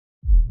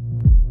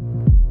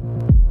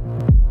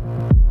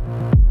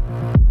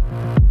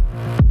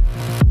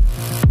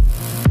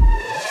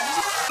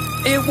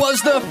It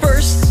was the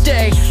first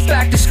day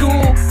back to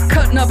school,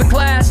 cutting up in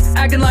class,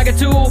 acting like a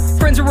tool.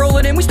 Friends were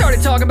rolling in, we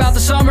started talking about the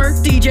summer.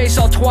 DJ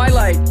saw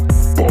Twilight.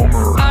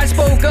 Bummer. I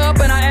spoke up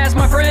and I asked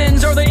my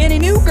friends, are there any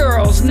new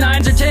girls,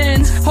 9s or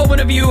 10s? Hoping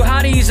a few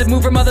hotties that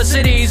moved from other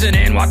cities, and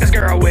in walked this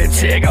girl with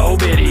tig-o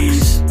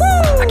bitties.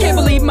 Woo! I can't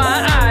believe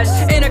my eyes.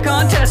 In a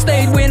contest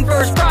they'd win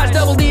first prize,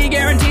 double D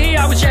guarantee.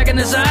 I was checking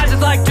the size,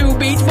 it's like 2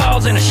 beach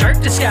balls in a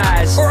shirt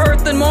disguise. Or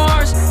Earth and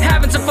Mars,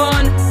 having some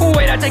fun.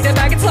 Wait, I take that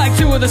back, it's like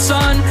 2 of the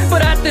sun.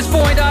 But at this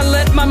point I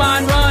let my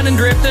mind run and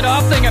drifted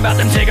off thinking about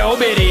them tig-o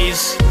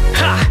bitties.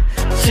 Ha!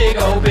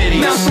 Tig-o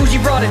bitties. Mount Fuji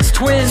brought its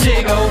twin.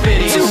 Tig-o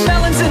bitties. 2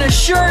 melons in a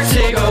shirt.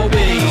 Tig-o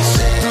bitties.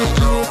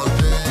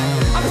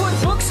 I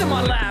put books in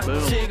my lap.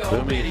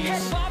 Tig-o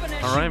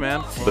bitties. All right,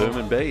 man. Boom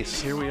and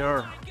bass. Here we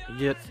are.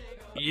 Yet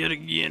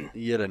again.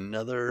 Yet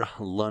another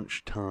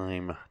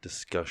lunchtime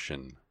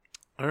discussion.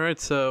 All right,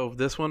 so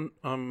this one,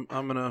 I'm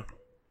gonna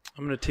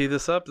tee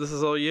this up. This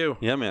is all you.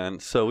 Yeah, man.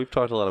 So we've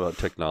talked a lot about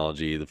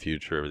technology, the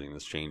future, everything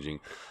that's changing.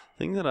 The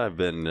thing that I've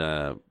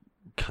been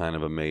kind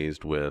of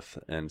amazed with,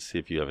 and see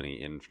if you have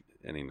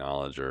any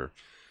knowledge or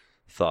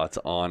thoughts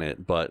on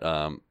it, but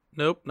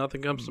nope,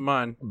 nothing comes to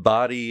mind.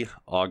 Body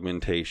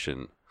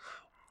augmentation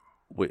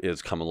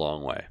has come a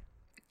long way.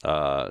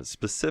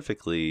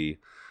 Specifically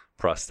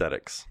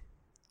prosthetics,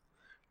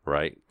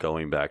 right?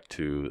 Going back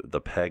to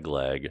the peg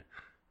leg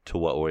to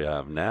what we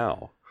have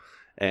now.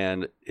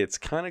 And it's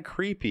kind of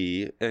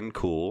creepy and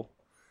cool.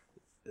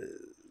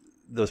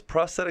 Those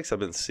prosthetics I've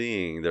been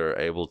seeing,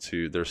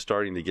 they're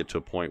starting to get to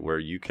a point where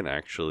you can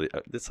actually,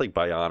 it's like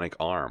bionic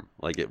arm.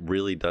 Like it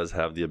really does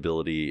have the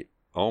ability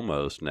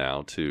almost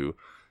now to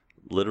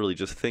literally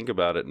just think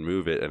about it and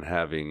move it and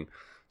having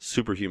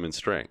superhuman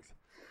strength.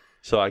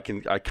 So I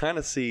kind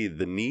of see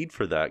the need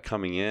for that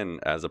coming in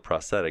as a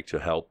prosthetic to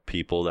help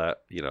people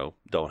that,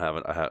 don't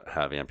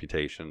have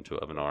amputation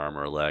of an arm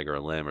or a leg or a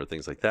limb or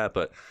things like that.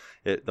 But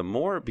the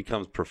more it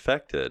becomes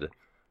perfected,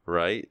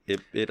 right,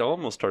 it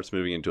almost starts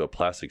moving into a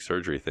plastic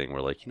surgery thing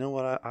where, like, you know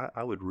what,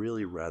 I would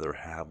really rather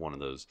have one of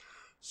those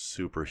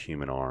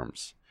superhuman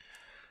arms.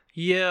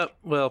 Yeah,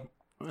 well,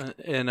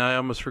 and I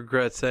almost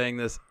regret saying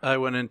this. I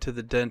went into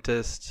the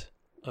dentist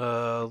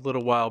a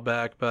little while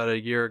back, about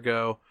a year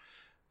ago,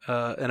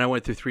 and I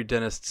went through 3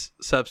 dentists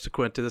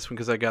subsequent to this one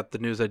because I got the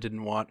news I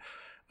didn't want.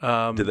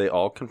 Did they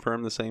all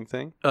confirm the same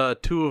thing?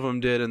 2 of them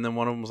did, and then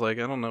one of them was like,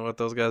 I don't know what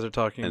those guys are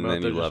talking about.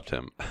 And then you left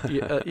him.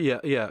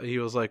 Yeah. He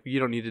was like, you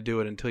don't need to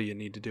do it until you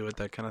need to do it,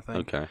 that kind of thing.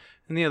 Okay.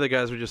 And the other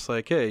guys were just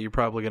like, hey, you're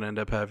probably going to end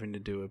up having to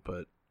do it,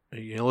 but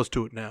let's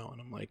do it now.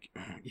 And I'm like,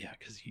 yeah,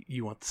 because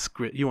you want the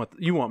script, you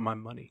want my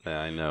money.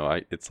 Yeah, I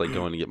know. It's like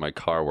going to get my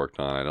car worked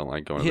on. I don't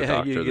like going to the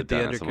doctor or the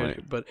dentist.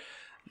 But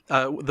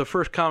the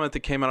first comment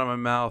that came out of my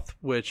mouth,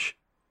 which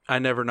I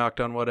never knocked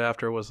on wood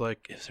after, was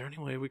like, is there any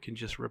way we can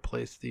just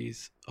replace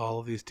all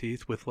of these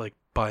teeth with like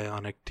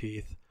bionic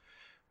teeth?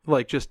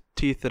 Like just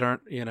teeth that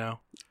aren't,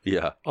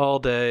 yeah, all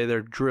day.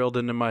 They're drilled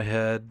into my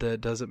head.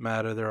 That doesn't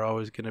matter. They're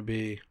always going to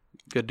be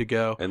good to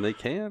go. And they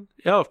can.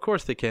 Yeah, of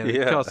course they can.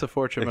 Yeah. It costs a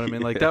fortune. But I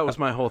mean, like that was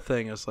my whole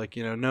thing. It's like,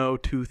 no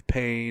tooth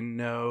pain.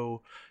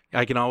 No,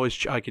 I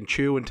can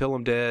chew until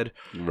I'm dead.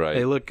 Right.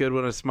 They look good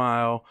when I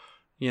smile.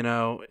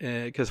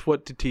 Because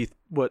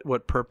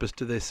what purpose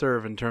do they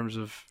serve in terms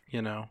of,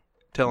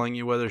 telling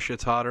you whether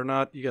shit's hot or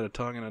not? You got a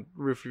tongue and a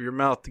roof of your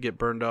mouth to get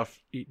burned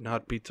off eating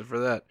hot pizza for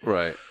that.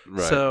 Right.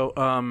 So,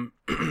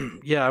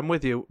 yeah, I'm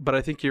with you, but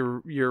I think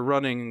you're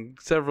running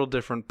several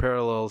different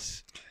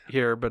parallels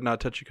here, but not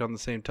touching on the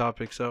same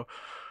topic. So,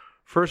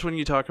 first, when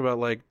you talk about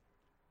like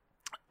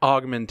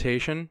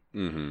augmentation,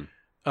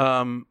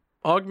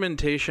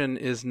 augmentation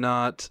is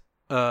not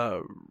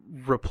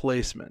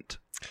replacement.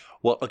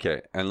 Well,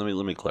 okay, and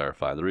let me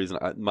clarify. The reason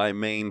my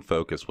main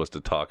focus was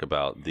to talk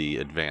about the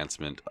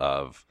advancement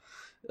of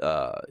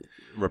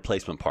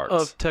replacement parts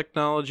of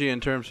technology in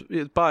terms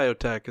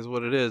biotech is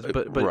what it is.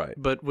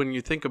 But when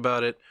you think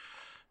about it,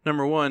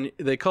 number one,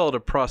 they call it a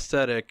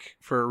prosthetic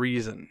for a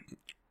reason,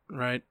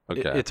 right?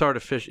 Okay, it's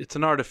artificial. It's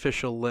an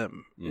artificial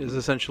limb is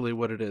essentially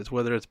what it is,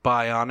 whether it's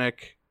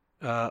bionic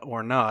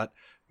or not.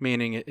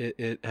 Meaning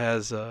it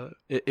has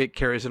it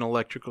carries an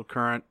electrical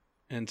current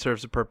and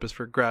serves a purpose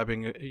for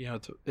grabbing,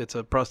 it's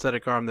a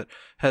prosthetic arm that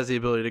has the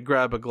ability to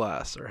grab a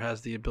glass or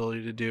has the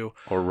ability to do...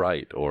 Or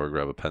write, or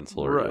grab a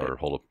pencil, or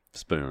hold a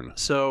spoon.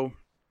 So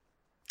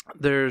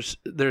there's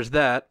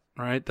that,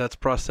 right? That's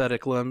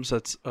prosthetic limbs,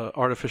 that's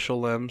artificial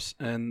limbs,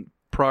 and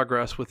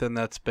progress within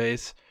that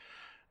space.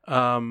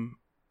 Then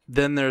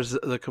there's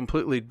the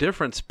completely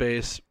different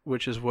space,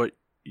 which is what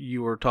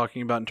you were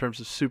talking about in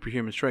terms of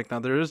superhuman strength.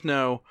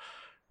 Now,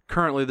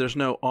 currently, there's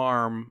no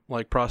arm,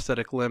 like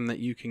prosthetic limb, that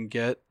you can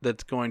get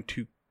that's going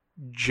to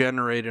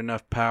generate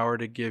enough power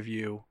to give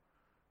you,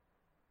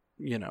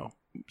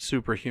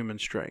 superhuman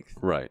strength.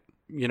 Right.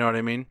 You know what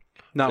I mean?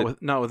 Not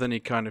with any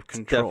kind of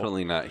control.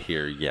 Definitely not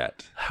here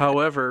yet.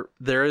 However,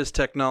 there is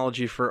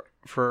technology for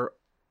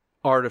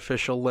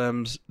artificial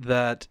limbs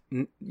that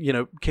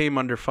came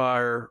under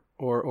fire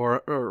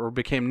or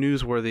became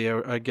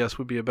newsworthy. I guess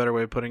would be a better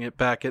way of putting it.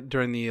 Back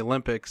during the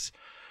Olympics.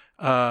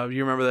 You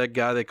remember that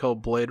guy they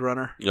called Blade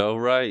Runner? Oh,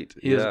 right.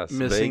 He was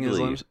missing his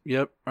limbs.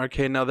 Yep.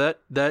 Okay, now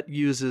that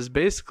uses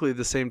basically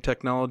the same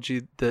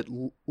technology that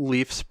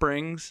leaf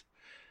springs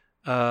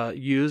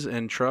use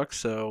in trucks.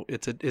 So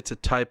it's a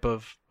type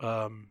of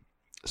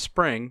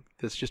spring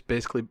that's just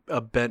basically a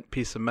bent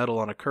piece of metal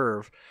on a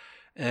curve,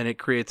 and it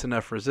creates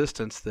enough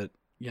resistance that,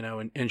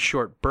 in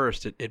short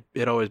bursts,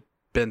 it always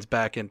bends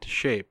back into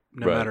shape,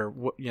 no matter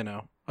what,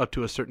 up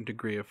to a certain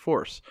degree of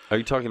force. Are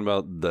you talking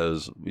about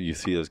you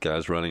see those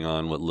guys running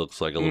on what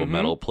looks like a little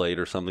metal plate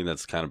or something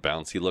that's kind of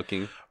bouncy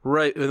looking?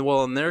 Right.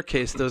 Well, in their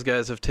case, those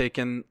guys have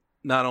taken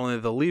not only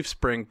the leaf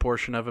spring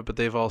portion of it, but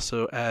they've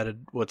also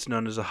added what's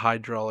known as a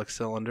hydraulic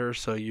cylinder.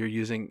 So you're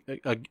using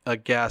a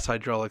gas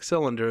hydraulic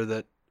cylinder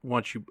that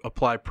once you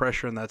apply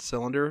pressure in that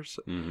cylinder,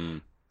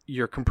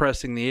 you're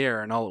compressing the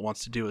air, and all it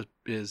wants to do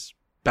is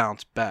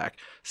bounce back.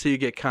 So you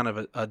get kind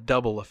of a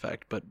double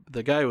effect. But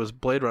the guy who was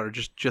Blade Runner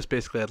just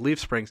basically had leaf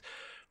springs,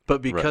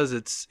 but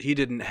because he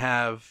didn't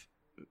have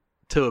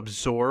to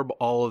absorb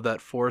all of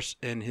that force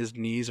in his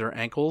knees or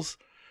ankles,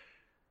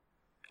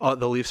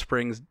 the leaf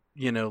springs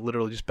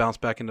literally just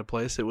bounced back into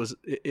place.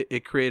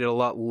 It created a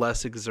lot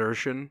less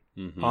exertion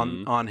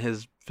on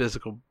his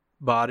physical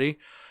body,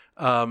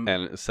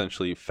 and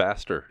essentially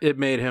faster. It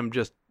made him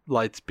just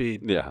light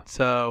speed. Yeah.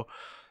 So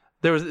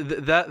there was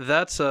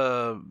that's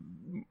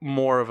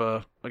more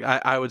of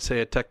I would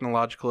say a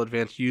technological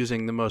advance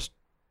using the most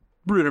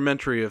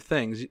rudimentary of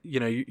things.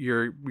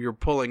 You're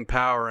pulling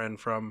power in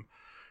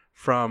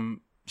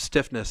from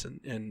stiffness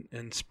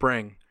and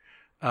spring,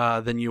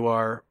 than you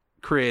are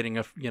creating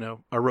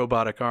a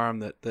robotic arm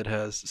that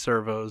has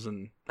servos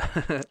and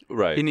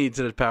he needs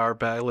a power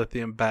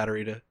lithium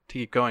battery to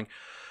keep going.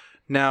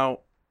 Now,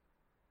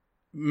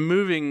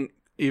 moving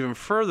even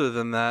further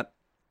than that,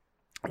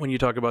 when you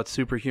talk about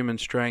superhuman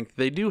strength,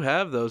 they do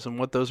have those, and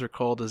what those are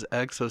called is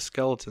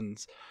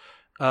exoskeletons,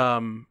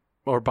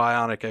 or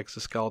bionic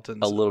exoskeletons.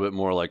 A little bit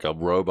more like a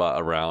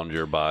robot around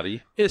your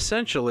body,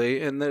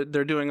 essentially. And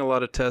they're doing a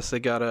lot of tests. They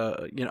got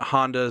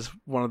Honda is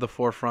one of the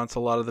forefronts. A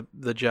lot of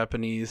the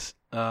Japanese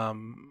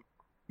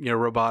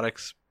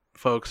robotics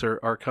folks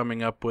are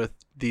coming up with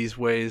these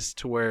ways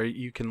to where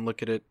you can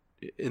look at it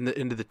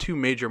into the two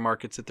major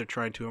markets that they're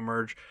trying to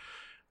emerge.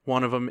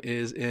 One of them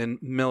is in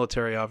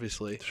military,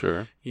 obviously.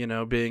 Sure.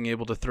 Being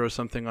able to throw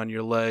something on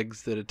your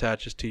legs that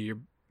attaches to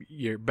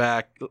your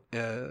back,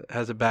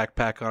 has a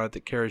backpack on it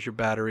that carries your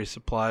battery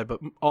supply,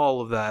 but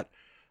all of that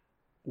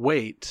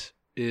weight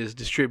is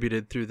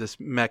distributed through this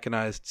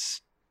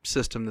mechanized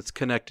system that's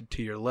connected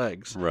to your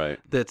legs. Right.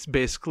 That's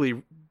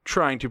basically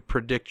trying to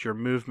predict your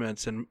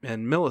movements in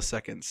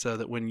milliseconds, so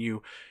that when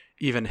you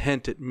even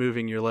hint at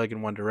moving your leg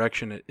in one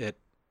direction, it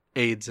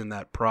aids in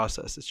that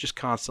process. It's just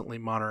constantly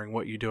monitoring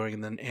what you're doing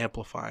and then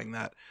amplifying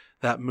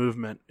that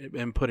movement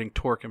and putting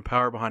torque and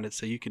power behind it,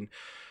 so you can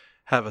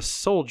have a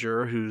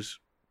soldier who's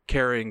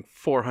carrying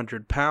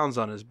 400 pounds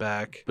on his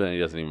back. But he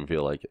doesn't even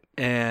feel like it.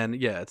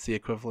 And yeah, it's the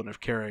equivalent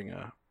of carrying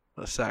a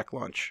sack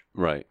lunch.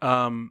 Right.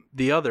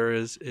 The other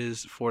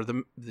is for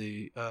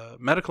the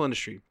medical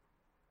industry,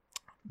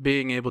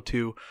 being able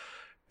to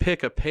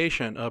pick a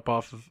patient up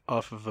off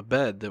of a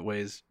bed that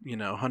weighs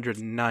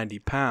 190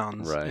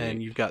 pounds,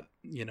 and you've got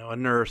a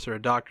nurse or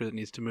a doctor that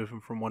needs to move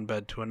him from one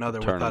bed to another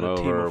without a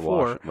team of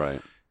four.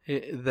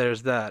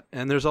 There's that,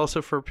 and there's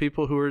also for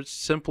people who are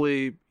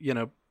simply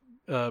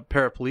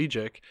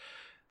paraplegic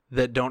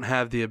that don't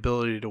have the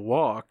ability to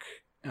walk.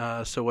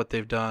 So what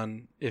they've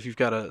done, if you've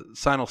got a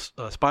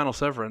spinal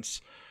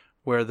severance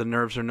where the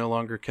nerves are no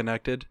longer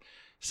connected,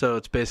 so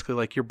it's basically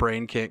like your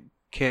brain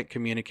can't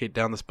communicate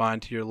down the spine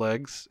to your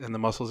legs and the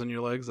muscles in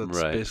your legs. That's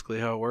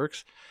basically how it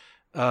works.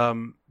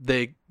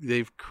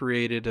 They've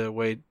created a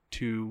way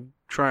to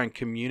try and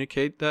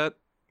communicate that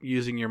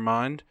using your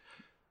mind.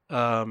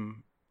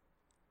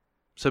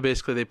 So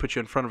basically they put you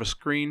in front of a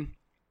screen.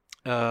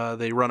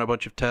 They run a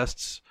bunch of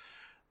tests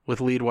with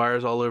lead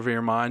wires all over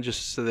your mind,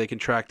 just so they can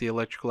track the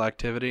electrical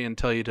activity and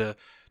tell you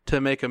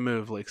to make a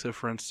move. Like, so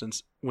for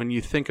instance, when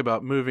you think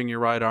about moving your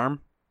right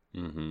arm,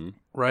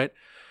 right,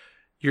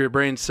 your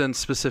brain sends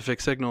specific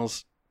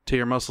signals to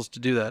your muscles to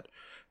do that.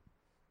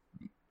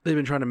 They've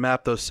been trying to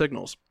map those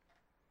signals,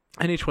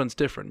 and each one's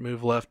different.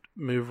 Move left,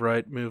 move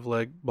right, move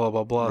leg, blah,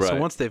 blah, blah. So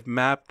once they've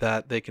mapped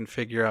that, they can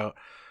figure out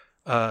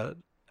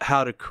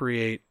how to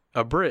create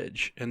a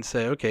bridge and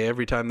say, okay,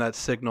 every time that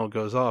signal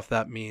goes off,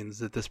 that means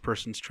that this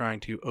person's trying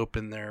to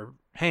open their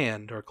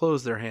hand or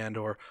close their hand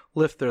or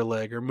lift their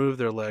leg or move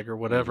their leg or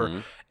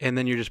whatever. And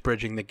then you're just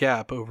bridging the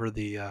gap over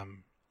the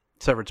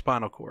severed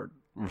spinal cord.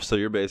 So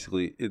you're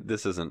basically,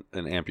 this isn't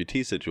an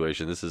amputee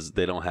situation.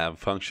 They don't have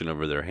function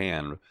over their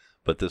hand,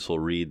 but this will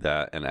read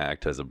that and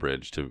act as a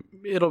bridge from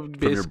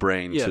your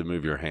brain to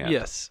move your hand.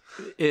 Yes.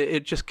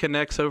 It just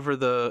connects over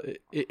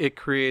it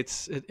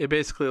creates, it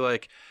basically,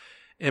 like,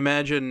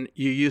 imagine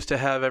you used to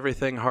have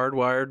everything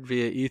hardwired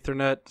via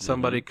Ethernet.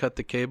 Somebody cut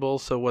the cable,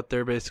 so what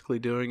they're basically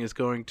doing is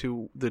going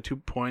to the 2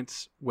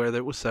 points where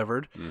it was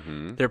severed.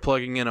 They're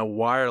plugging in a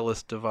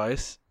wireless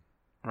device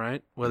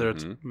right? Whether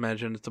it's,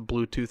 imagine it's a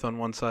Bluetooth on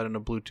one side and a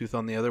Bluetooth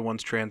on the other,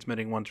 one's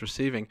transmitting, one's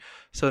receiving.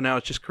 So now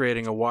it's just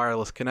creating a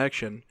wireless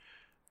connection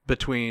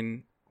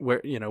between where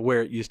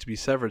it used to be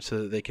severed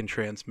so that they can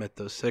transmit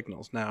those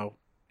signals. Now,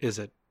 is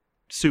it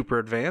super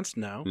advanced?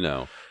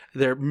 No.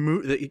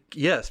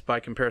 Yes, by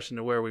comparison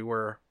to where we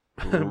were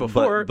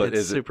before, but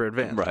it's super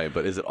advanced. Right,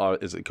 but is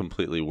it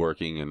completely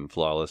working and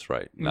flawless?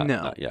 Right.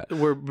 Not yet.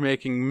 We're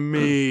making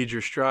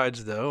major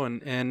strides though,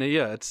 and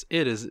yeah,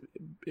 it is,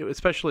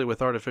 especially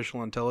with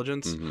artificial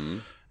intelligence,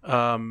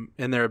 and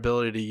their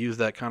ability to use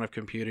that kind of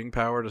computing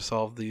power to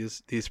solve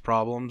these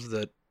problems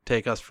that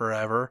take us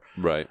forever.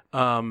 Right.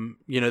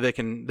 They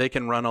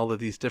can run all of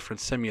these different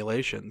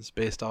simulations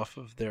based off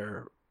of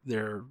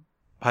their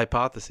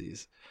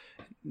hypotheses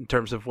in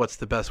terms of what's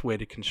the best way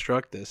to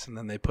construct this, and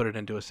then they put it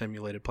into a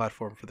simulated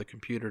platform for the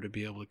computer to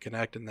be able to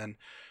connect, and then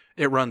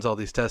it runs all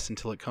these tests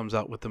until it comes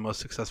out with the most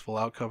successful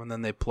outcome, and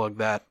then they plug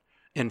that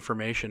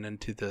information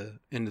into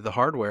the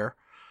hardware,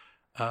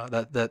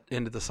 that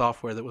into the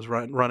software that was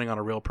running on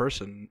a real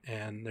person,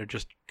 and they're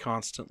just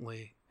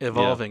constantly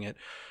evolving it.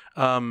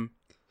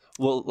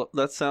 Well,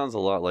 that sounds a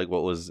lot like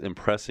what was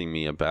impressing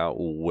me about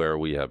where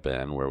we have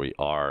been, where we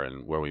are,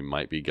 and where we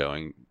might be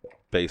going,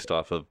 based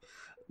off of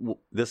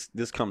this.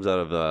 This comes out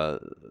of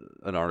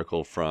an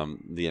article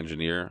from The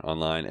Engineer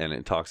online, and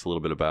it talks a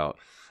little bit about,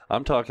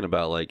 I'm talking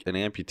about like an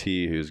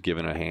amputee who's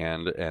given a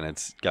hand and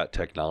it's got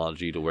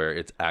technology to where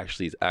it's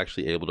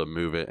actually able to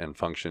move it and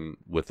function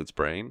with its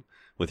brain,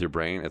 with your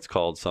brain. It's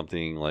called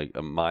something like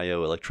a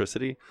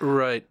myoelectricity.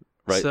 Right.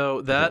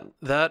 So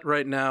that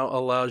right now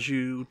allows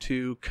you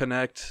to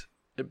connect.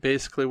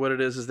 Basically what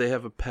it is they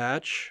have a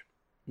patch.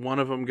 One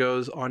of them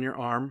goes on your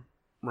arm,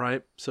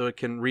 right? So it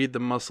can read the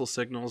muscle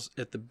signals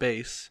at the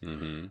base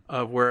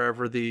of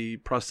wherever the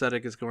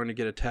prosthetic is going to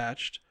get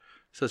attached.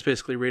 So it's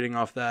basically reading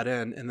off that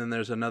end, and then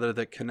there's another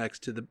that connects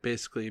to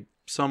basically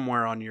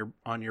somewhere on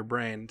your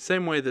brain.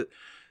 Same way that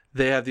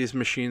they have these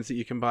machines that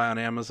you can buy on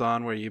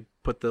Amazon where you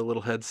put the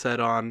little headset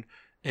on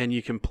and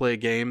you can play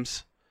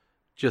games.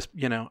 Just,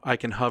 I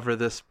can hover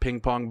this ping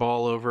pong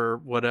ball over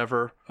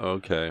whatever.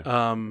 Okay.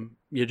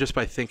 Just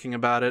by thinking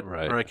about it,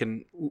 right. Or I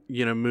can,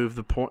 move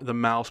the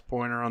mouse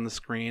pointer on the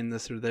screen,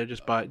 this or that,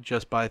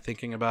 just by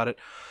thinking about it.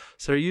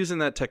 So they're using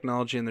that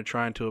technology and they're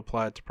trying to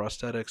apply it to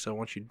prosthetics. So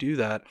once you do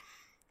that,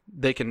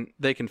 they can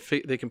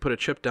put a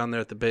chip down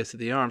there at the base of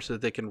the arm so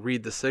that they can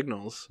read the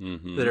signals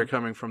that are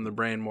coming from the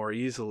brain more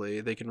easily.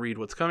 They can read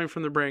what's coming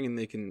from the brain and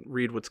they can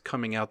read what's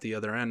coming out the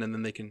other end, and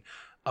then they can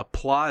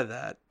apply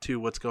that to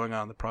what's going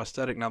on in the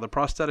prosthetic. Now, the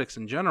prosthetics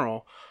in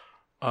general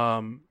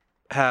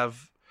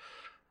have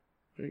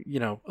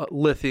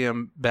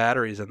lithium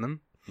batteries in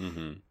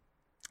them.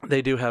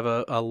 They do have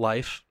a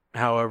life,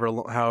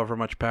 however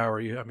much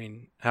power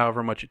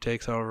however much it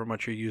takes, however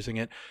much you're using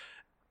it.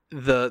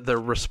 The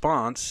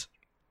response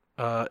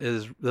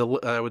is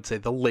I would say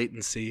the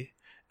latency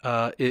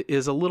it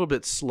is a little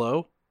bit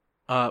slow,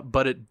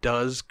 but it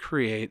does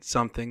create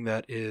something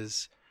that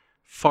is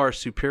far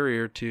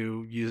superior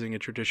to using a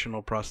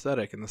traditional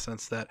prosthetic, in the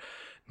sense that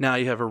now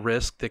you have a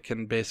wrist that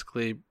can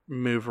basically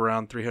move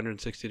around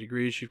 360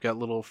 degrees. You've got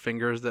little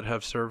fingers that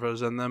have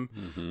servos in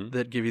them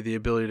that give you the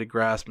ability to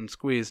grasp and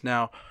squeeze.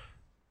 Now,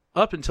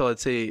 up until I'd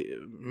say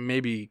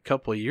maybe a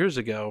couple of years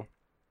ago,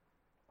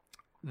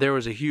 there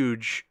was a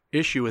huge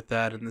issue with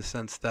that, in the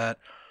sense that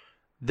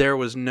there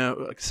was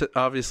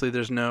obviously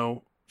there's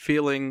no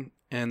feeling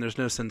and there's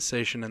no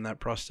sensation in that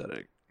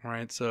prosthetic,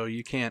 right? So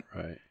you can't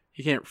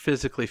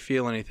physically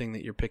feel anything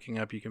that you're picking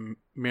up. You can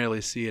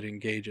merely see it,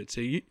 engage it.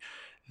 So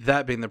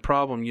that being the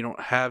problem, you don't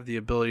have the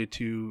ability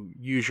to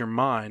use your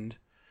mind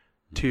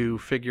to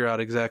figure out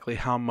exactly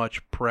how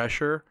much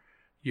pressure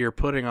you're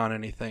putting on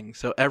anything.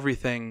 So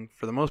everything,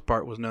 for the most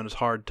part, was known as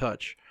hard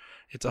touch.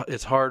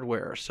 It's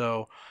hardware.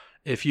 So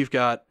if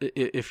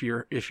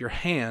your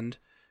hand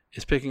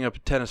is picking up a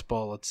tennis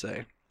ball, let's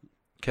say,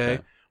 okay,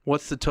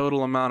 what's the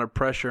total amount of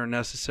pressure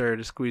necessary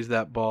to squeeze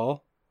that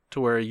ball to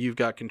where you've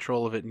got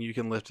control of it and you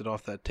can lift it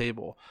off that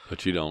table?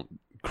 But you don't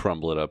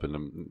crumble it up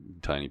into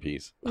tiny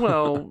pieces.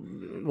 Well,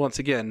 once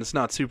again, it's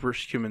not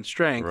superhuman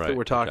strength that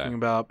we're talking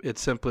about.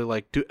 It's simply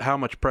like, how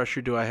much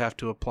pressure do I have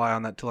to apply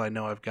on that till I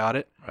know I've got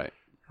it? Right.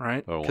 Or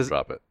I won't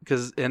drop it.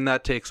 And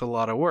that takes a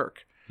lot of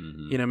work.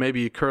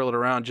 Maybe you curl it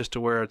around just to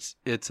where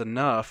it's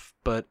enough,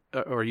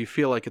 or you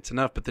feel like it's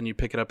enough, but then you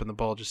pick it up and the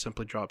ball just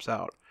simply drops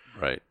out.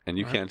 Right. And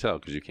you can't tell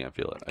because you can't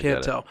feel it.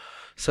 Can't tell.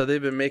 So they've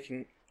been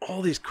making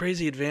all these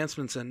crazy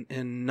advancements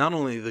in not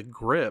only the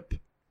grip,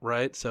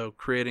 right? So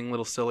creating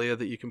little cilia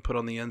that you can put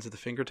on the ends of the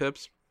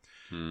fingertips,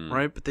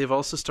 right? But they've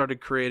also started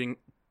creating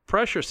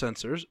pressure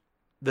sensors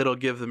that'll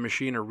give the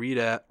machine a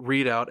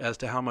readout as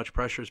to how much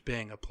pressure is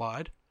being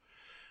applied.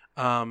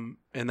 And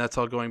that's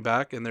all going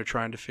back, and they're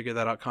trying to figure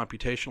that out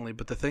computationally.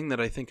 But the thing that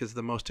I think is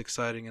the most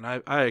exciting, and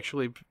I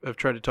actually have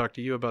tried to talk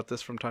to you about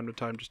this from time to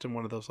time, just in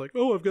one of those like,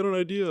 oh, I've got an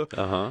idea.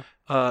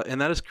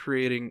 And that is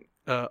creating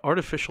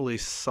artificially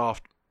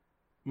soft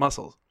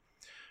muscles,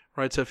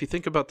 right? So if you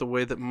think about the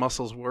way that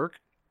muscles work,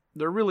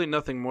 they're really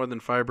nothing more than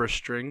fibrous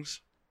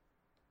strings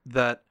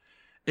that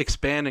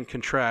expand and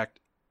contract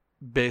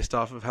based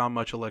off of how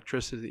much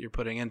electricity that you're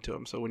putting into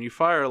them. So when you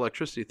fire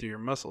electricity through your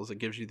muscles, it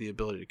gives you the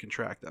ability to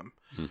contract them,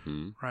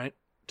 right?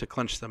 To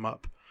clench them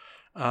up.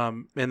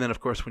 And then,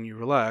 of course, when you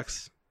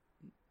relax,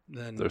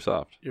 then they're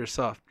soft. You're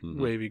soft,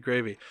 wavy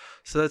gravy.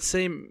 So that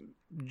same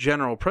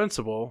general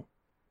principle,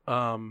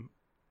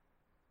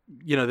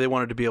 they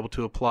wanted to be able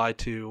to apply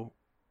to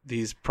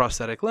these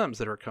prosthetic limbs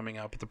that are coming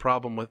out. But the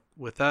problem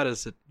with that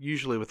is that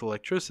usually with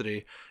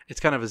electricity, it's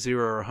kind of a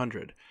 0 or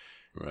 100.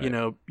 Right.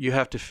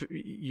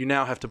 You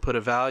now have to put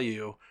a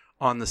value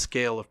on the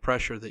scale of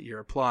pressure that you're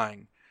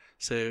applying.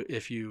 So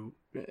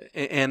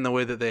and the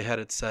way that they had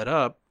it set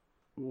up,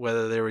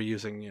 whether they were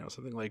using,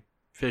 something like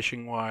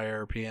fishing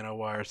wire, piano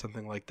wire,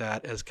 something like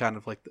that, as kind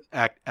of like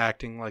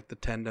acting like the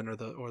tendon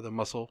or the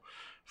muscle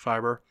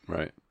fiber.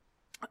 Right.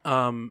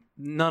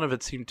 None of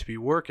it seemed to be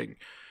working,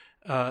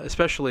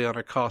 especially on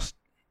a cost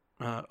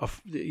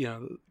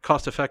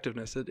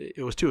effectiveness.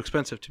 It was too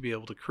expensive to be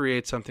able to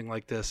create something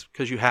like this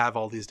because you have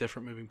all these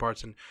different moving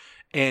parts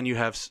and you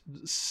have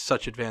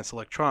such advanced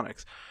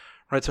electronics,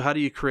 right? So how do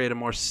you create a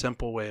more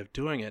simple way of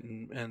doing it?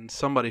 And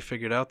somebody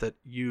figured out that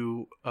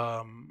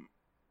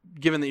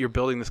given that you're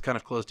building this kind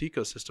of closed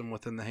ecosystem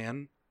within the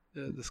hand,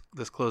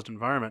 this closed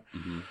environment,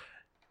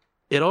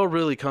 it all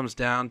really comes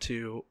down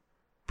to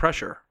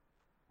pressure,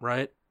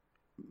 right?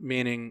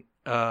 Meaning,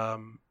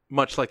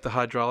 much like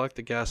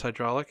the gas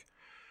hydraulic.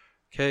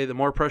 Okay, the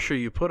more pressure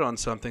you put on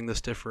something, the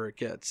stiffer it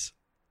gets.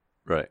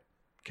 Right.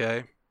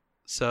 Okay,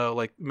 so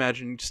like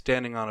imagine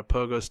standing on a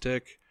pogo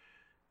stick,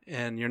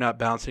 and you're not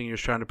bouncing; you're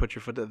just trying to put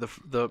your foot.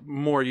 The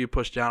more you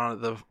push down on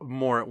it, the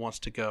more it wants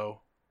to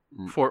go,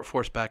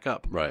 force back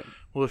up. Right.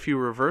 Well, if you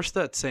reverse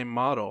that same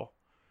model,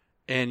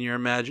 and you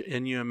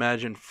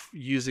imagine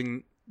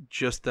using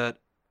just that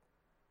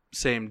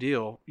same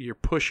deal, you're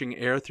pushing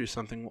air through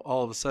something.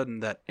 All of a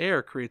sudden, that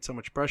air creates so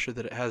much pressure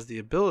that it has the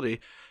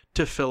ability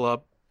to fill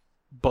up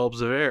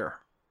bulbs of air,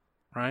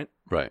 right?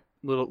 Right.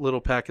 Little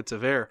packets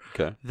of air.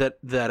 Okay.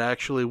 That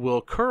actually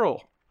will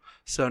curl.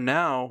 So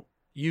now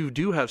you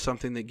do have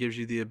something that gives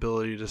you the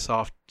ability to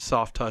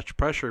soft touch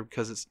pressure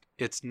because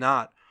it's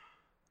not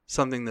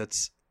something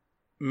that's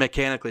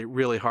mechanically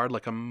really hard,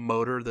 like a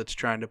motor that's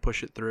trying to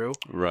push it through.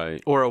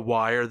 Right. Or a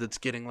wire that's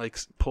getting like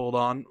pulled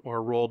on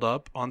or rolled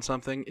up on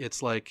something.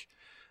 It's like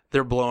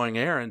they're blowing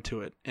air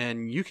into it,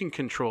 and you can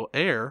control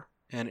air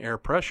and air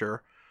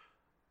pressure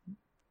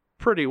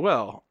pretty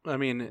well. I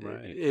mean,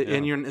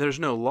 and there's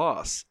no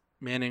loss.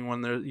 Meaning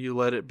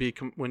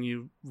when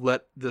you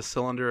let the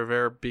cylinder of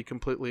air be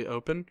completely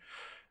open,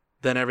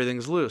 then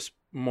everything's loose.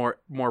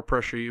 More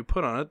pressure you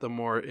put on it, the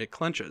more it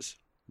clenches.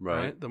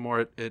 Right. The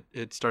more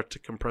it starts to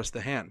compress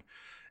the hand,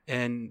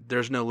 and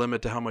there's no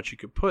limit to how much you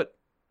could put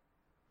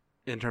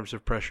in terms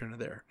of pressure into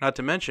there. Not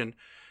to mention,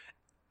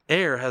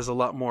 air has a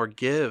lot more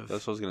give.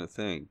 That's what I was gonna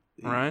think.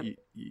 Right.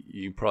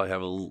 You probably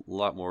have a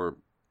lot more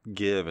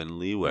give and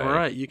leeway.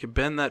 Right. You could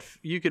bend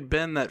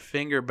that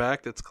finger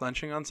back that's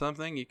clenching on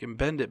something. You can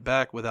bend it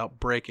back without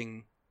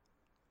breaking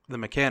the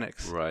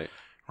mechanics. Right.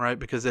 Right,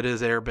 because it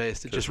is air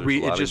based. It just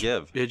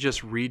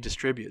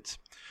redistributes.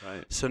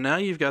 Right. So now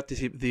you've got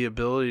the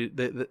ability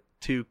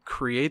to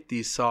create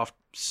these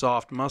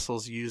soft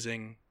muscles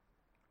using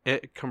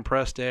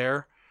compressed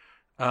air,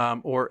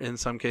 or in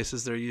some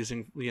cases they're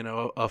using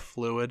a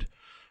fluid.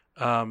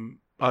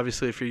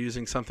 Obviously, if you're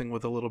using something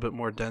with a little bit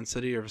more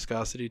density or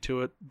viscosity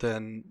to it,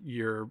 then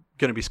you're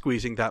going to be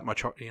squeezing that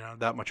much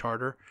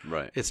harder.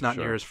 Right. It's not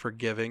near as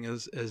forgiving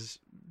as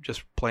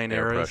just plain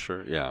air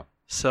pressure. Yeah.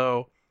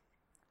 So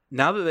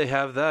now that they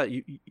have that,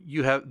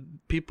 you have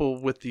people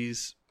with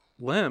these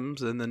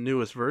limbs and the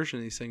newest version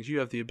of these things, you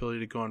have the ability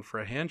to go in for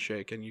a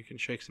handshake, and you can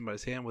shake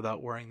somebody's hand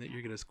without worrying that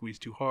you're going to squeeze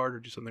too hard or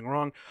do something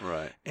wrong.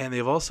 Right. And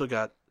they've also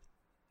got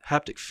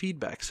haptic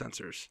feedback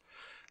sensors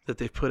that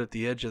they've put at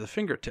the edge of the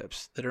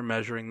fingertips that are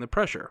measuring the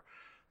pressure.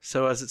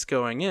 So as it's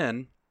going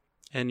in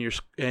and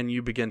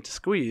you begin to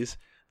squeeze,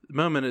 the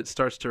moment it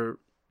starts to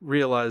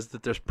realize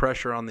that there's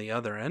pressure on the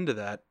other end of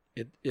that,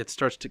 it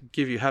starts to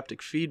give you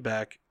haptic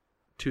feedback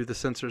to the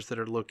sensors that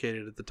are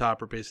located at the top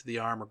or base of the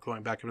arm or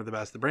going back into the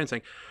base of the brain,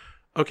 saying,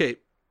 okay,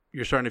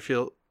 you're starting to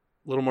feel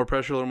a little more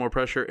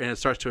pressure, and it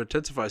starts to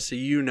intensify, so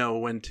you know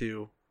when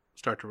to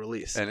start to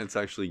release. And it's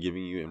actually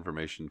giving you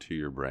information to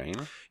your brain?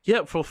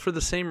 Yeah, for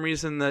the same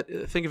reason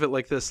that, think of it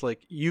like this,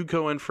 like you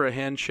go in for a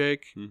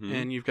handshake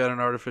and you've got an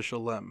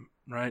artificial limb,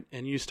 right?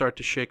 And you start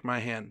to shake my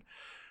hand.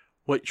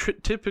 What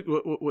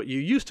you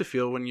used to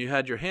feel when you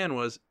had your hand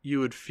was you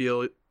would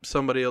feel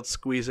somebody else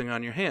squeezing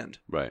on your hand.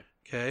 Right.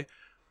 Okay.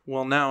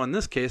 Well, now in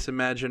this case,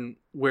 imagine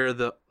where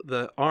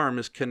the arm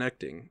is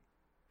connecting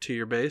to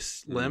your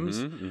base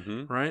limbs,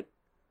 right?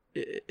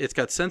 It's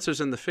got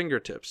sensors in the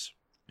fingertips,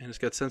 and it's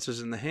got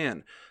sensors in the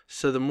hand.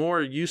 So the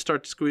more you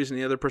start to squeeze and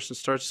the other person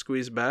starts to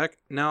squeeze back,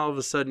 now all of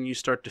a sudden you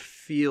start to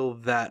feel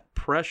that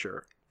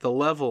pressure, the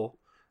level,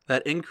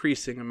 that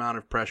increasing amount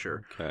of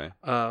pressure. Okay.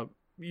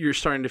 You're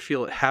starting to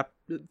feel it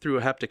through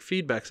a haptic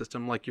feedback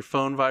system, like your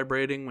phone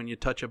vibrating when you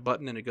touch a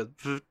button and it goes.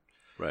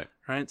 Right.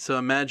 Right. So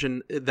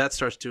imagine that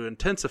starts to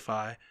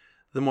intensify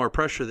the more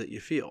pressure that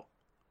you feel.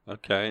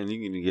 Okay, and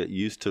you can get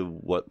used to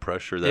what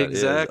pressure that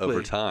is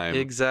over time.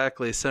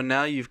 Exactly. So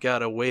now you've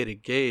got a way to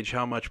gauge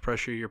how much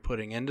pressure you're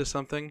putting into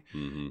something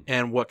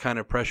and what kind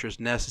of pressure is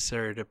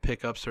necessary to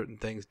pick up certain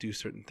things, do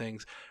certain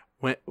things.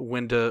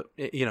 When to,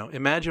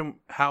 imagine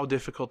how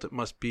difficult it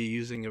must be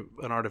using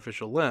an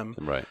artificial limb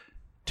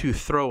to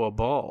throw a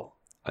ball.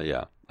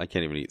 Yeah, I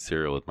can't even eat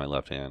cereal with my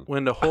left hand.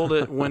 When to hold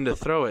it, when to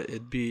throw it,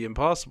 it'd be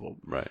impossible.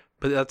 Right.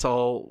 But that's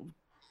all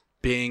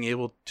being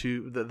able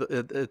to,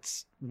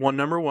 it's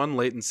number one,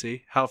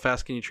 latency. How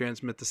fast can you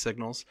transmit the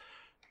signals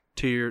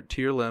to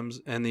your limbs?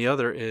 And the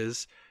other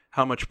is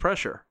how much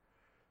pressure.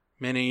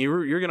 Meaning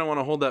you're going to want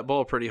to hold that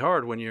ball pretty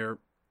hard when you're,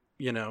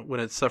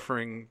 when it's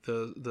suffering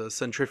the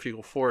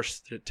centrifugal force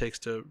that it takes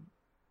to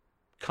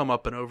come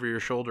up and over your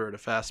shoulder at a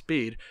fast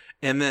speed,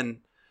 and then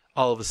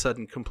all of a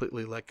sudden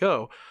completely let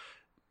go.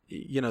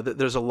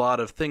 There's a lot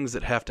of things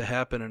that have to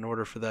happen in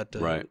order for that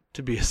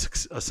to be a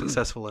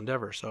successful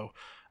endeavor. So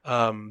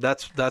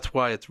that's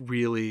why it's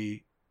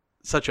really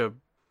such a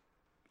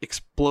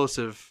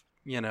explosive,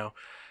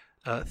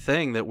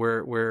 thing that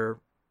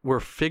we're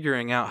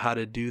figuring out how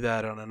to do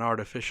that on an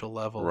artificial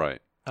level.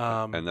 Right.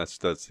 And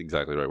that's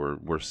exactly right.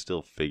 We're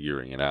still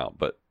figuring it out,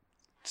 but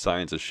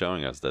science is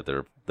showing us that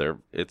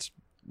it's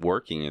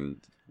working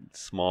in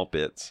small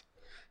bits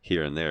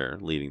here and there,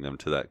 leading them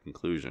to that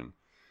conclusion,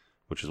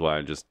 which is why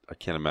I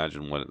can't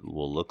imagine what it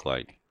will look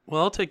like.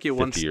 Well, I'll take you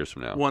 50 years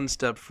from now. One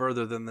step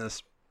further than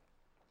this.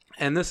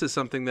 And this is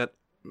something that,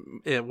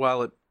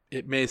 while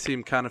it may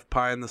seem kind of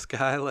pie in the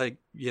sky, like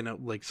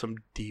some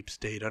deep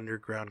state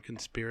underground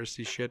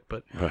conspiracy shit,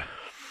 but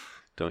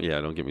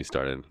don't get me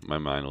started. My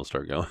mind will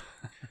start going.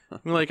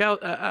 Like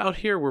out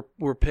here,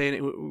 we're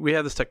paying. We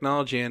have this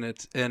technology, and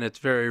it's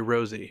very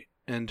rosy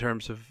in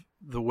terms of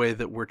the way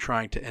that we're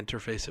trying to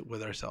interface it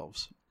with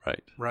ourselves.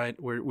 Right.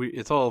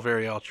 It's all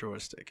very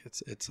altruistic.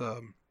 It's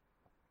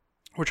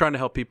we're trying to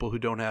help people who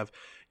don't have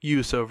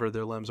use over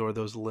their limbs, or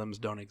those limbs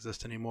don't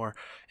exist anymore,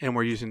 and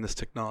we're using this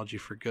technology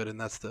for good.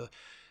 And that's the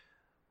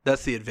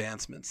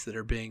advancements that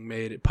are being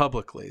made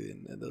publicly,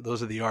 and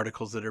those are the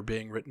articles that are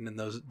being written, and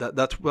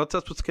that's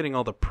what's getting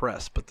all the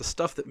press. But the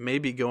stuff that may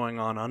be going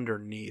on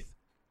underneath,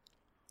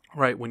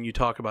 right? When you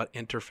talk about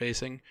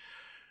interfacing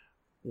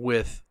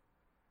with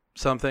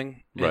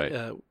something,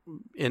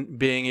 and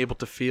being able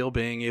to feel,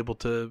 being able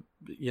to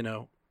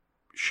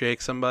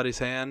shake somebody's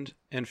hand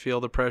and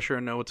feel the pressure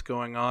and know what's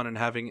going on, and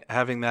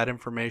having that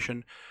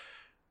information,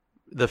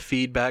 the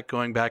feedback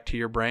going back to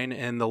your brain,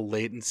 and the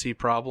latency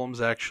problems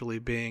actually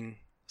being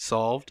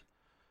solved.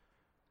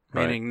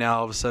 Meaning now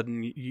all of a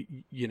sudden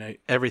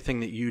everything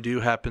that you do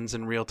happens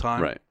in real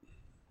time. Right.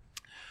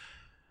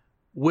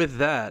 With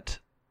that,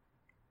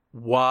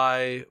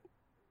 why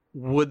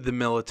would the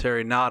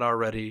military not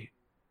already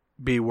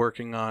be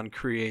working on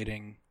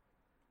creating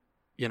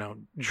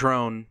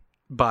drone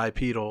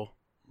bipedal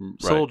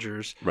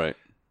soldiers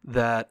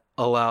that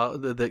allow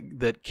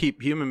that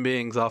keep human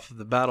beings off of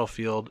the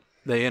battlefield?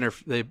 They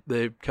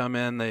come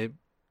in, they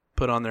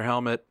put on their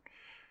helmet,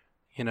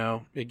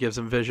 it gives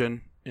them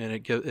vision, and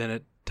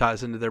it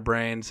ties into their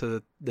brain so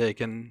that they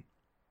can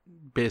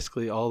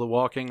basically all the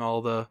walking,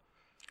 all the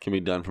can be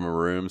done from a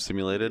room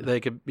simulated. They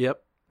could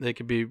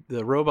be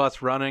the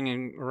robots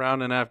running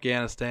around in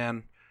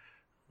Afghanistan,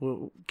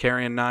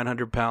 carrying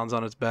 900 pounds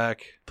on its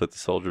back. Put the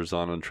soldiers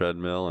on a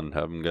treadmill and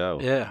have them go.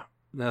 Yeah.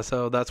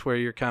 So that's where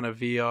your kind of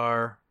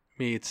VR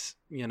meets,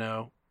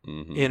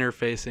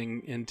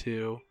 interfacing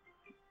into,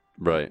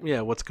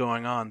 what's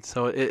going on.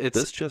 So it's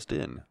this just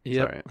in.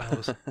 Yep, Sorry. that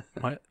was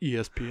my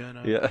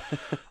ESPN. Yeah.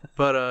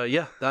 But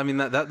I mean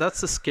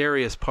that's the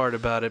scariest part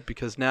about it,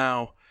 because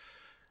now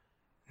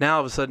all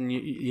of a sudden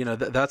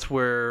that's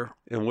where.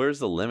 And where's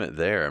the limit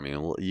there? I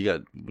mean,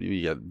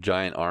 you got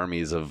giant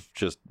armies of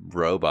just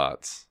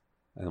robots,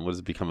 and what does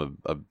it become,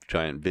 a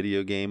giant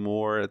video game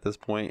war at this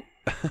point?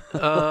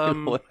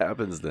 What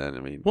happens then? I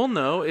mean, well,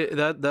 no,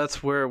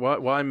 that's where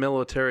why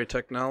military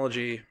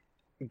technology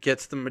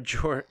gets the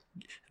majority.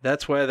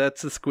 That's why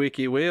that's the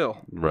squeaky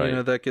wheel,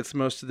 right? That gets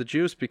most of the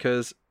juice,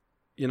 because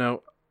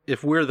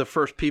if we're the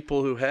first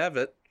people who have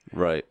it,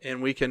 right,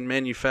 and we can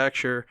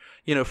manufacture,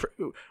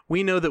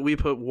 we know that we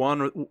put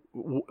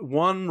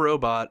one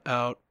robot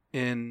out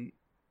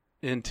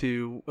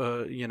into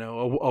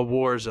a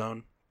war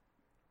zone.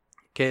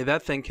 Okay,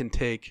 that thing can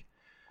take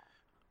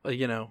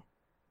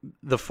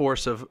the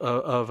force of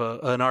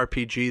an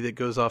RPG that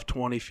goes off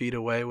 20 feet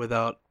away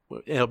without,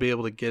 it'll be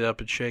able to get up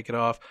and shake it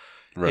off.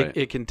 Right.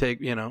 It can take,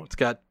 it's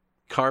got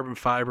carbon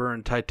fiber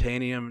and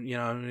titanium,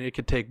 it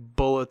can take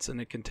bullets, and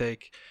it can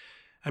take,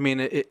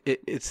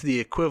 it's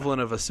the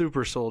equivalent of a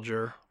super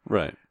soldier.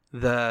 Right.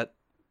 That,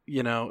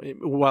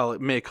 while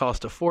it may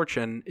cost a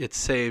fortune, it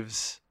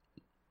saves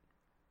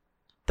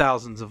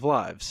thousands of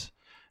lives.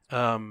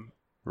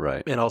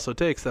 Right. It also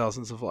takes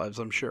thousands of lives,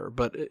 I'm sure.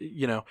 But,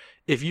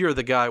 if you're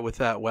the guy with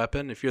that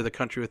weapon, if you're the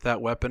country with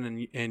that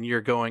weapon, and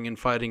you're going and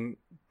fighting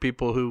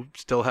people who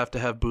still have to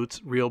have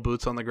real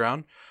boots on the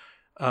ground,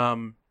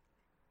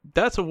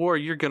 that's a war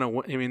you're going to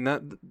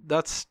win.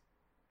 That's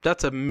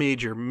a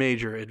major,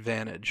 major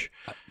advantage.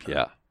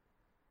 Yeah.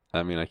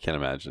 I mean, I can't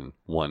imagine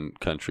one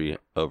country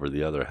over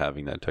the other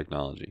having that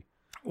technology.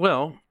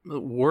 Well,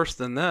 worse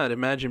than that,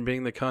 imagine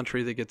being the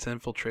country that gets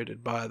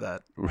infiltrated by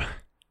that.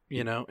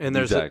 You know, and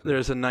there's Exactly.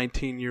 there's a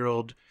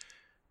 19-year-old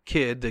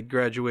kid that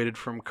graduated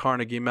from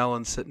Carnegie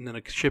Mellon sitting in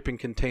a shipping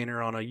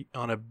container on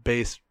a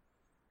base,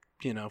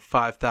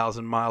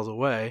 5,000 miles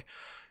away,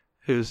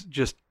 who's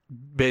just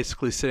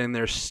basically sitting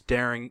there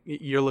staring.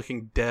 You're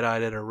looking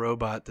dead-eyed at a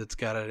robot that's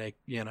got an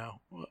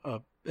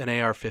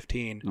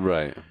AR-15,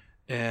 Right.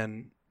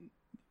 and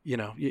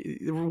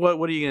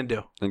what are you gonna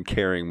do? And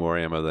carrying more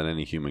ammo than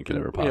any human could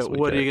ever possibly.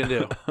 What are carry.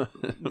 you gonna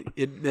do?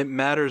 It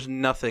matters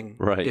nothing.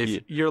 Right.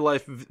 If your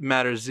life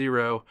matters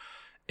zero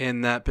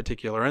in that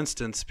particular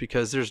instance,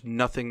 because there's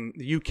nothing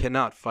you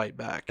cannot fight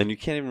back. And you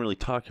can't even really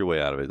talk your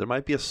way out of it. There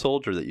might be a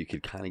soldier that you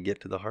could kind of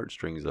get to the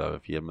heartstrings of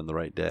if you have him in the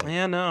right day.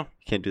 Yeah, no,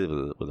 You can't do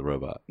that with a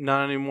robot.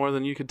 not any more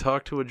than you could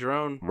talk to a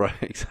drone. Right.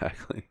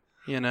 Exactly.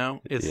 It's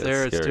Yeah,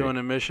 there, it's it's scary. doing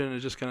a mission,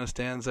 it just kind of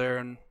stands there,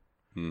 and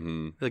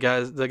Mm-hmm. the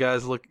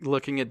guy's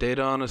looking at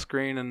data on a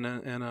screen and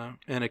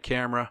a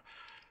camera,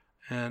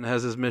 and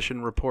has his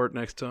mission report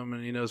next to him,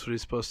 and he knows what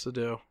he's supposed to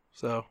do.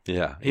 So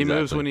Yeah. he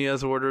moves exactly. when he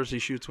has orders. He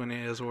shoots when he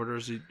has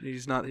orders.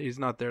 He's not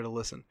there to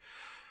listen.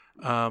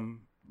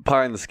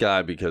 Pie in the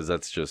sky, because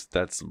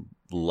that's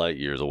light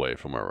years away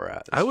from where we're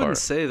at. I wouldn't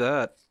say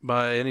that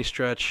by any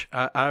stretch.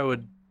 I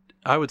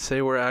would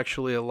say we're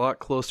actually a lot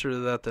closer to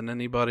that than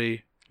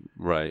anybody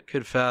Right.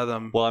 could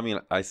fathom. Well, I mean,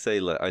 I say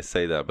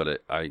that,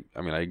 but I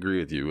mean, I agree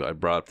with you. I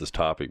brought up this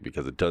topic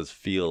because it does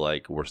feel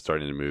like we're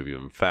starting to move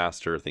even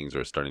faster. Things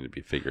are starting to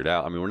be figured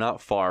out. I mean, we're not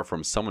far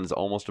from someone's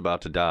almost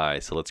about to die,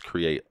 so let's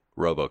create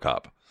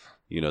RoboCop.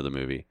 You know the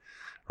movie,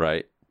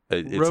 right?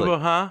 It's Robo,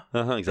 like,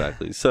 huh?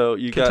 exactly. So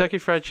you Kentucky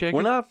Fried Chicken.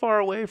 we're not far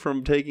away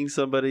from taking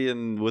somebody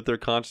and with their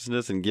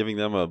consciousness and giving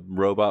them a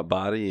robot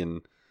body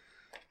and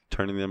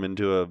turning them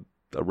into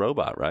a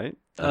robot, right?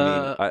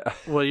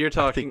 Well, you're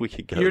talking. I think we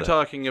could go You're there.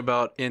 talking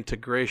about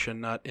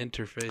integration, not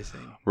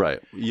interfacing. Right.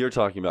 You're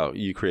talking about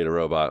you create a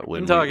robot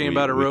when I'm talking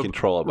about we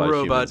control it by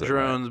robot humans,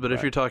 drones, right, but if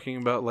right. you're talking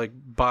about like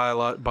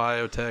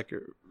biotech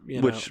or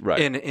Which, right.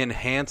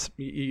 enhance,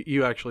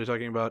 you actually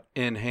talking about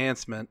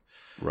enhancement,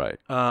 Right.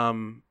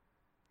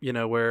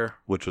 Where.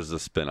 Which was a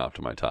spin-off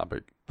to my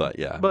topic. But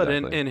yeah. But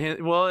exactly.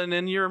 and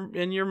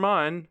in your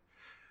mind,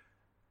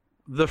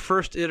 the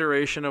first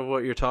iteration of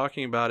what you're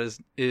talking about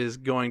is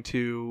going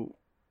to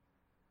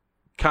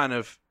kind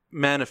of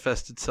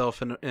manifest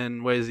itself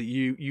in ways that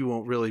you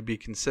won't really be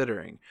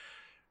considering,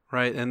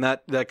 right? And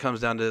that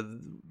comes down to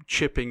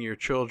chipping your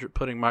children,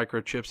 putting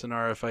microchips and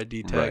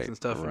RFID tags Right, and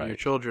stuff in your right.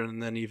 children,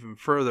 and then even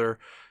further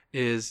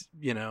is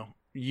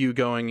you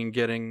going and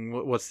getting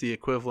what's the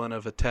equivalent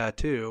of a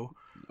tattoo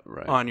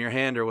right. on your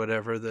hand or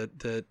whatever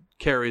that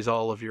carries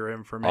all of your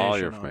information. all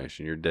your on it.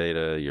 information, your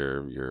data,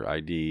 your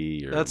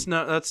ID, your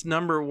That's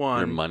number one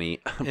your money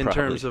in probably.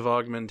 terms of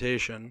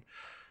augmentation.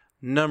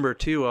 Number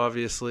two,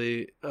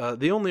 obviously,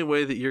 the only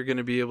way that you're going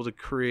to be able to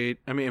create,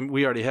 I mean,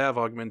 we already have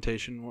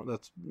augmentation.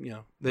 That's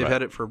they've Right.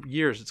 had it for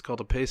years. It's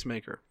called a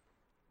pacemaker.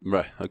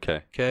 Right.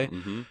 Okay. Okay,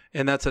 Mm-hmm.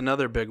 and that's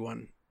another big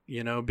one.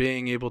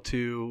 Being able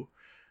to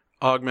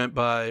augment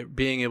by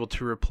being able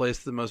to replace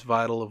the most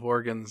vital of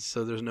organs,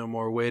 so there's no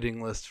more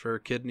waiting lists for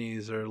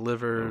kidneys or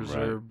livers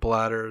or Right.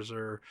 bladders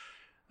or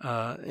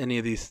any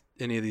of these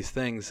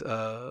things.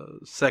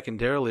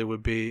 Secondarily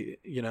would be,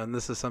 and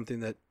this is something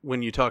that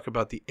when you talk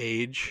about the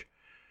age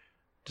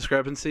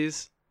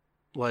discrepancies,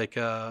 like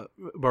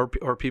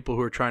or people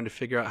who are trying to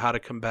figure out how to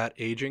combat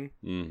aging,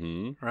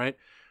 Mm-hmm. right?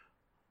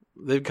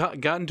 They've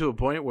gotten to a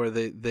point where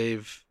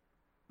they've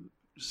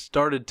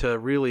started to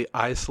really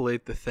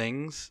isolate the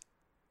things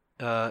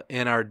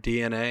in our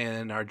DNA and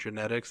in our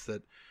genetics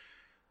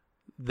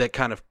that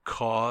kind of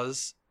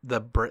cause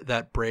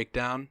that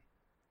breakdown,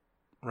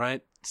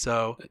 right?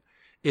 So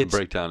it's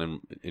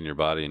Breakdown in your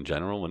body in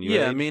general when you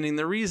yeah, age? meaning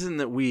the reason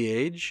that we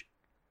age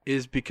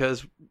is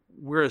because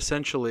we're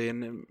essentially,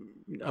 and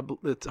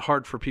it's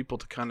hard for people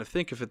to kind of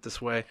think of it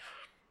this way,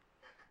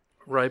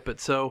 right? But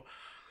so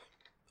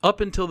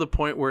up until the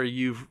point where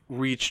you've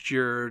reached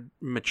your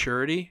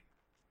maturity,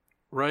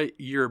 right?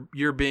 You're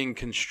being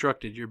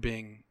constructed, you're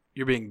being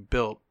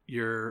built.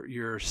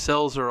 Your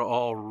cells are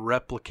all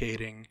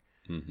replicating,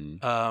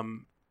 Mm-hmm.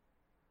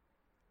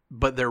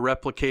 but they're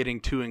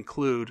replicating to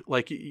include,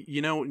 like,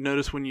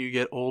 notice when you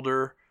get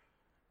older,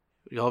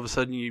 all of a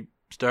sudden you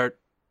start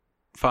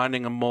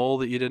finding a mole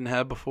that you didn't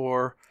have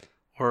before,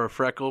 or a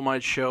freckle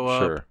might show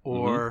up, Sure.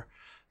 or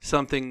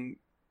something.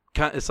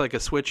 It's like a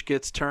switch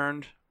gets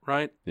turned,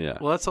 right? Yeah.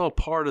 Well, that's all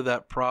part of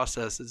that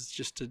process.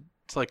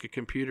 It's like a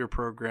computer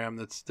program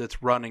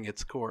that's running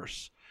its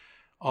course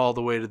all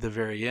the way to the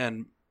very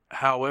end.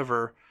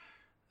 However,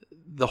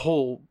 the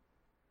whole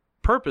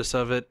purpose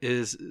of it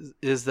is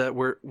that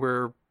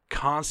we're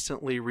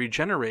constantly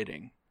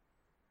regenerating,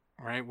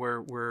 right?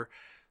 Where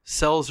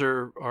cells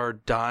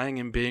are dying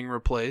and being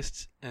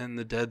replaced, and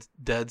the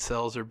dead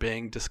cells are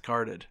being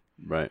discarded.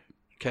 Right.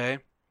 Okay,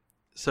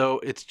 so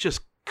it's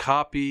just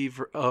copy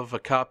of a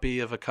copy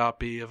of a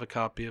copy of a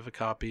copy of a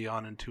copy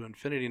on into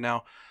infinity.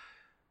 Now,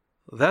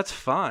 that's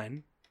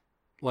fine,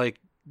 like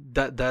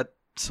that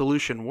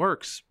solution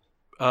works,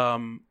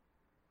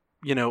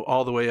 you know,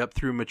 all the way up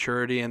through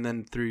maturity and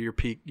then through your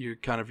peak, your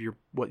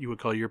what you would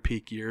call your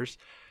peak years.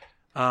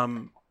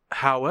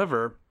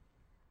 However,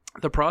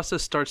 the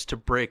process starts to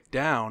break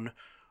down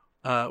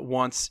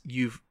once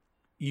you've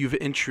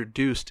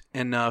introduced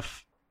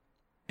enough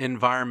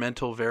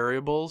environmental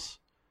variables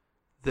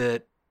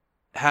that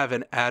have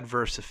an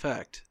adverse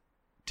effect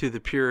to the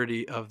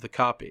purity of the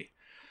copy.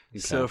 Okay.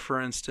 So, for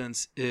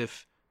instance,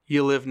 if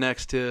you live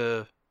next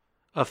to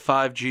a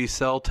 5G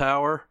cell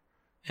tower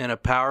and a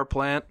power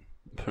plant,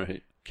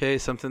 right? Okay,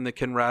 something that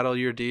can rattle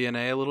your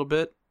DNA a little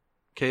bit.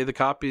 Okay, the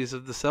copies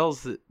of the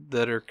cells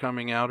that are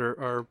coming out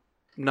are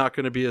not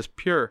going to be as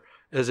pure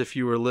as if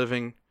you were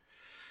living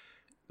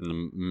in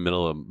the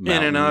middle of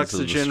in an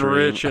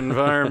oxygen-rich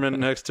environment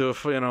next to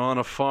on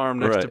a farm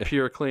next to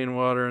pure clean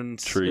water and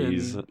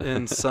trees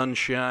and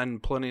sunshine,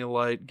 plenty of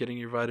light, getting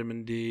your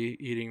vitamin D,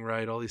 eating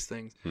right, all these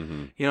things.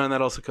 Mm-hmm. You know, and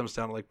that also comes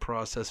down to like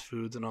processed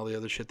foods and all the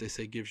other shit they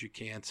say gives you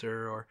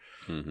cancer or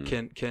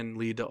can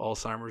lead to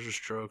Alzheimer's or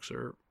strokes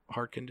or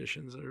heart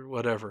conditions or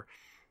whatever.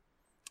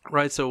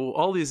 Right, so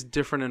all these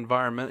different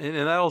environment, and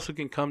that also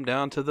can come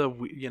down to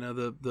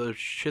the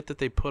shit that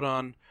they put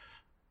on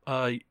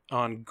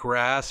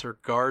grass or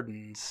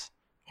gardens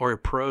or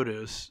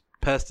produce,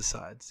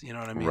 pesticides. You know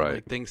what I mean? Right.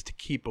 Like things to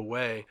keep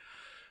away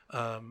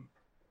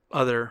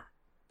other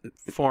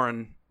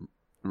foreign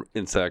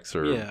insects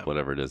or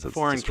whatever it is that's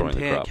foreign destroying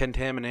the crop.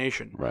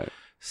 Contamination. Right.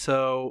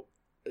 So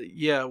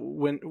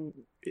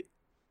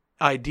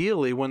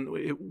ideally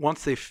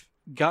once they've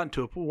gotten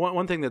to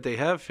one thing that they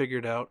have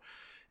figured out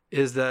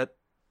is that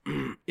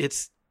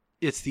it's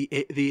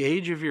the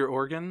age of your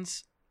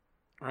organs,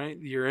 right?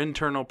 Your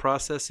internal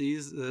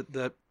processes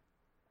that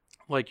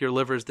like your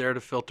liver's there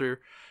to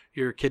filter,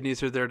 your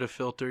kidneys are there to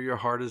filter, your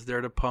heart is there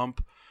to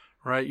pump,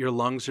 right? Your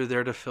lungs are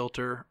there to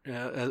filter,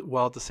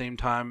 while at the same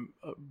time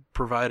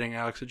providing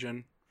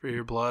oxygen for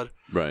your blood.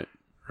 Right.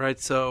 Right.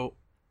 So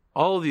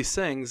all of these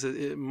things,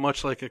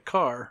 much like a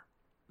car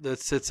that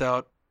sits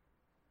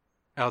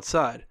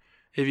outside,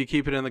 if you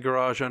keep it in the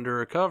garage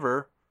under a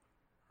cover,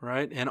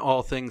 right, and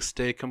all things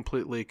stay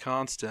completely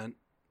constant,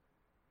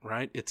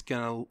 right, it's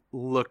going to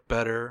look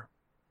better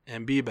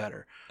and be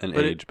better. And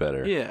age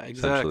better. Yeah,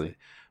 exactly.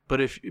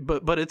 But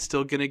but it's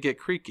still going to get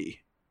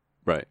creaky.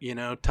 Right. You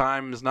know,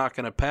 time is not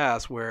going to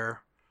pass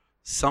where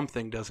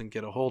something doesn't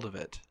get a hold of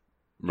it.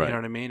 Right. You know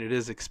what I mean? It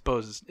is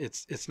exposed.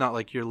 It's not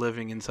like you're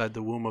living inside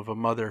the womb of a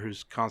mother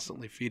who's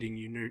constantly feeding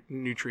you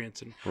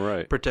nutrients and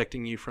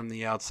protecting you from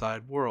the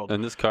outside world.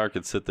 And this car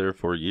could sit there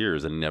for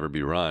years and never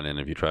be run. And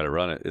if you try to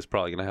run it, it's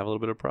probably going to have a little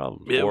bit of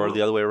problems. Or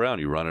the other way around,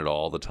 you run it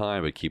all the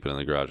time, but keep it in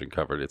the garage and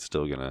covered. It's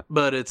still going to.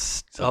 But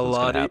it's a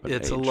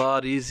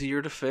lot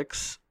easier to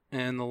fix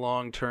in the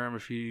long term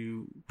if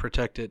you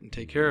protect it and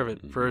take care of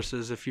it.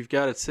 Versus if you've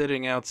got it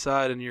sitting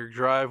outside in your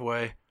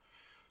driveway,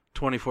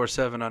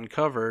 24/7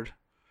 uncovered.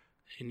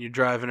 And you're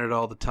driving it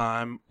all the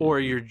time, or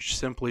you're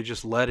simply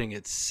just letting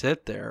it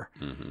sit there,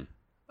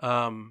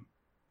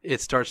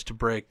 it starts to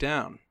break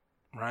down,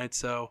 right?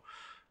 So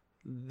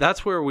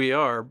that's where we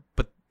are.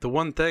 But the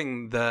one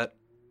thing that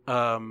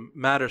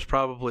matters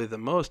probably the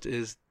most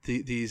is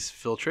these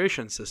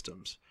filtration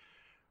systems,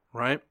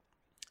 right?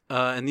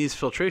 And these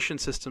filtration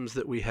systems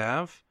that we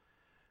have,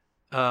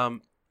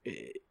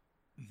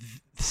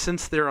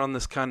 since they're on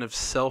this kind of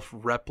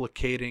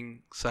self-replicating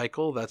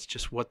cycle, that's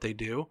just what they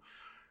do.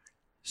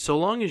 So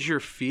long as you're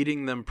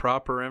feeding them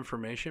proper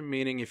information,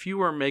 meaning if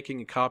you are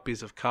making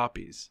copies of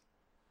copies,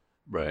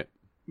 right?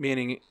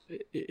 Meaning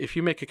if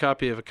you make a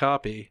copy of a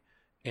copy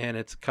and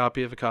it's a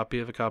copy of a copy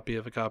of a copy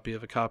of a copy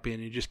of a copy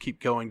and you just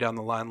keep going down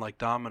the line like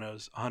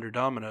dominoes, 100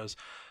 dominoes,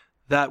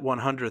 that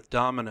 100th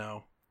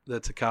domino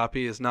that's a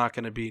copy is not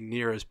going to be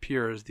near as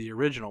pure as the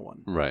original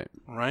one. Right.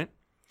 Right?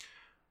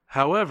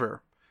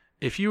 However,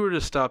 if you were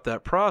to stop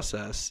that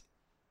process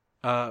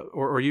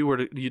or you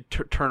were to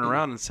turn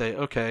around and say,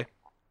 okay,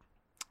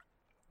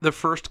 the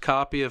first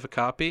copy of a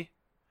copy,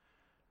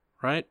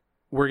 right?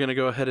 We're going to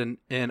go ahead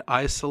and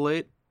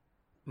isolate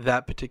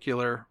that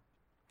particular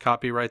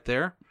copy right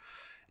there.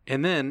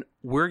 And then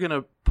we're going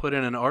to put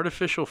in an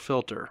artificial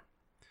filter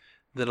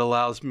that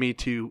allows me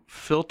to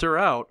filter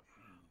out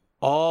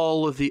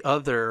all of the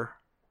other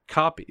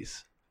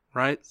copies,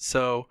 right?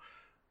 So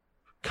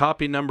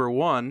copy number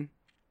 1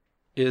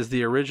 is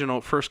the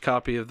first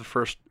copy of the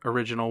first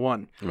original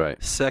one.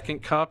 Right.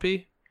 Second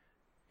copy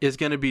is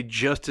going to be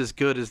just as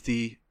good as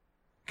the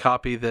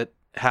copy that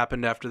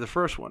happened after the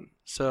first one.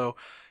 So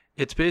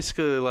it's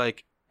basically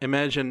like,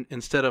 imagine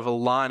instead of a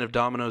line of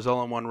dominoes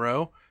all in one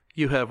row,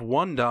 you have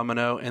one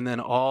domino and then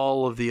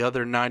all of the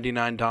other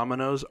 99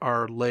 dominoes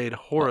are laid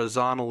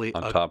horizontally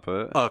on top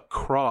of it,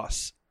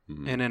 across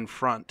and in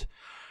front,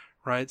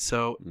 right?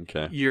 So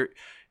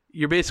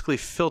you're basically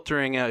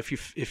filtering out.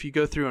 If you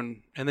go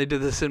through and they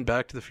did this in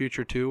Back to the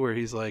Future too, where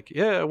he's like,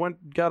 yeah, I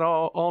got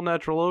all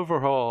natural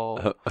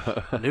overhaul,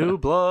 new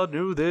blood,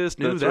 new this,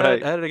 new that,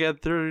 right. Added again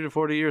 30 to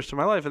 40 years to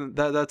my life, and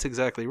that's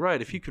exactly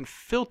right. If you can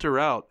filter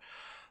out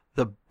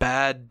the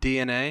bad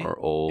DNA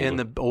in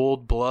the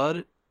old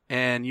blood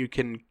and you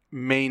can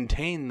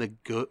maintain the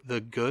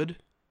good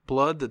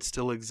blood that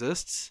still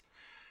exists,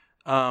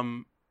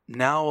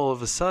 now all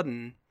of a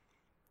sudden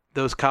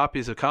those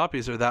copies of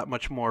copies are that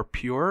much more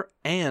pure,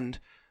 and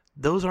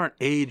those aren't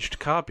aged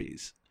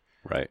copies.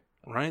 Right.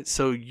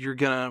 So you're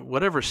gonna,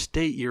 whatever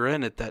state you're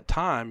in at that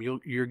time,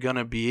 you're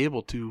gonna be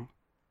able to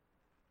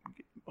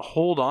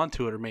hold on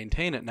to it or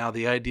maintain it. Now,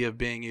 the idea of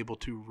being able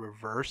to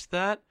reverse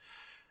that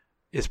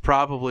is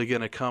probably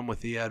going to come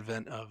with the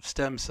advent of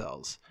stem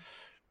cells,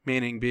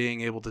 meaning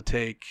being able to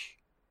take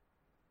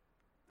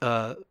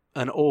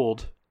an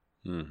old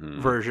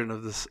version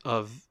of this,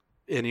 of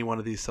any one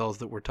of these cells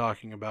that we're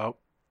talking about,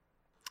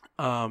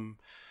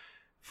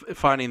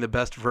 finding the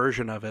best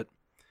version of it,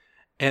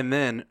 and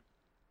then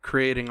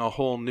creating a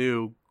whole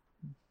new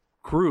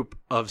group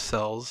of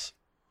cells,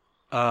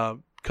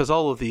 because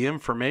all of the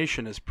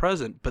information is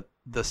present, but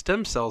the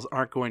stem cells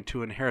aren't going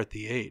to inherit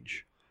the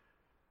age.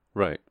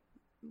 Right.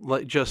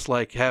 Just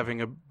like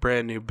having a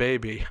brand new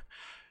baby,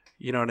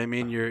 you know what I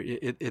mean?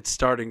 It's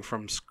starting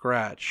from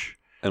scratch.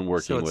 And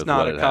working with so it's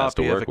not what a it has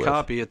to copy of work a with.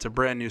 copy. It's a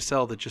brand new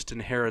cell that just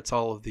inherits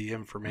all of the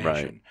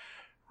information.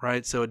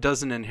 Right? So it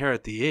doesn't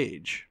inherit the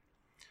age.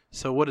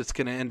 So what it's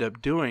going to end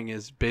up doing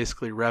is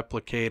basically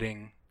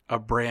replicating a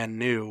brand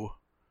new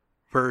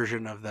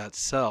version of that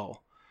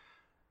cell.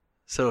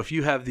 So if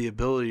you have the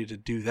ability to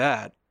do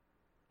that,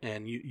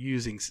 and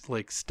using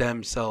like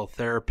stem cell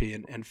therapy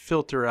and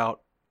filter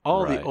out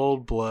all the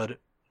old blood,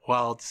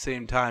 while at the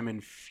same time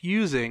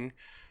infusing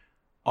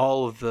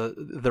all of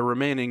the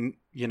remaining,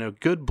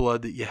 good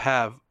blood that you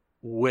have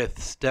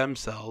with stem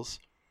cells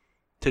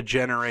to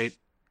generate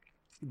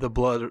the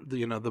blood,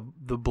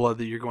 the blood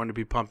that you're going to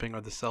be pumping,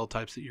 or the cell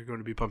types that you're going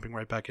to be pumping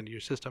right back into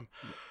your system.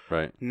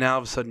 Right. Now, all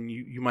of a sudden,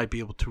 you might be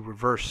able to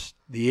reverse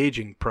the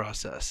aging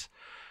process,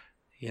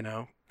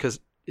 because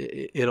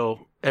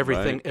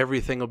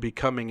everything will be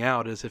coming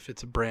out as if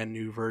it's a brand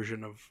new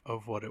version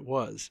of what it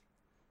was.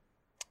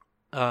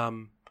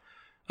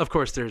 Of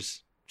course,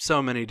 there's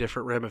so many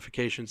different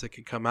ramifications that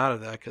can come out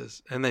of that,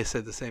 and they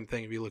said the same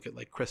thing if you look at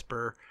like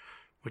CRISPR,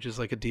 which is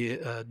like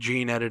a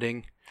gene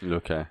editing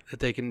that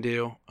they can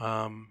do,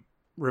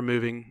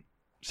 removing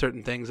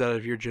certain things out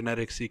of your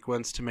genetic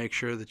sequence to make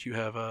sure that you're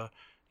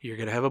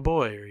going to have a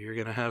boy, or you're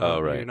going to have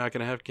you're not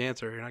going to have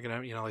cancer, or you're not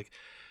going to have,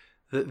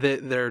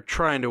 they're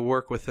trying to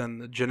work within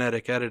the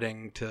genetic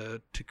editing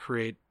to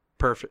create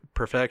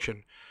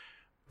perfection,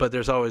 but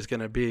there's always going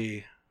to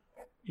be,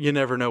 you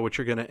never know what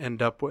you're going to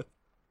end up with.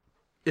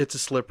 It's a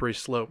slippery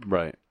slope.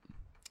 Right.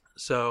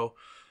 So,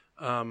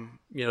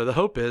 the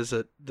hope is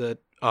that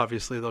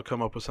obviously they'll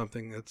come up with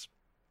something that's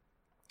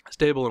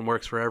stable and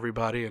works for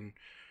everybody, and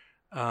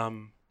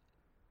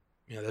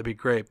that'd be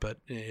great. But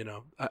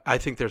I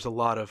think there's a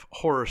lot of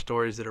horror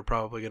stories that are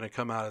probably going to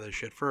come out of this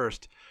shit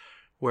first,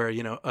 where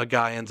a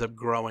guy ends up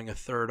growing a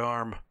third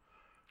arm,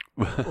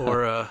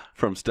 or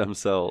from stem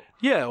cell.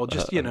 Yeah, well,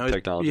 just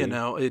technology.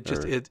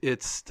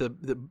 It's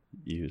the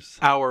use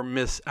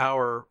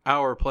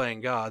our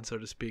playing God, so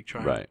to speak,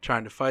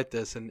 trying to fight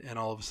this, and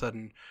all of a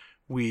sudden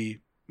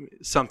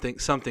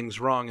something's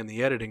wrong in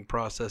the editing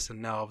process,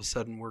 and now all of a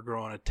sudden we're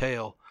growing a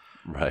tail,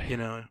 right?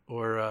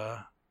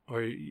 Or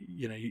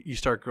you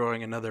start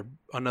growing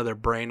another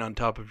brain on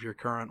top of your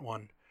current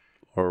one.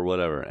 Or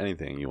whatever,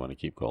 anything you want to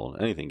keep going,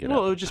 anything can happen.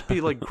 Well, it would just be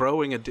like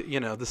growing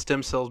the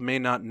stem cells may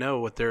not know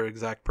what their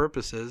exact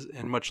purpose is,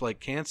 and much like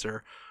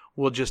cancer,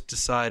 will just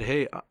decide,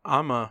 hey,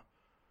 I'm a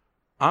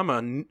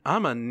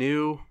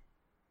new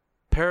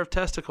pair of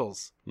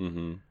testicles.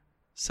 Mm-hmm.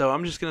 So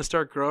I'm just going to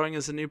start growing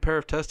as a new pair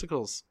of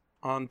testicles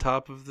on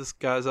top of this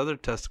guy's other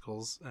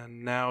testicles,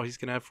 and now he's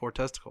going to have 4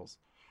 testicles.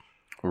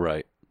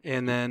 Right.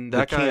 And then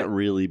that guy can't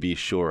really be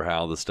sure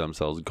how the stem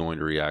cell is going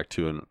to react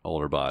to an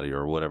older body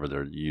or whatever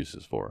their use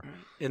is for.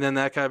 And then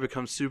that guy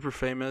becomes super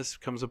famous,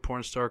 becomes a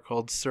porn star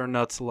called Sir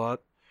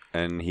Nuts-a-Lot.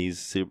 And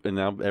and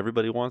now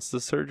everybody wants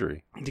the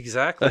surgery.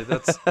 Exactly.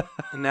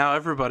 And now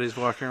everybody's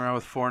walking around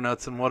with 4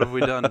 nuts, and what have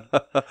we done?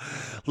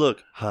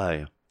 Look,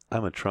 hi,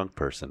 I'm a trunk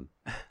person.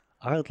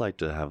 I would like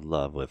to have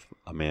love with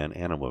a man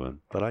and a woman,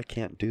 but I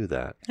can't do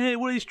that. Hey,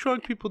 what are these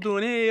trunk people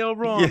doing? Hey, all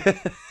wrong. Yeah,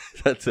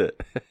 that's it.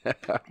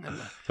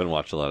 Been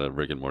watching a lot of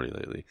Rick and Morty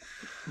lately.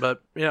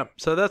 But yeah,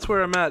 so that's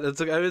where I'm at.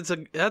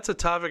 That's a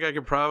topic I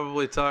could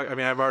probably talk. I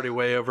mean, I'm already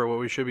way over what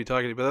we should be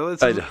talking about.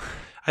 But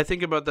I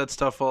think about that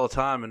stuff all the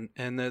time,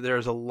 and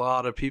there's a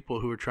lot of people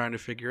who are trying to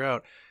figure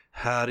out,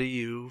 how do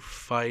you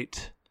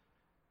fight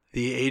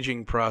the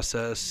aging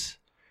process?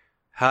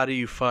 How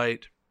do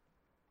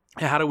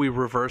we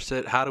reverse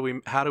it? How do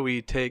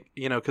we take,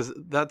 because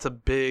that's a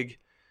big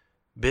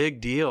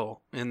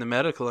deal in the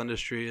medical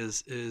industry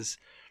is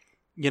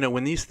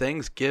when these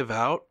things give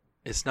out,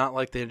 it's not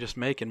like they're just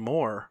making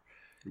more.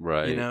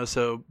 Right.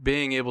 So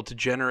being able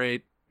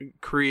to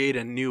create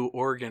a new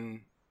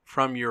organ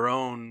from your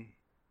own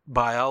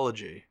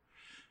biology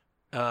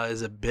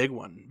is a big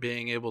one.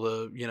 Being able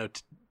to,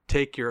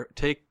 take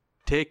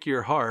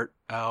your heart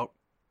out,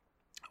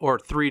 or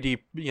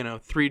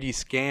 3D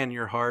scan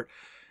your heart,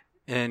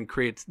 and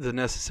create the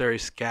necessary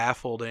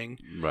scaffolding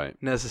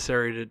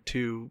necessary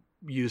to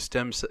use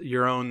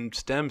your own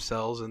stem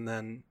cells and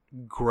then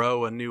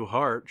grow a new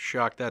heart,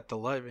 shock that to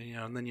life,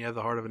 and then you have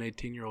the heart of an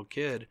 18-year-old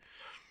kid.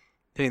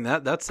 I mean,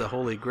 that's the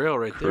holy grail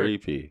right there.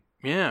 Creepy.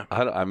 Yeah.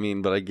 I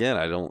mean, but again,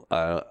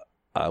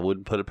 I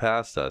wouldn't put it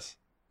past us.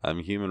 I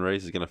mean, human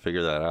race is going to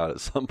figure that out at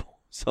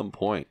some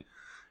point.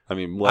 I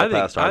mean,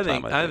 past our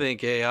time. I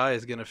think AI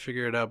is going to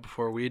figure it out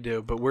before we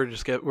do, but we're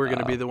going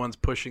to be the ones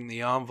pushing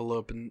the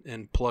envelope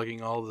and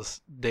plugging all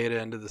this data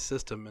into the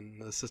system,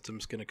 and the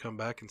system's going to come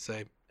back and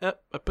say, I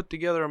put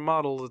together a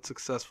model that's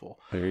successful.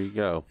 There you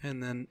go.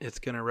 And then it's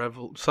going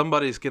to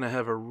somebody's going to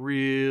have a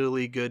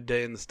really good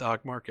day in the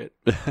stock market.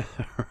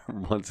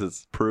 Once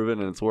it's proven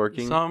and it's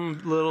working.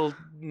 Some little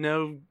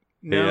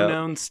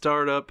known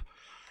startup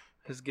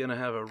is going to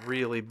have a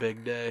really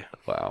big day.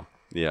 Wow.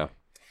 Yeah.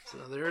 So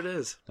there it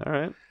is. All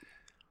right.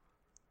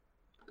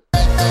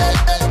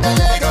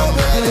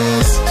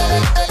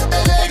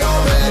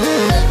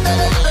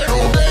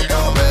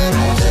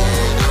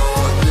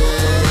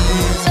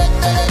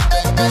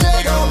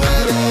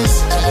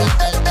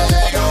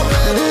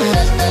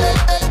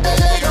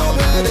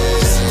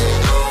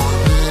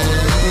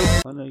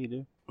 I know you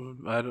do.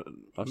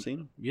 I've seen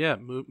him. Yeah,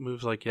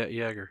 moves like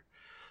Jagger.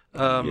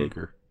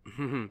 Jaeger.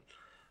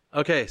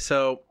 Okay,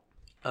 so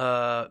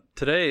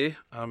today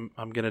I'm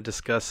going to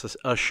discuss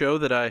a show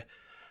that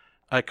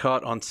I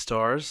caught on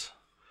Stars,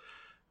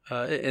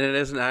 and it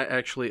isn't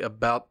actually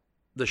about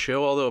the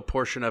show, although a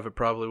portion of it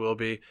probably will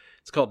be.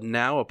 It's called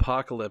Now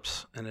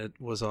Apocalypse, and it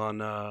was on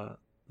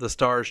the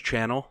Stars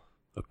channel.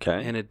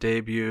 Okay. And it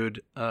debuted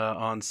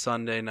on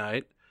Sunday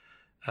night.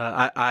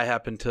 I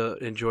happen to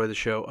enjoy the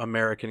show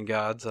American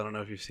Gods. I don't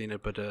know if you've seen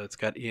it, but it's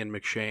got Ian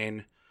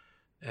McShane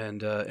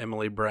and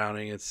Emily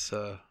Browning. It's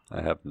I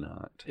have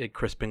not.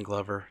 Crispin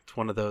Glover. It's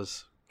one of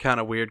those kind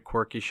of weird,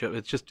 quirky shows.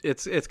 It's just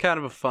it's kind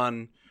of a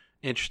fun,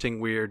 interesting,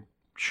 weird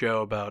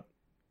show about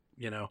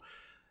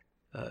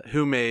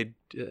who made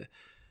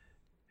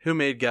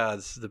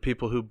gods, the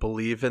people who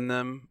believe in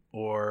them,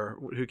 or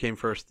who came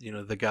first,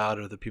 the god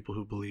or the people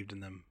who believed in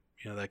them.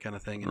 That kind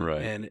of thing. And, right.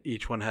 And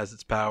each one has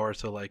its power.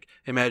 So, like,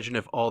 imagine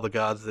if all the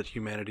gods that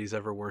humanity's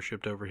ever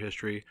worshipped over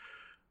history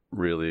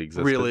really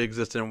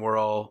existed, and we're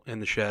all in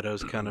the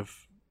shadows kind of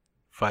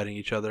fighting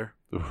each other.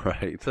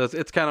 Right. So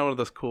it's kind of one of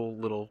those cool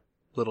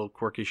little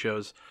quirky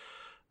shows.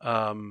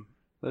 That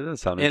does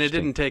sound interesting. And it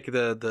didn't take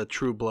the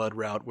True Blood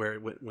route where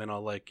it went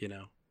all like,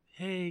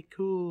 hey,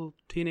 cool,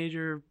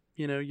 teenager,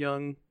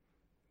 young.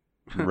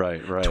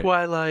 Right.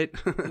 Twilight.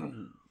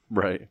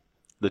 Right.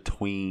 The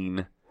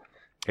tween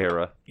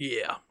era.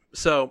 Yeah.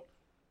 So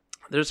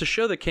there's a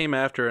show that came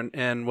after,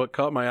 and what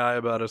caught my eye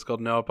about it is called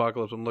Now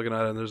Apocalypse. I'm looking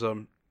at it, and there's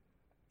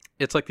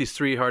it's like these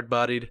three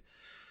hard-bodied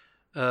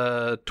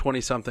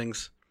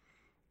 20-somethings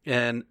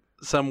and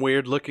some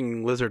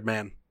weird-looking lizard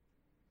man.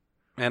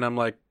 And I'm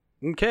like,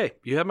 okay,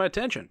 you have my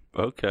attention.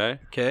 Okay.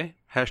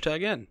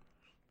 #N.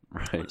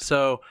 Right.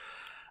 So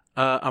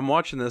I'm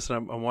watching this,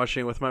 and I'm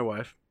watching it with my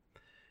wife.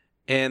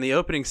 And the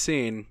opening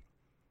scene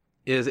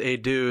is a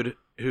dude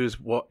who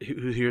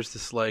hears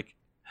this, like,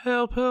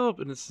 help,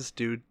 and it's this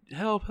dude,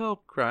 help,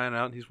 crying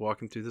out, and he's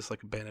walking through this,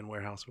 like, abandoned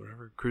warehouse or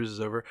whatever, cruises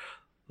over,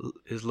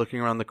 is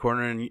looking around the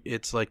corner, and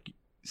it's like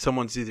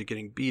someone's either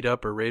getting beat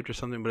up or raped or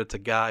something, but it's a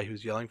guy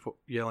who's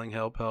yelling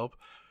help.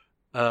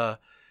 And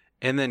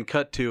then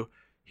cut to,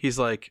 he's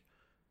like,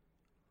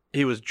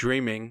 he was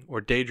dreaming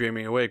or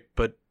daydreaming awake,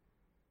 but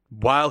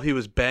while he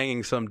was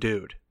banging some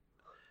dude.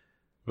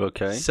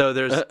 Okay. So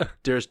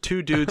there's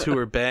two dudes who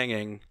are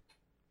banging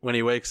when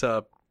he wakes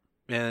up,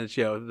 and it's,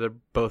 they're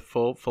both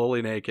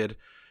fully naked,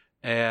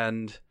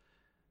 and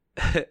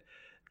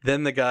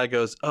then the guy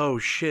goes, "Oh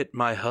shit,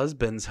 my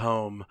husband's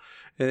home,"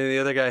 and then the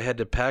other guy had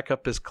to pack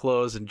up his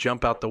clothes and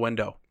jump out the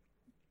window.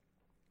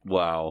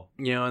 Wow.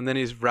 And then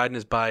he's riding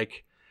his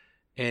bike,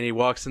 and he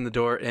walks in the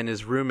door, and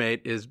his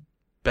roommate is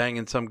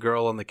banging some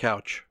girl on the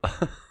couch,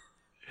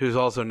 who's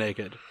also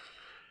naked.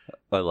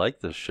 I like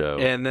this show.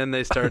 And then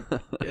they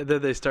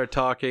start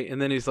talking,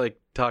 and then he's like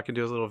talking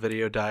to his little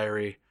video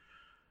diary.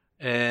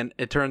 And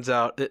it turns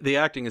out the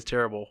acting is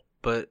terrible,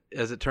 but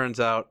as it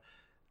turns out,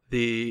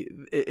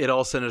 it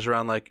all centers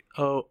around like,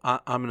 oh,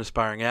 I'm an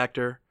aspiring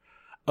actor.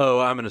 Oh,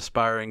 I'm an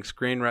aspiring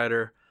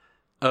screenwriter.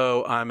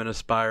 Oh, I'm an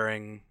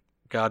aspiring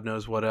God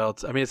knows what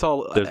else. I mean, it's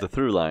all there's a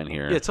through line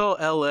here. It's all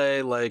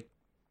LA, like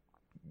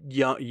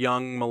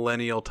young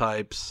millennial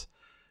types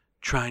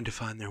trying to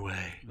find their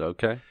way.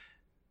 Okay.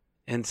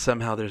 And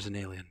somehow there's an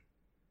alien.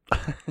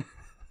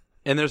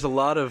 And there's a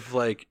lot of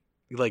like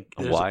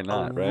there's why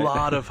not, right?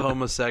 lot of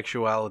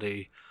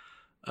homosexuality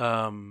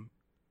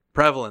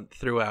prevalent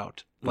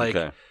throughout,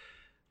 like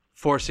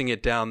forcing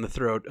it down the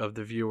throat of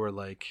the viewer,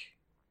 like,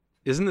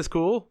 isn't this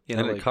cool?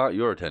 And it caught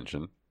your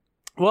attention.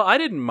 Well, I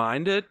didn't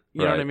mind it.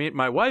 You know Right. what I mean?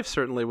 My wife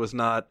certainly was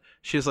not.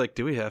 She's like,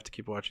 do we have to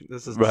keep watching?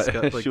 This is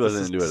Right. like, She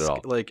wasn't into it at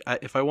all. Like,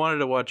 if I wanted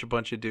to watch a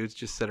bunch of dudes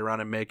just sit around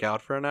and make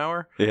out for an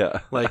hour,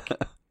 Yeah. like,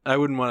 I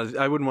wouldn't want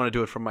to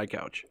do it from my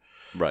couch.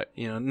 Right.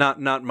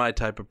 Not my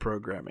type of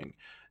programming.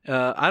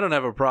 I don't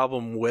have a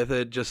problem with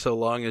it, just so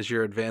long as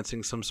you're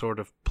advancing some sort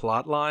of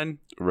plot line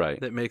Right.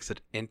 that makes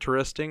it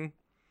interesting.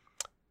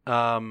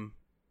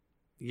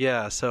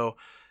 Yeah, so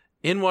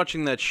in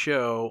watching that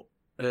show,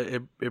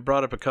 it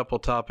brought up a couple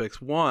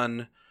topics.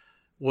 One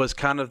was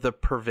kind of the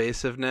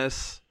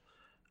pervasiveness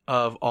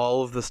of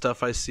all of the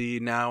stuff I see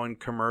now in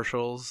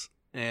commercials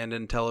and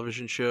in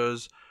television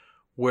shows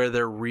where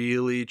they're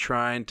really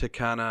trying to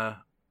kind of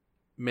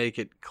make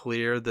it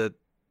clear that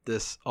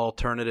this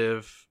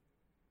alternative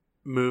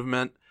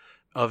movement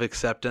of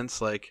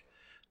acceptance, like,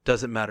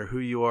 doesn't matter who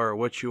you are or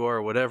what you are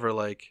or whatever,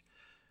 like,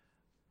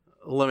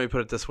 let me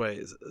put it this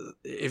way.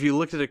 If you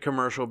looked at a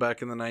commercial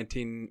back in the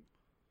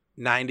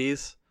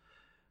 1990s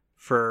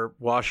for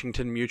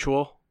Washington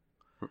Mutual,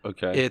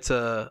 Okay. it's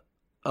a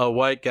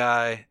white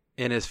guy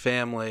and his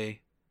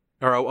family,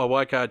 or a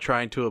white guy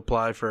trying to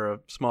apply for a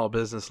small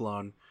business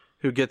loan,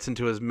 who gets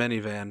into his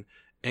minivan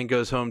and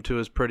goes home to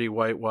his pretty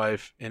white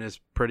wife and his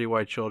pretty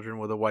white children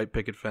with a white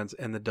picket fence,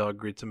 and the dog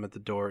greets him at the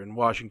door, and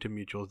Washington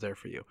Mutual is there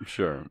for you.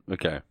 Sure.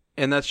 Okay.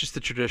 And that's just the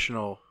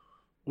traditional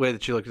way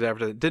that you look at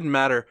advertising. It didn't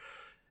matter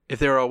if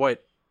they were all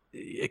white.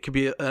 It could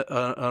be an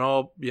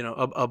all,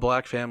 a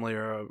black family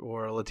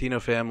or a Latino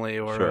family,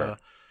 or Sure.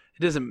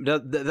 it doesn't.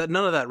 None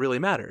of that really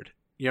mattered.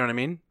 You know what I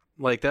mean?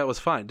 Like, that was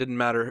fine. Didn't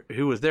matter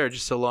who was there,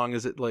 just so long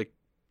as it, like,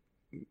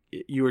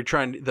 you were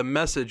trying. The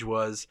message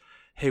was,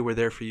 hey, we're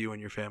there for you and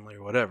your family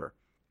or whatever.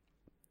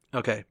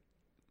 Okay.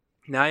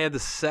 Now you have the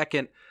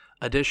second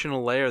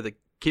additional layer that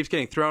keeps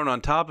getting thrown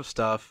on top of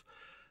stuff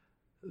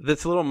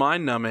that's a little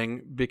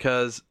mind-numbing,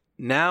 because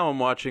now I'm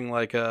watching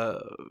like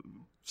a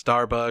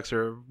Starbucks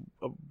or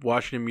a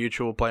Washington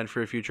Mutual Plan for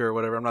your Future or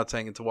whatever. I'm not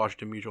saying it's a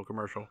Washington Mutual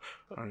commercial.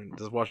 I mean,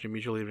 does Washington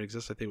Mutual even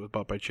exist? I think it was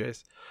bought by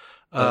Chase.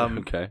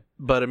 Okay.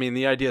 But I mean,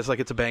 the idea is like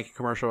it's a banking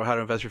commercial, how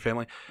to invest your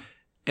family.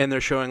 And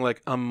they're showing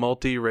like a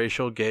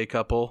multiracial gay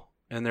couple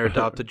and their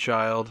adopted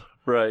child.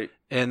 Right.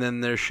 And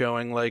then they're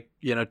showing like,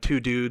 two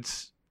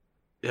dudes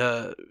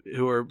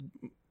who are,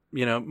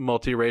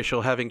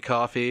 multiracial having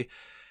coffee.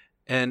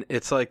 And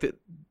it's like that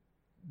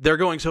they're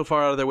going so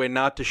far out of their way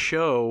not to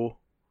show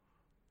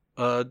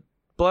a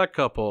black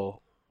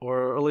couple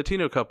or a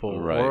Latino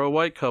couple, right, or a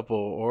white couple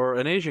or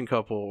an Asian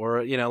couple,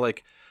 or,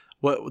 like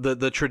what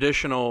the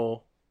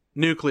traditional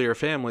nuclear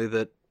family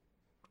that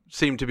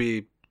seemed to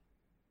be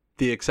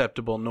the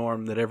acceptable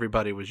norm that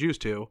everybody was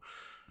used to.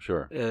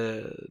 Sure.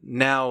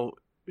 Now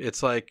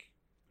it's like,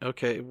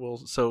 okay, well,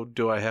 so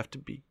do I have to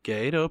be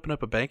gay to open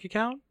up a bank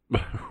account?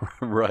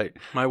 Right.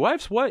 My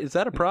wife's white. Is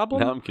that a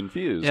problem? Now I'm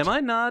confused. Am I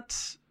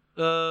not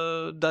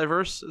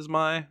diverse? Am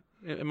I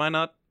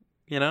not,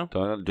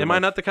 am I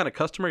not the kind of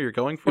customer you're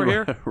going for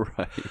here?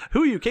 Right.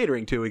 Who are you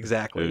catering to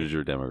exactly? Who's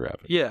your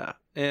demographic? Yeah.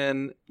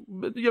 And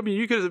I mean,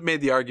 you could have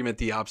made the argument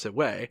the opposite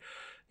way.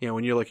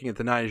 When you're looking at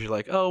the 90s, you're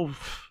like, oh,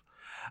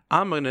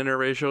 I'm an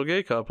interracial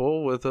gay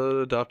couple with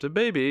an adopted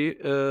baby.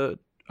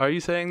 Are you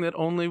saying that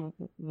only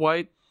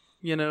white,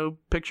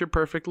 picture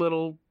perfect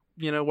little,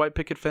 white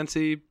picket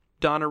fencey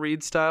Donna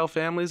Reed style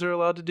families are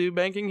allowed to do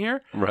banking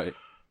here? Right.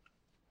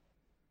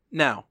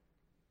 Now,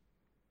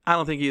 I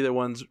don't think either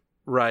one's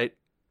right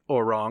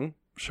or wrong.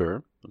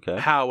 Sure. Okay.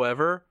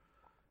 However,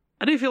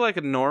 I do feel like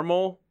a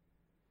normal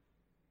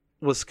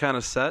was kind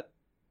of set.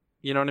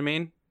 You know what I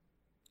mean?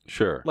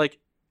 Sure. Like,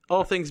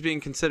 all things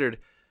being considered,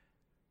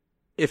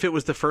 if it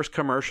was the first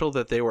commercial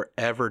that they were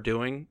ever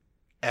doing,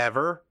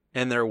 ever,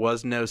 and there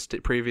was no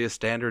previous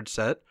standard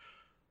set,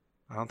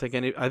 I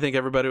think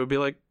everybody would be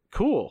like,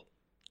 cool.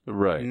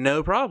 Right.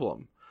 No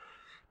problem.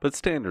 But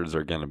standards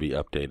are going to be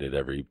updated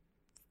every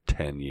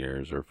 10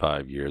 years or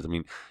 5 years. I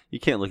mean,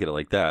 you can't look at it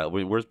like that. I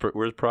mean, where's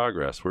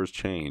progress? Where's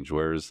change?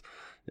 Where's,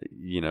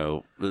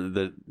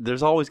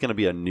 there's always going to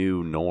be a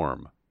new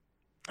norm.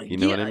 You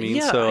know what I mean?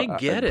 Yeah, so I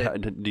get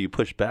it. Do you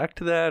push back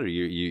to that,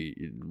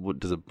 or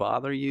does it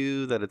bother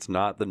you that it's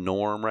not the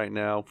norm right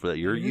now that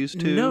you're used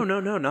to? No,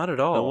 not at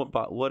all.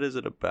 No, what is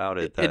it about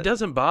it? It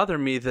doesn't bother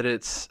me that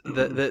it's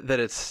that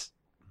it's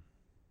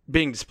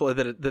being displayed,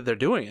 that they're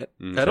doing it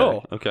at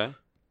all. Okay.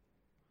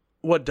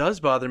 What does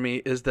bother me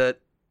is that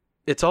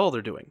it's all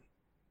they're doing.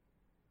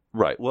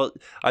 Right. Well,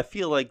 I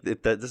feel like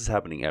that this is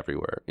happening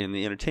everywhere. In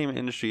the entertainment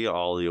industry,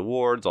 all the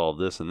awards, all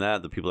this and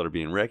that, the people that are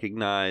being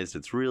recognized,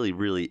 it's really,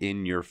 really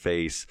in your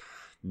face,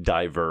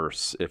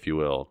 diverse, if you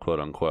will,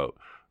 quote unquote.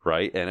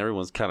 Right. And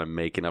everyone's kind of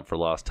making up for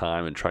lost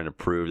time and trying to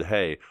prove that,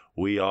 hey,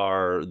 we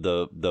are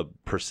the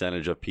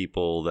percentage of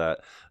people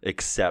that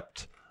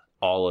accept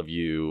all of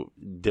you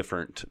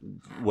different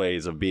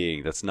ways of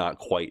being. That's not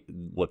quite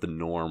what the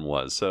norm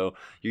was. So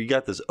you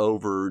got this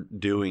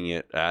overdoing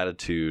it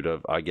attitude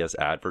of, I guess,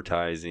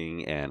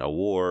 advertising and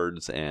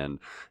awards and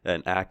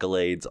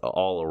accolades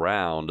all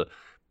around,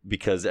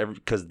 because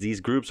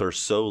these groups are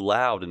so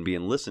loud and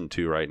being listened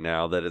to right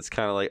now that it's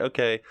kind of like,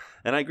 okay,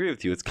 and I agree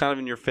with you, it's kind of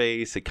in your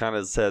face. It kind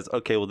of says,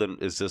 okay, well then,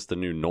 is this the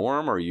new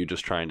norm, or are you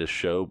just trying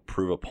to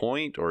prove a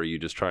point, or are you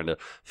just trying to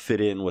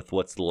fit in with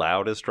what's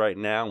loudest right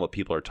now and what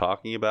people are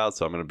talking about?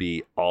 So I'm going to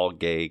be all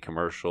gay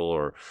commercial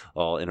or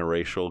all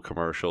interracial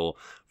commercial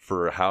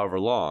for however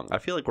long. I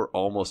feel like we're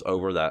almost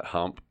over that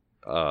hump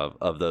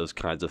of those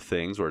kinds of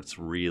things where it's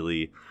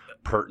really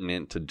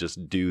pertinent to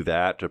just do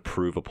that to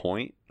prove a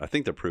point? I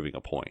think they're proving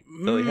a point.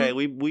 They're like, hey,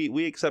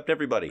 we accept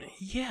everybody.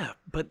 Yeah,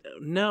 but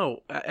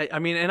no. I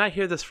mean, and I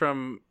hear this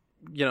from,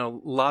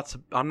 lots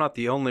of, I'm not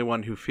the only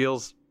one who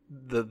feels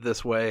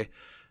this way.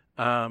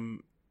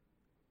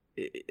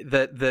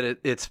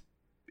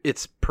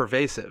 It's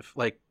pervasive.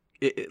 Like,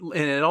 and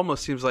it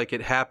almost seems like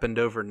it happened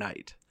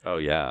overnight. Oh,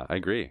 yeah, I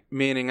agree.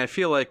 Meaning, I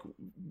feel like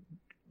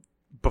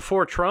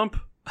before Trump,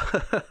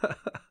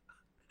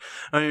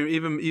 I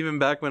mean, even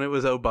back when it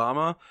was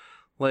Obama,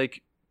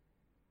 like,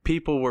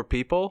 people were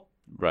people,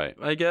 right?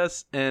 I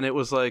guess, and it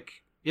was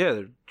like, yeah,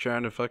 they're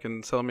trying to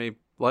fucking sell me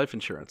life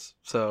insurance,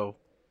 so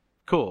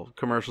cool.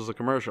 Commercial's a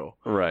commercial,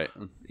 right?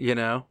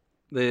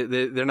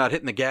 They're not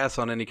hitting the gas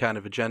on any kind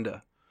of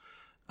agenda.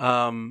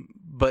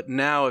 But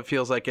now it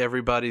feels like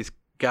everybody's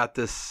got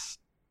this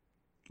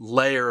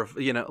layer of,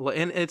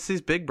 and it's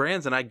these big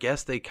brands, and I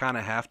guess they kind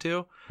of have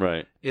to.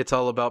 Right. It's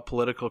all about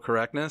political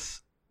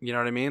correctness. You know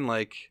what I mean?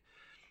 Like,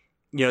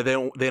 they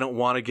don't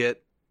want to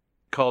get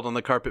called on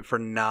the carpet for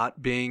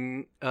not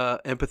being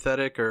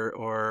empathetic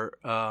or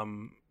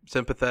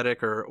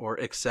sympathetic or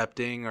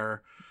accepting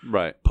or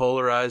right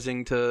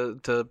polarizing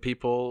to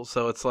people.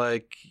 So it's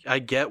like, I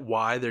get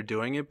why they're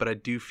doing it, but I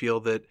do feel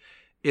that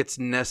it's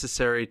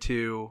necessary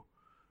to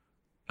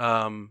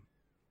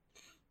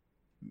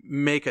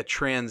make a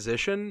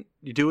transition.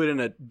 You do it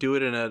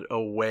in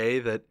a way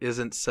that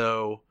isn't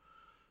so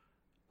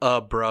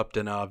abrupt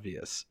and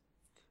obvious.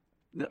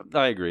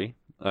 I agree.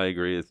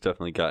 It's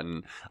definitely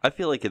gotten, I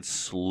feel like it's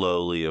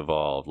slowly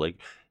evolved. Like,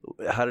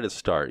 how did it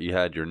start? You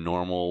had your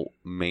normal,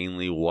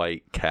 mainly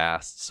white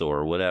casts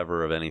or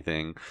whatever of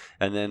anything,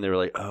 and then they were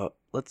like, oh,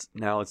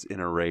 now it's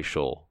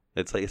interracial.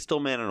 It's like, it's still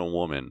man and a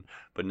woman,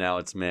 but now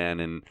it's man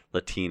and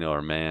Latino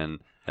or man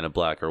and a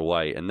black or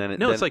white. And then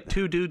it's like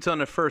two dudes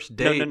on a first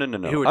date no.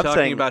 who are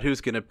talking about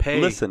who's going to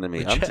pay. Listen to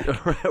me.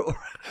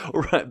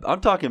 I'm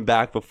talking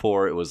back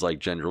before it was like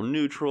gender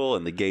neutral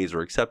and the gays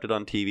were accepted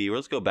on TV. Or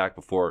let's go back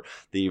before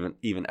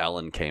even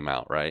Ellen came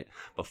out, right?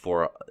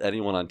 Before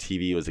anyone on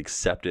TV was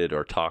accepted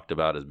or talked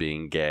about as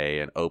being gay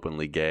and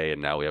openly gay,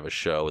 and now we have a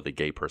show with a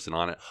gay person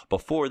on it.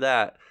 Before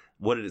that,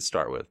 what did it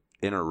start with?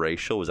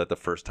 Interracial? Was that the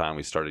first time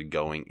we started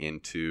going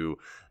into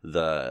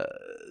the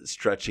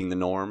stretching the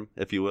norm,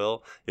 if you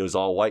will? It was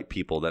all white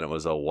people, then it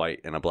was a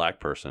white and a black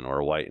person, or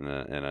a white and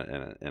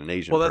an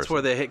Asian well, that's person.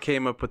 where they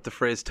came up with the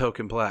phrase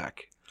token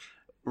black.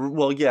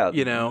 Well, yeah,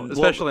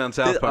 especially on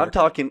South Park.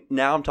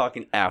 I'm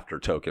talking after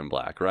token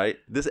black, right?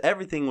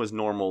 Everything was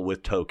normal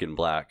with token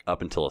black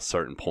up until a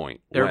certain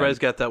point. Everybody's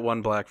got that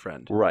one black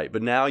friend, right?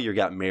 But now you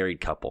got married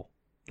couple.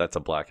 That's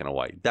a black and a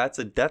white. That's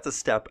a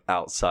step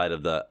outside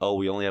of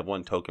we only have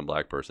one token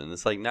black person.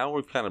 It's like, now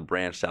we've kind of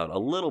branched out a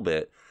little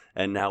bit,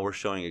 and now we're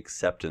showing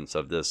acceptance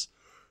of this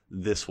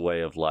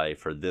way of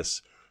life, or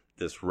this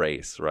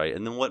race, right?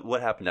 And then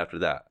what happened after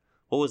that?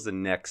 What was the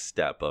next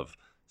step of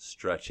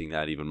stretching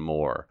that even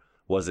more?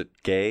 Was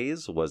it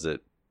gays? Was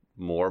it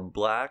more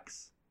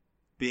blacks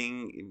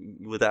being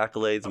with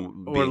accolades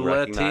and being or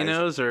recognized?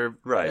 Latinos, or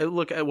right?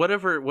 Look,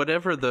 whatever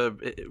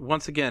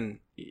once again,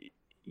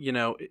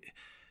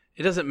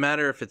 it doesn't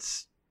matter if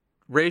it's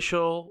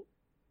racial,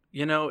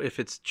 if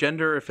it's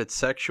gender, if it's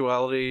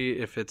sexuality,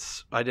 if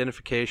it's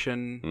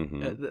identification.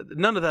 Mm-hmm.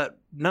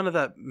 None of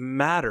that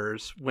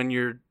matters when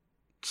your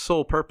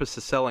sole purpose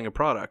is selling a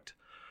product,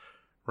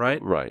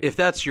 right? Right. If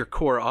that's your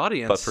core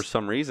audience. But for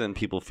some reason,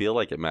 people feel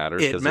like it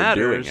matters. It matters,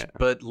 they're doing it.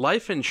 But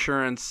life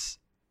insurance,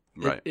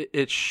 right?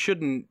 It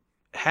shouldn't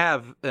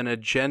have an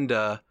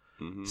agenda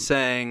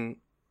saying,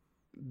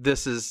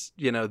 this is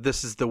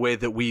the way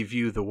that we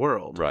view the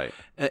world, right?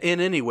 In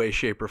any way,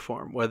 shape, or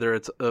form. Whether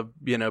it's a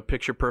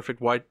picture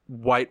perfect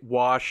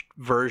whitewashed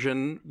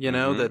version,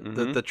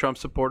 that the Trump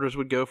supporters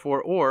would go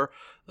for, or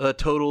a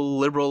total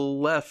liberal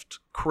left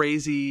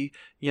crazy,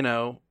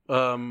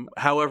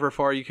 however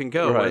far you can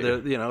go, right.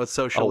 whether it's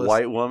socialist, a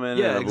white woman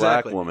and a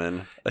black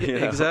woman,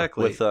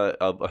 exactly, with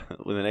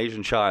an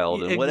Asian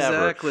child and whatever,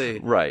 exactly,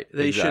 right?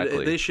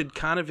 They should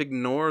kind of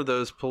ignore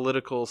those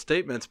political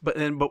statements, but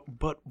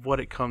what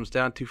it comes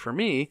down to for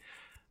me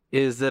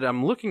is that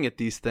I'm looking at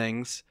these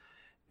things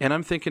and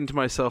I'm thinking to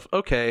myself,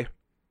 okay,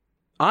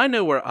 I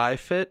know where I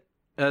fit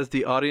as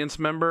the audience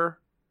member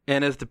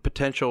and as the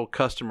potential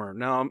customer.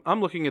 Now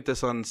I'm looking at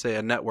this on, say,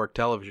 a network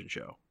television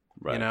show,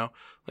 right?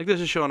 Like,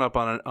 this is showing up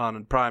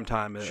on prime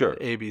time at sure.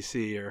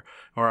 ABC,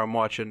 or I'm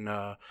watching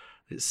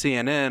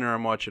CNN, or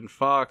I'm watching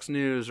Fox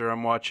News, or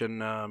I'm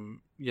watching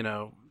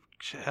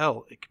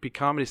hell, it could be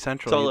Comedy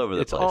Central. It's all over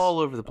the place. It's all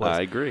over the place.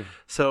 I agree.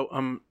 So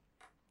I'm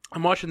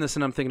watching this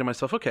and I'm thinking to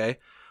myself, okay,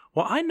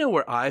 well, I know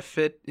where I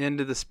fit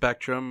into the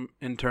spectrum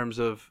in terms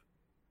of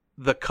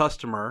the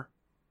customer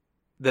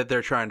that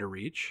they're trying to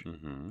reach.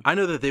 Mm-hmm. I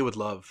know that they would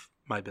love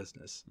my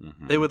business.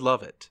 Mm-hmm. They would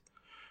love it.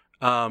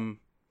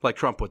 Like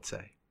Trump would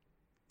say.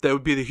 That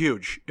would be the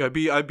huge. I'd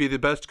be the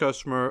best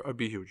customer. I'd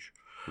be huge.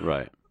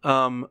 Right.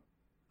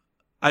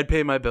 I'd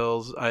pay my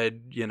bills.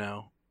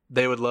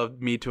 They would love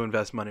me to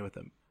invest money with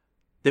them.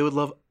 They would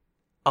love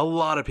a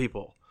lot of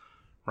people,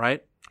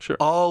 right? Sure.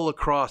 All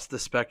across the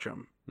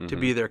spectrum to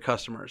be their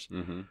customers.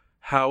 Mm-hmm.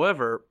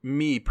 However,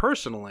 me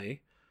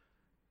personally,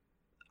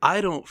 I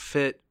don't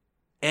fit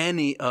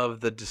any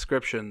of the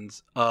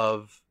descriptions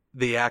of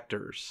the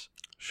actors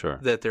Sure.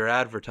 that they're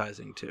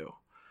advertising to.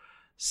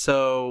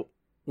 So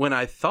when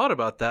I thought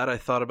about that, I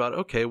thought about,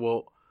 okay,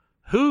 well,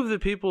 who of the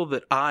people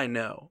that I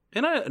know,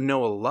 and I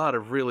know a lot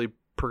of really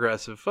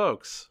progressive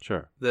folks,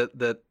 Sure.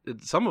 that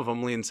some of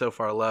them lean so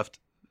far left,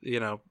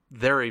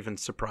 they're even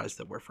surprised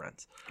that we're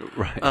friends.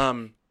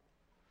 Right.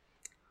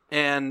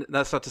 And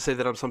that's not to say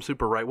that I'm some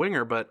super right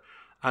winger, but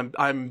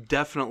I'm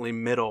definitely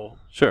middle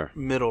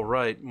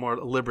right, more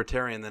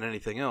libertarian than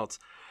anything else.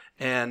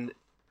 And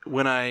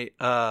when I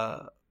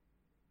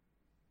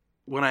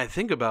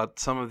think about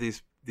some of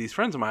these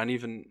friends of mine,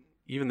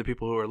 even the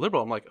people who are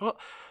liberal, I'm like, oh,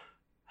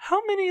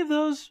 how many of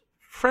those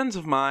friends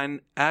of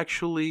mine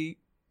actually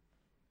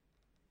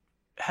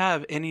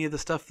have any of the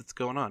stuff that's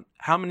going on?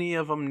 How many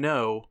of them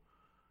know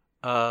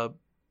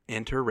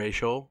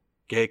interracial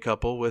gay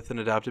couple with an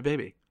adopted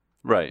baby?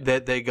 Right.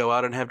 That they go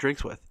out and have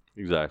drinks with.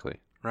 Exactly.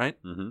 Right?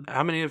 Mm-hmm.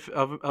 How many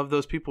of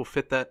those people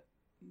fit that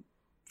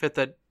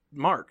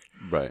mark?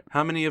 Right.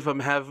 How many of them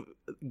have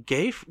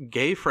gay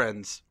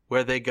friends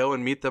where they go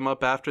and meet them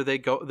up after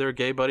their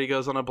gay buddy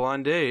goes on a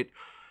blind date,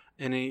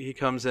 and he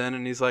comes in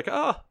and he's like,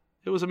 oh,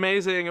 it was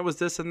amazing, it was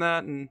this and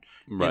that, and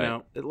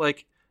Right.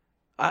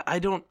 I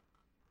don't.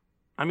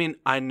 I mean,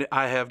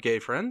 I have gay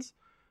friends.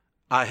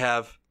 I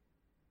have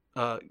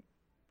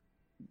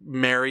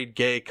married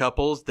gay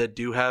couples that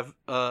do have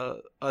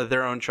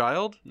their own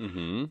child.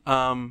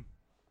 Mm-hmm.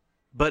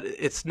 But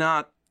it's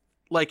not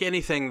like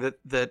anything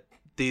that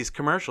these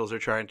commercials are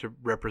trying to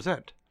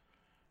represent.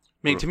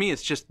 I mean, to me,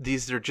 it's just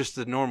these are just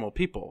the normal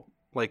people.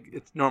 Like,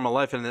 it's normal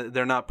life, and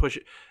they're not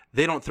pushing.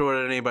 They don't throw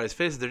it at anybody's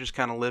faces. They're just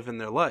kind of living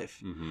their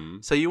life. Mm-hmm.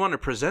 So you want to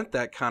present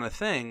that kind of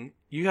thing,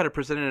 you got to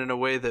present it in a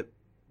way that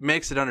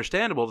makes it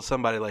understandable to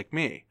somebody like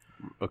me.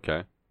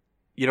 Okay.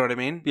 You know what I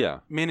mean? Yeah.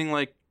 Meaning,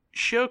 like,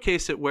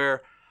 showcase it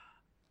where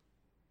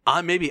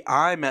I'm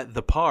at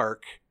the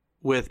park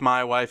with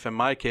my wife and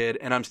my kid,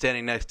 and I'm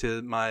standing next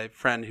to my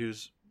friend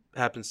who's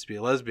happens to be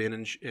a lesbian,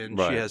 and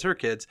Right. she has her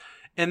kids,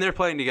 and they're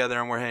playing together,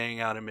 and we're hanging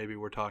out, and maybe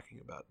we're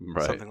talking about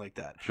Right. something like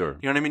that. Sure. You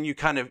know what I mean?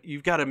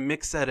 You've got to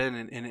mix that in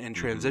and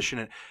transition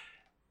it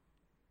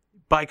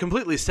by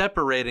completely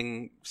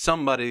separating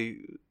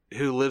somebody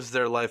who lives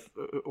their life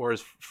or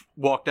has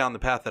walked down the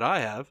path that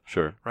I have,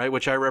 Sure. right?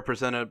 Which I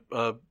represent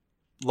a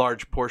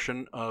large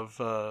portion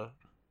of,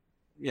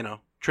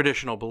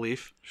 traditional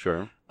belief.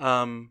 Sure.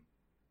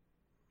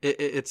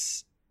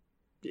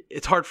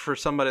 It's hard for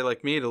somebody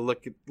like me to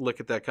look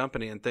at that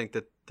company and think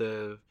that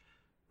the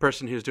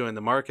person who's doing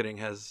the marketing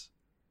is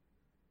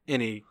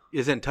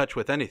in touch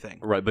with anything.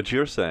 Right, but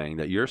you're saying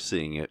that you're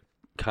seeing it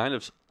kind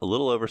of a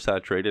little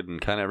oversaturated, and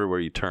kind of everywhere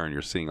you turn,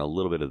 you're seeing a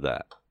little bit of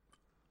that.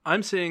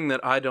 I'm seeing that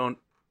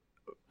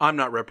I'm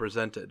not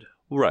represented.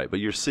 Right, but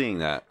you're seeing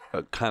that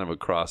kind of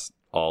across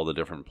all the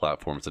different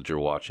platforms that you're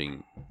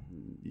watching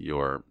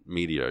your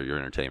media, your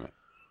entertainment.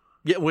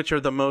 Yeah, which are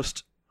the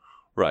most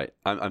Right.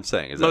 I'm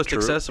saying, is most that true?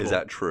 accessible. Is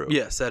that true?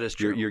 Yes, that is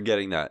true. You're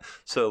getting that.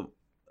 So,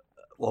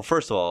 well,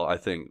 first of all,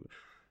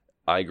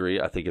 I agree.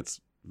 I think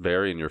it's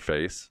very in your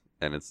face,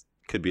 and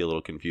could be a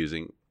little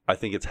confusing. I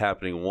think it's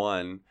happening,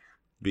 one,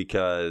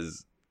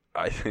 because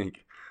I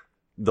think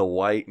the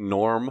white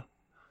norm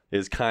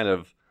is kind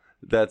of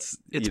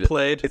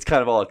played. It's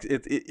kind of all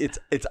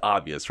it's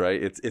obvious,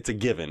 right? It's a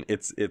given.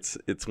 It's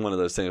one of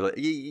those things like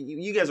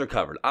you guys are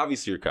covered.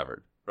 Obviously, you're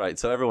covered. Right,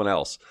 so everyone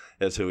else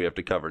is who we have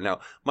to cover.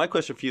 Now, my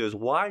question for you is,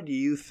 why do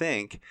you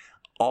think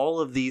all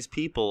of these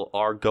people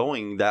are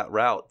going that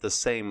route to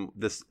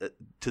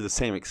the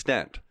same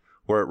extent,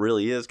 where it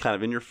really is kind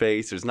of in your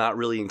face? There's not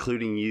really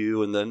including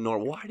you and the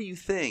norm. Why do you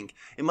think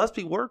it must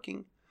be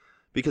working?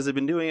 Because they've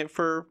been doing it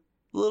for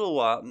a little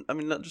while. I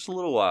mean, not just a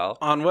little while.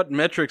 On what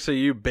metrics are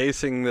you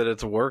basing that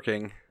it's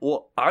working?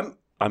 Well,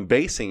 I'm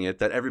basing it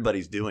that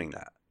everybody's doing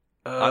that.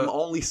 I'm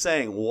only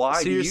saying,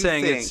 why do you think So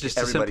you're saying it's just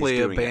simply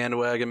a doing it?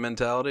 bandwagon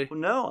mentality? Well,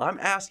 no, I'm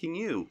asking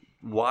you,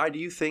 why do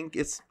you think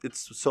it's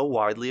so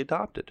widely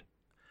adopted?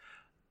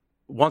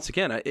 Once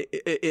again,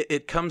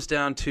 it comes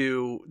down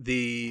to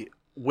the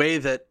way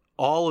that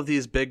all of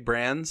these big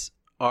brands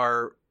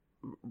are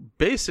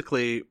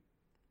basically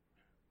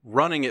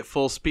running at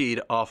full speed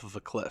off of a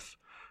cliff.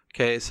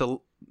 Okay,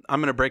 so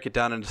I'm going to break it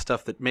down into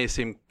stuff that may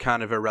seem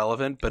kind of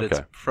irrelevant, but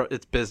Okay.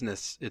 it's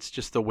business. It's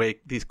just the way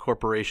these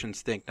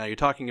corporations think. Now, you're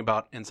talking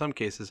about, in some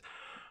cases,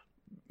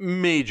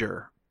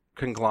 major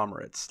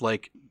conglomerates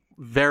like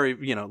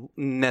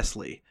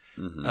Nestle,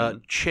 Mm-hmm.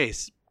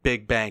 Chase,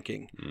 big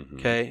banking. Mm-hmm.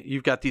 Okay,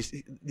 you've got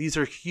these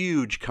are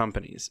huge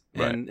companies,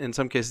 and in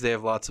some cases they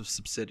have lots of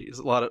subsidiaries.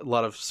 A lot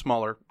of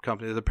smaller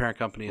companies, the parent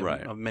company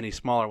of many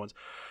smaller ones.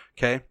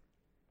 Okay,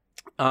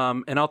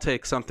 and I'll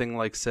take something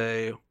like,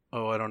 say,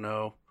 I don't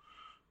know,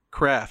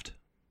 Kraft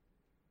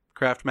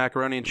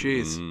macaroni and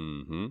cheese.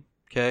 Mm-hmm.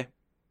 Okay,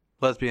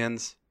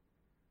 lesbians,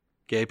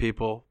 gay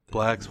people,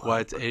 blacks,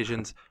 whites,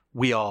 Asians,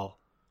 we all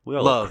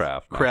love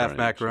Kraft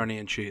macaroni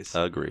and cheese.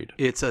 Agreed.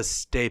 It's a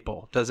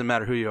staple. Doesn't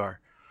matter who you are.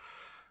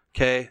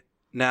 Okay,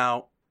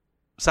 now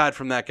aside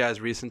from that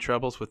guy's recent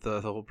troubles with the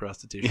whole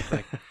prostitution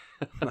thing.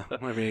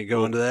 Maybe you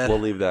go into that. We'll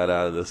leave that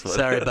out of this one.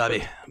 Sorry,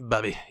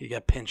 Bobby, you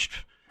got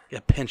pinched. You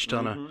got pinched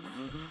on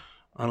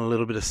a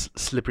little bit of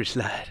slippery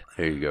slide.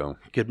 There you go.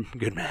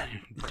 Good man, you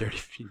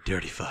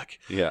dirty fuck.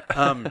 Yeah.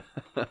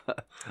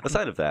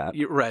 Aside of that,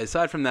 You're right.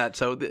 Aside from that,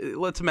 so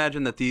let's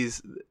imagine that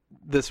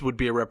this would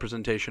be a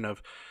representation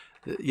of,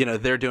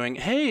 they're doing.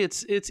 Hey,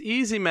 it's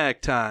Easy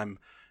Mac time,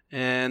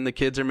 and the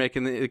kids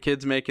making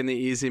the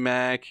Easy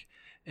Mac.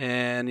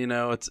 And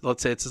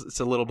let's say it's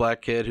a little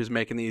black kid who's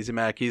making the Easy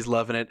Mac. He's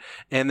loving it,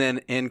 and then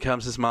in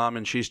comes his mom,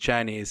 and she's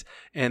Chinese,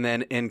 and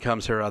then in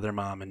comes her other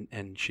mom,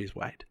 and she's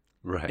white.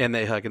 right? And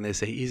they hug and they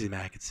say Easy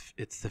Mac.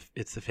 It's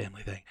the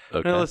family thing.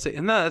 Okay. Let's say,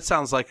 and that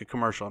sounds like a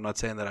commercial. I'm not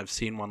saying that I've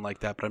seen one like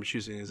that, but I'm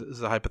choosing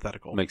as a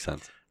hypothetical. Makes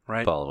sense.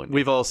 Right. Following you.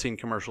 We've all seen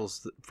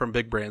commercials from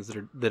big brands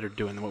that are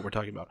doing what we're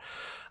talking about.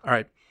 All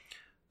right.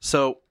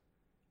 So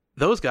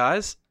those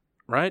guys,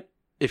 right?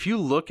 If you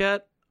look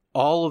at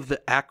all of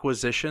the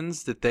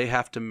acquisitions that they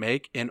have to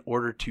make in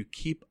order to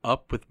keep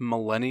up with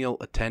millennial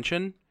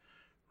attention,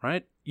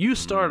 right? You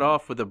start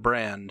off with a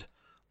brand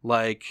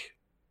like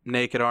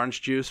Naked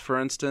Orange Juice, for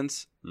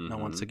instance. Now,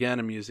 once again,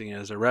 I'm using it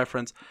as a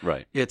reference.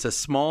 Right. It's a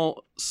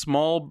small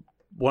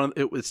one.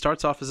 It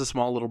starts off as a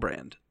small little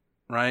brand,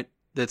 right?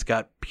 That's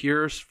got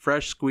pure,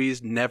 fresh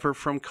squeezed, never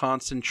from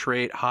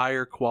concentrate,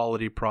 higher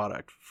quality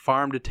product,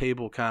 farm to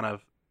table kind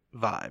of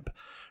vibe,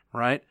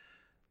 right?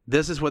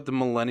 This is what the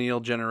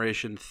millennial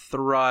generation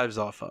thrives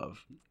off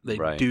of.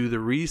 They do the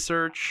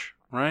research,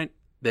 right?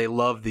 They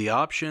love the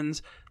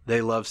options.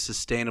 They love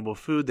sustainable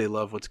food. They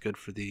love what's good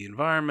for the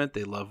environment.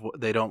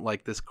 They don't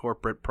like this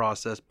corporate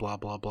process, blah,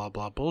 blah, blah,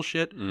 blah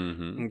bullshit.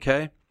 Mm-hmm.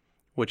 Okay?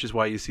 Which is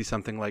why you see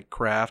something like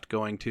Kraft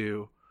going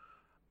to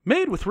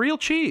made with real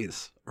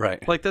cheese.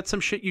 Right. Like that's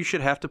some shit you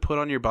should have to put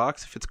on your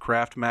box if it's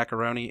Kraft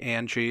macaroni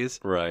and cheese.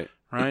 Right.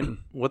 Right?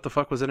 What the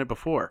fuck was in it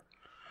before?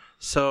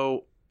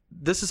 So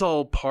this is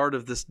all part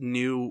of this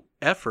new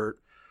effort.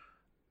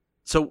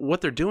 So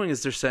what they're doing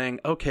is they're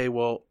saying, okay,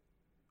 well,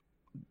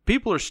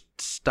 people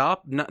are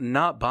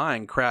not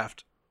buying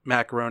Kraft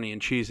macaroni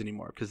and cheese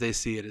anymore because they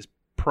see it as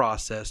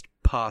processed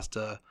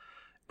pasta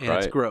and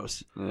it's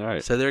gross.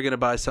 Right. So they're going to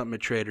buy something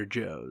at Trader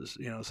Joe's,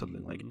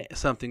 something like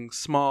something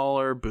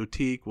smaller,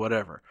 boutique,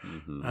 whatever.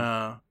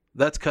 Mm-hmm.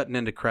 That's cutting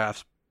into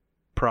Kraft's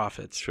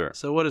profits. Sure.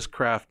 So what does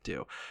Kraft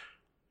do?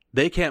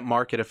 They can't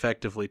market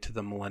effectively to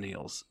the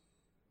millennials.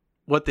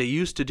 What they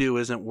used to do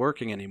isn't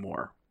working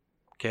anymore.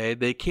 Okay?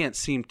 They can't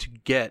seem to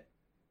get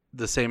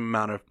the same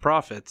amount of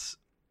profits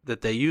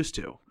that they used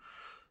to.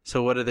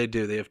 So what do?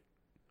 They have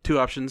two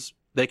options.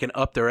 They can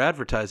up their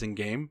advertising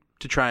game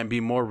to try and be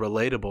more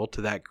relatable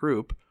to that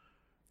group,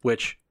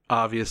 which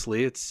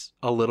obviously it's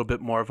a little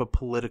bit more of a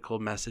political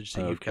message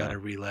that you've got to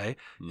relay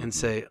and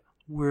say,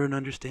 we're an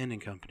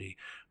understanding company.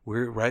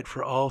 We're right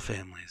for all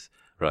families.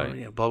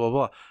 Right. Blah, blah,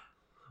 blah.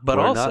 But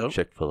we're also, not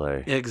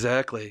Chick-fil-A.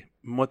 Exactly.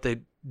 And what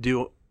they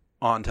do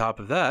on top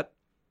of that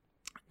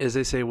is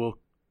they say, well,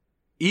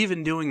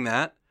 even doing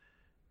that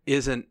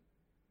isn't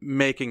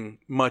making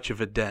much of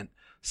a dent.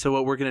 So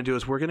what we're going to do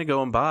is we're going to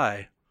go and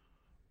buy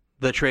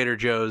the Trader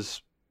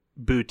Joe's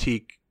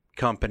boutique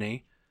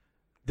company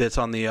that's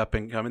on the up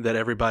and coming, that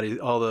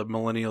all the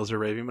millennials are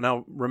raving. But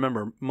now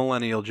remember,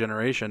 millennial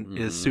generation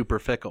is super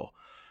fickle.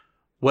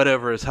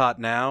 Whatever is hot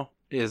now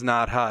is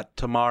not hot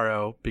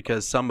tomorrow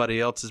because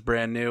somebody else is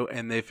brand new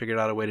and they figured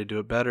out a way to do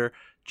it better,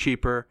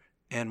 cheaper,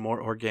 and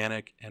more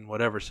organic and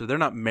whatever. So they're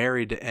not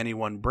married to any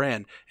one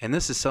brand. And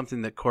this is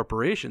something that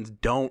corporations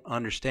don't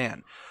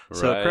understand. Right.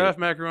 So Kraft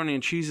Macaroni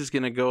and Cheese is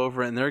going to go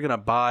over and they're going to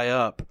buy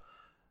up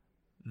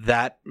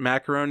that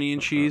macaroni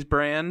and cheese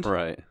brand.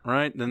 Right.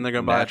 Then they're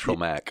going to buy Natural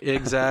Mac.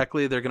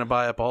 Exactly. They're going to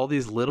buy up all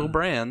these little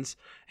brands.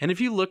 And if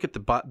you look at the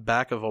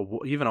back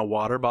of even a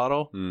water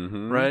bottle,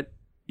 right,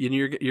 and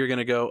you're going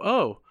to go,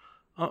 oh,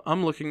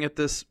 I'm looking at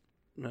this,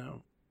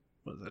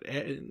 what is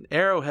it,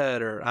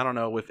 Arrowhead, or I don't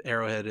know if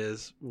Arrowhead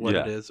is what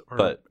it is. Or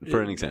but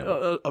for an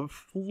example. A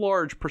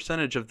large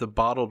percentage of the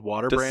bottled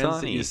water brands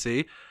that you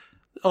see,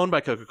 owned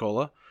by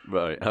Coca-Cola.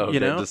 Right. Oh, okay.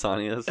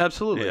 Dasani is?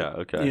 Absolutely. Yeah,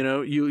 okay.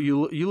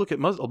 You look at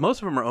most of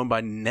them are owned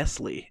by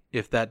Nestle,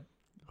 if that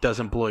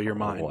doesn't blow your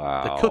mind.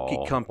 Wow. The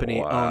cookie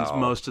company owns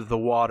most of the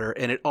water,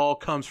 and it all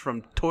comes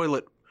from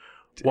toilet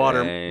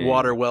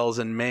water wells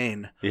in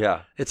Maine.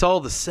 Yeah. It's all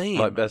the same.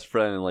 My best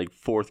friend in like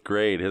 4th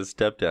grade, his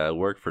stepdad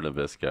worked for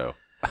Nabisco.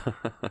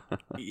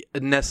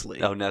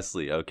 Nestle. Oh,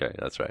 Nestle. Okay,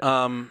 that's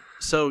right.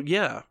 So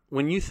yeah,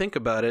 when you think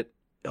about it,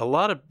 a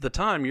lot of the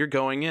time you're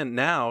going in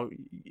now,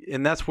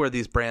 and that's where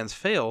these brands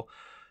fail.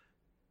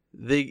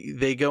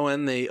 They go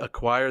in, they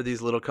acquire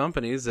these little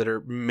companies that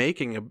are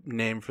making a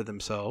name for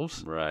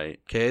themselves. Right.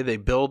 Okay.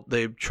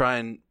 They try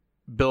and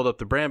build up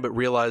the brand, but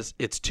realize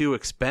it's too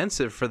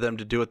expensive for them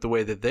to do it the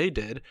way that they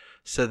did.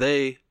 So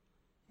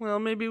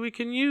maybe we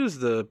can use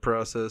the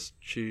processed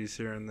cheese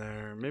here and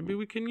there. Maybe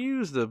we can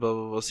use the blah,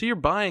 blah, blah. So you're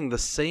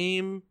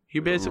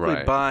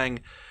basically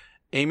buying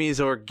Amy's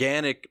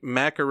organic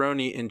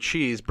macaroni and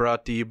cheese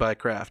brought to you by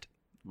Kraft.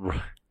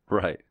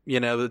 Right.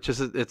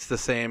 It's the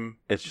same.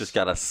 It's just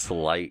got a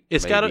slight.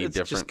 It's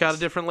difference. just got a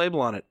different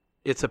label on it.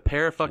 It's a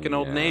pair of fucking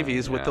Old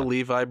Navies with the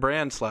Levi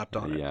brand slapped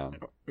on it. Yeah.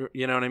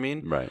 You know what I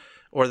mean? Right.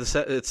 Or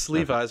it's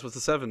Levi's with the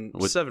seven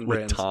brands.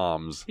 With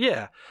Tom's.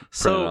 Yeah.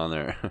 So on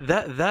there.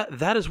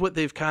 that is what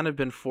they've kind of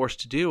been forced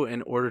to do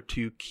in order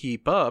to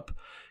keep up,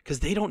 because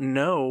they don't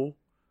know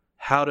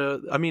how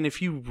to. I mean, if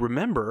you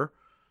remember,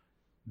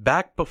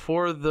 back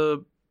before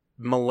the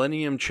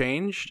millennium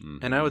changed,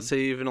 and I would say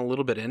even a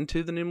little bit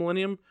into the new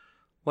millennium,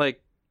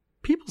 like,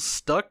 people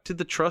stuck to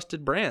the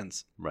trusted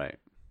brands. Right.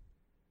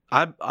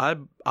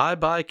 I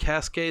buy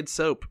Cascade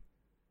soap.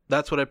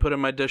 That's what I put in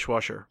my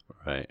dishwasher.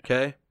 Right.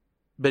 Okay?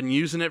 Been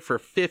using it for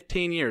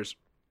 15 years.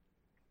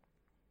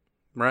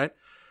 Right?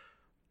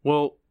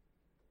 Well,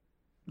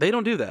 they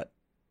don't do that.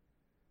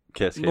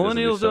 Cascade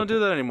Millennials don't do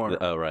that anymore.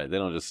 Oh, right. They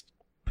don't just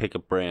pick a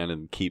brand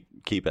and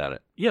keep at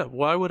it. Yeah,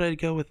 why would I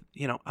go with,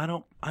 I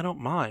don't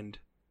mind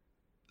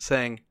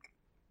saying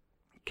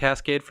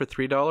Cascade for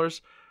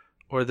 $3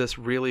 or this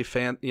really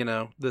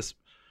this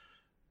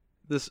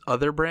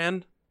other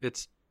brand,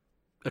 it's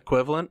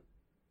equivalent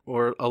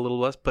or a little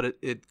less, but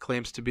it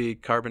claims to be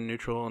carbon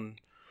neutral and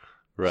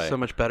so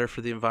much better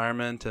for the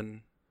environment,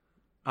 and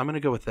I'm going to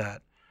go with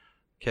that.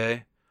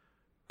 Okay?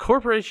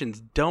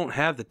 Corporations don't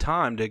have the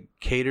time to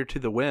cater to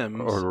the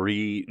whims or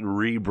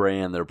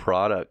rebrand their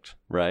product,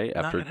 right?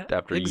 After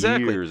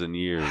exactly. years and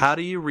years. How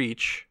do you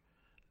reach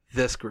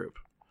this group?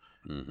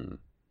 Mm-hmm.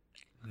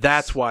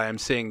 That's why I'm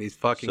seeing these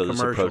fucking commercials.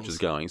 So this approach is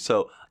going.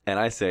 So, and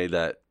I say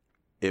that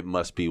it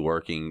must be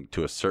working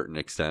to a certain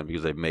extent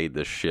because they've made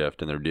this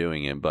shift and they're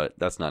doing it, but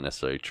that's not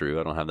necessarily true.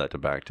 I don't have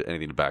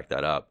anything to back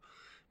that up.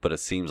 But it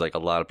seems like a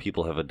lot of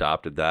people have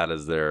adopted that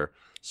as their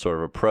sort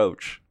of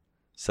approach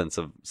since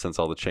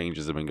all the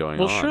changes have been going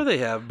on. Well, sure they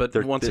have, but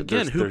once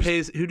again, who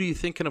do you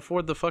think can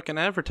afford the fucking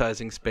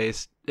advertising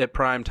space at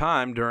prime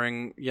time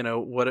during,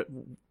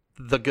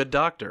 The Good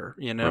Doctor,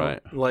 Right.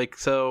 Like,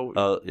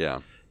 so yeah.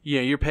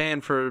 You're paying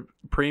for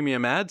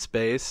premium ad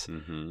space.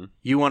 Mm-hmm.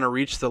 You want to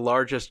reach the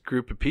largest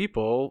group of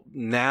people.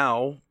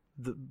 Now,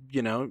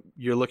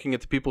 you're looking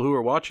at the people who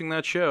are watching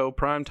that show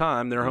prime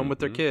time. They're home with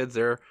their kids.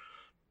 They're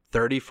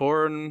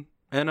 34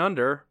 and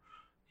under,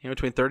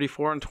 between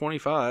 34 and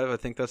 25. I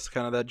think that's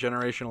kind of that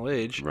generational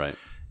age. Right.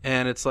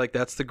 And it's like,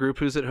 that's the group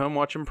who's at home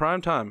watching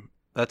prime time.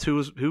 That's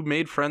who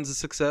made Friends a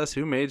success,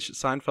 who made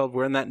Seinfeld.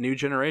 We're in that new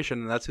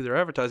generation, and that's who they're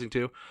advertising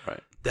to.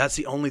 Right. That's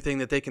the only thing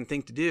that they can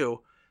think to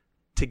do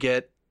to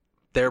get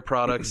their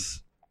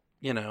products,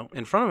 in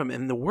front of them.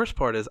 And the worst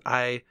part is,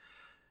 I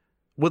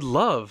would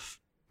love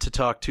to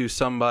talk to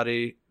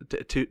somebody,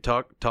 to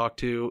talk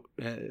to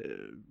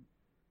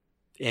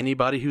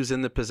anybody who's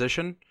in the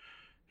position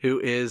who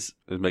is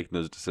making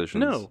those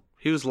decisions. No,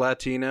 who's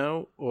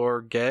Latino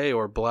or gay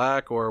or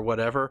black or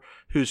whatever,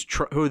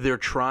 who they're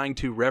trying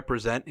to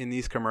represent in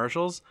these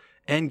commercials,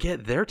 and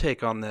get their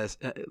take on this,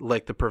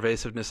 like the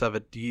pervasiveness of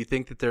it. Do you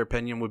think that their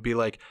opinion would be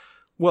like,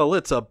 well,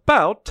 it's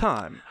about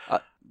time?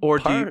 Or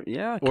do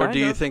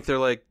you think they're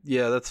like,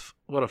 yeah, that's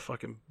what a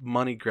fucking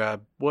money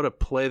grab. What a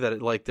play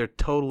that they're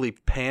totally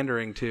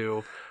pandering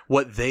to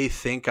what they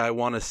think I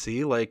want to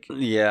see. Like,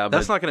 yeah,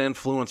 that's not going to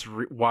influence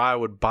why I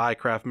would buy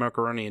Kraft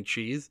macaroni and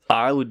cheese.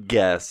 I would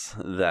guess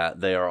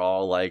that they are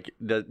all like,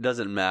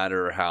 doesn't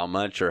matter how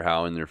much or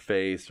how in their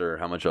face or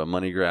how much of a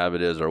money grab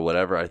it is or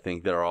whatever. I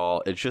think they're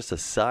all, it's just a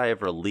sigh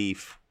of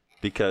relief.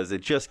 Because it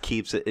just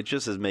keeps it. It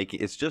just is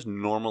it's just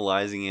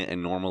normalizing it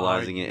and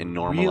normalizing it and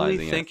normalizing it.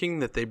 Really thinking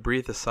that they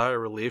breathe a sigh of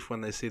relief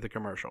when they see the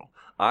commercial?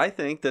 I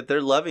think that they're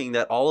loving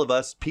that all of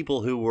us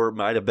people who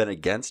might have been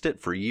against it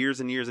for years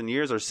and years and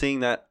years are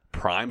seeing that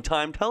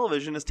primetime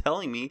television is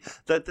telling me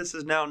that this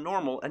is now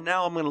normal. And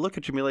now I'm going to look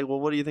at you and be like, well,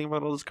 what do you think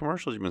about all those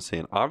commercials you've been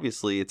seeing?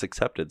 Obviously, it's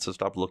accepted, so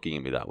stop looking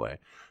at me that way.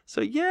 So,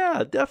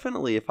 yeah,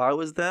 definitely. If I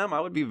was them, I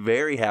would be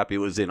very happy it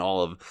was in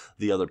all of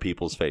the other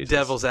people's faces.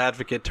 Devil's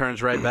advocate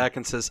turns right back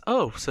and says,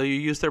 oh, so you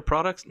use their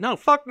products? No,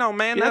 fuck no,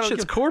 man. That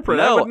shit's corporate.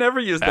 No, I would never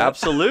use that.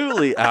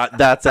 Absolutely.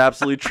 That's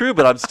absolutely true.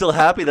 But I'm still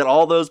happy that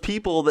all those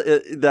people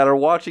that are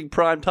watching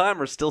prime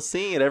time are still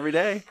seeing it every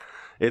day.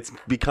 It's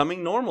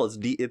becoming normal.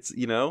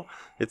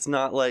 It's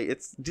not like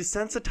it's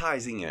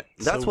desensitizing it.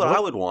 That's what I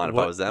would want if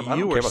I was them. I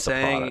don't care about the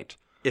product.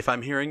 If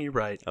I'm hearing you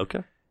right,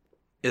 okay,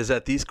 is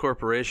that these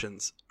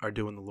corporations are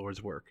doing the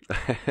Lord's work.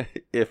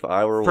 If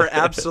I were for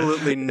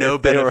absolutely no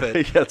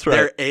benefit. That's right.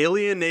 They're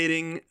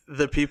alienating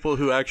the people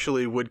who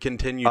actually would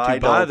continue to buy their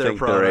product. I don't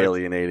think they're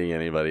alienating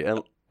anybody. And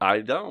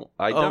I don't.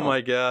 Oh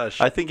my gosh.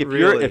 I think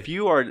if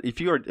you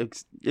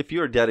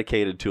are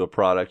dedicated to a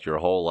product your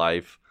whole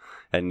life,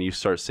 and you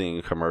start seeing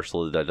a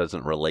commercial that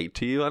doesn't relate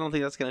to you, I don't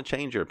think that's going to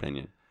change your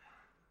opinion.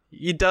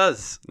 It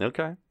does.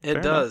 Okay.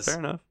 It does. Fair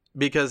enough.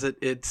 Because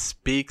it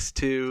speaks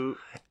to...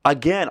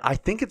 Again, I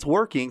think it's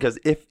working because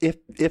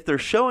if they're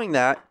showing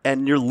that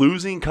and you're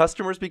losing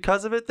customers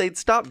because of it, they'd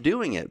stop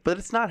doing it. But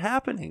it's not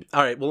happening.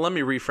 All right. Well, let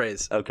me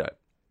rephrase. Okay.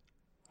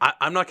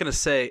 I'm not going to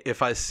say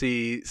if I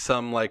see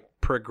some like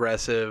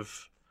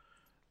progressive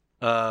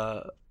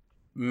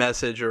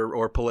message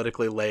or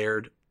politically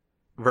layered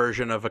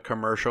version of a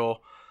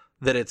commercial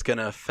that it's going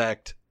to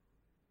affect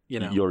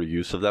your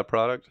use of that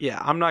product. Yeah,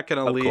 I'm not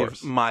going to Of leave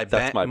course.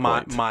 That's my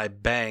point. my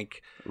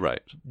bank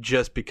Right.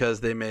 just because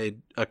they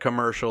made a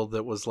commercial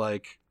that was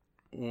like,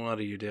 what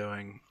are you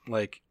doing?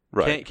 Like,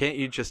 Right. can't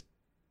you just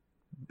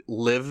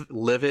live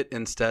it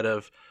instead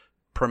of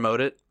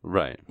promote it?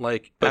 Right.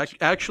 Like,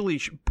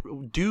 actually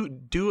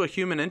do a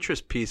human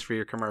interest piece for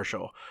your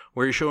commercial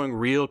where you're showing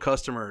real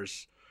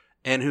customers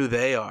and who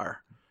they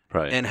are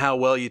Right. and how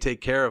well you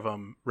take care of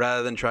them,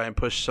 rather than try and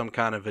push some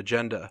kind of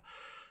agenda.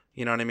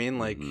 You know what I mean?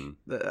 Like,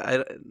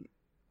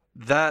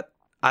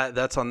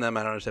 that's on them.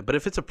 I don't understand. But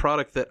if it's a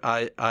product that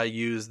I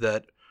use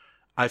that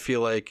I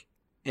feel like,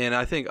 and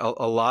I think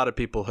a lot of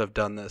people have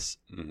done this,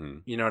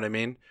 you know what I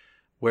mean?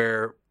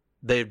 Where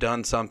they've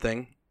done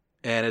something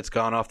and it's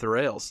gone off the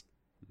rails.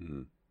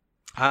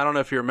 I don't know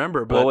if you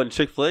remember, but when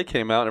Chick-fil-A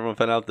came out and everyone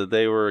found out that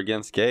they were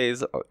against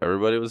gays,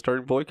 everybody was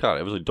starting to boycott.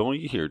 It was like, don't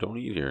eat here, don't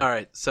eat here. All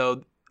right,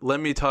 so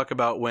let me talk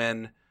about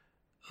when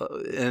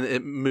and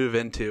it move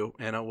into,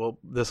 and we'll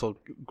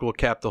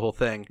cap the whole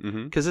thing,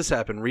 because this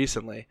happened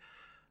recently.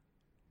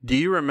 Do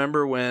you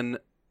remember when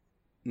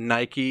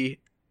Nike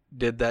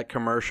did that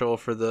commercial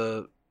for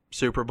the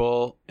Super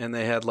Bowl and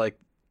they had like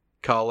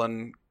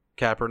Colin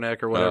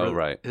Kaepernick or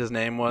whatever his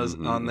name was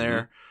on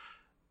there?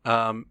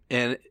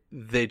 And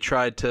they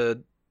tried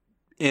to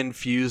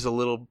infuse a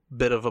little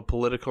bit of a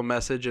political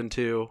message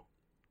into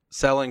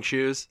selling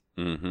shoes.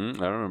 I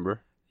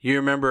remember. You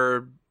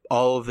remember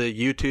all of the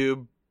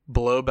YouTube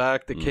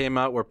blowback that came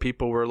out where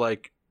people were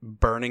like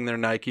burning their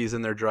Nikes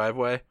in their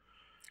driveway?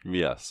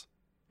 Yes.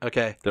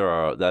 Okay.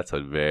 That's a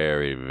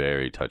very,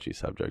 very touchy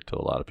subject to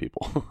a lot of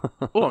people.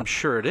 Oh, I'm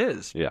sure it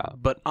is. Yeah.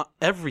 But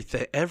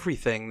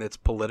everything that's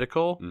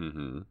political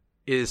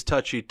is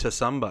touchy to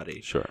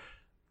somebody. Sure.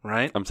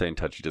 Right? I'm saying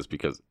touchy just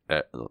because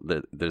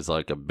there's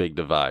like a big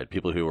divide.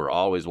 People who were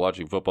always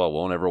watching football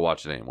won't ever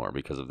watch it anymore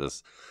because of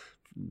this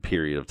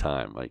period of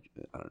time. Like,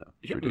 I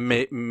don't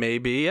know.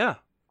 Maybe, yeah.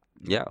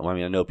 Yeah. Well, I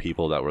mean, I know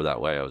people that were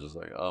that way. I was just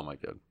like, oh my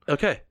God.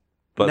 Okay.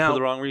 But now, for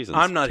the wrong reasons.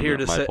 I'm not here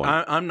to say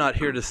I'm not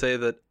here to say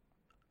that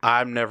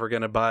I'm never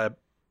going to buy a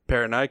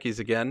pair of Nikes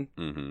again.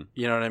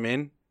 You know what I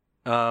mean?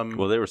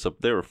 Well, they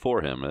were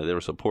for him. They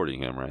were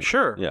supporting him, right?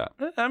 Sure. Yeah.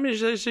 I mean,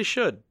 they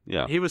should.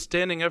 Yeah. He was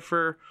standing up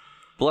for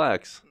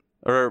blacks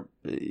or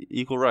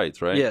equal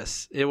rights, right?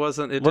 Yes. It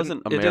wasn't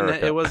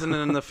America. It wasn't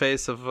in the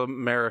face of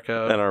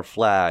America and our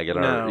flag and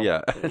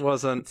it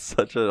wasn't.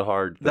 Such a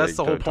hard thing. That's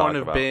the whole point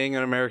of about. being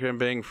an American and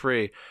being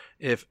free.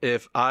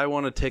 If I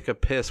want to take a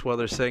piss while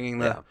they're singing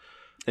the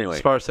anyway,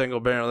 Spar Single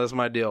Barrel, that's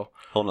my deal.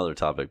 Whole nother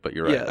topic, but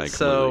you're right. Yeah, I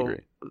completely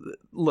agree.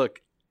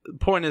 Look, the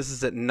point is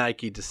that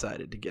Nike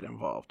decided to get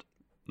involved.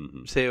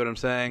 See what I'm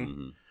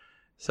saying?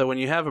 So when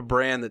you have a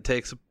brand that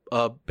takes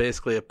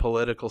basically a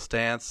political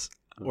stance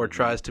or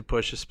tries to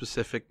push a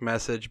specific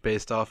message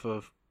based off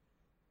of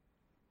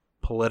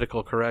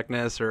political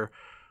correctness or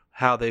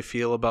how they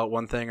feel about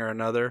one thing or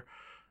another,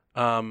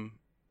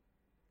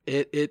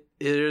 it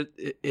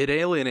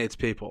alienates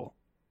people.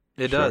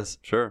 It does.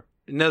 Sure.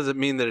 It doesn't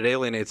mean that it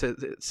alienates it.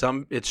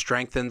 It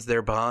strengthens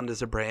their bond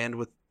as a brand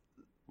with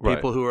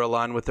people who are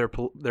aligned with their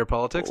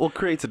politics. Well, it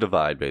creates a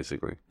divide,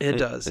 basically. It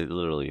does. It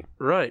literally.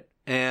 Right.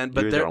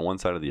 But they're on one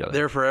side or the other.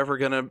 They're forever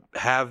going to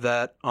have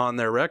that on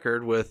their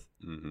record with.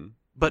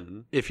 But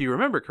if you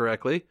remember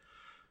correctly,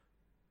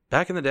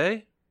 back in the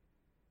day,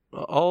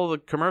 all the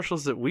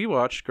commercials that we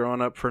watched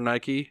growing up for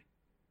Nike,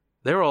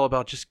 they were all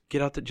about just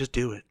get out there, just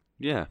do it.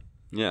 Yeah.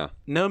 Yeah.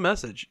 No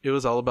message. It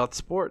was all about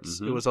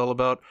sports. It was all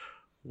about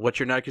what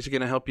your Nikes are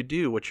going to help you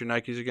do, what your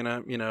Nikes are going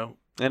to,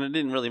 And it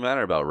didn't really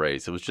matter about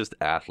race. It was just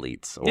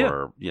athletes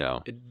or,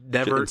 it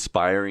never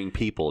inspiring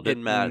people. It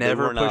didn't matter.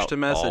 Never pushed a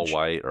message. All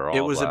white or all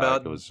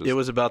black. It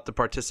was about the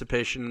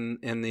participation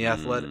in the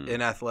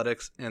in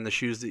athletics and the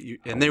shoes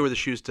and they were the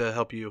shoes to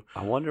help you.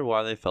 I wonder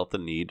why they felt the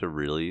need to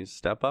really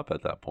step up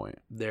at that point.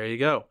 There you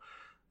go.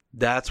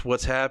 That's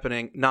what's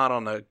happening. Not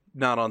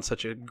on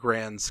such a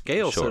grand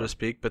scale, so to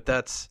speak, but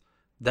that's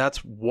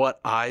what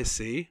I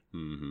see.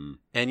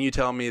 And you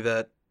tell me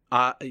that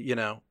how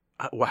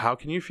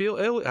can you feel?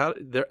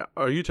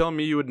 Are you telling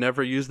me you would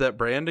never use that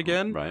brand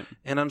again? Right.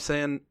 And I'm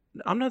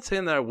not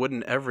saying that I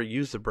wouldn't ever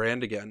use the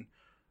brand again,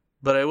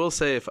 but I will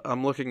say if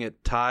I'm looking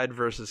at Tide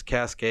versus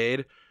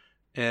Cascade,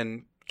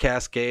 and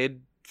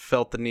Cascade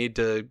felt the need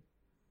to,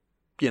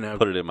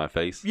 put it in my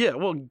face. Yeah,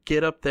 well,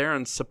 get up there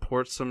and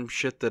support some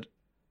shit that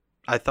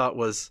I thought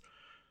was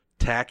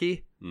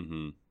tacky.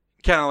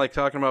 Kind of like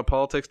talking about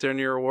politics during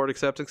your award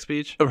acceptance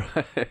speech.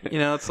 Right.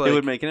 It's like... It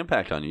would make an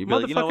impact on you. You'd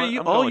be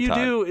motherfucker, all you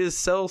do is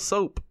sell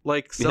soap.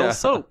 Like, sell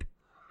soap.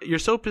 Your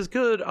soap is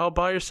good, I'll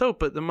buy your soap.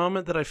 But the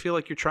moment that I feel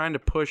like you're trying to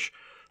push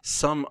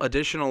some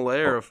additional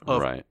layer of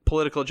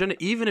political agenda,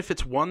 even if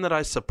it's one that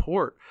I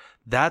support,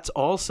 that's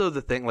also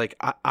the thing. Like,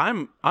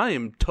 I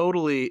am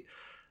totally...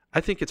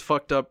 I think it's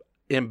fucked up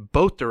in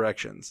both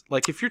directions.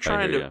 Like, if you're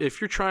trying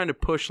to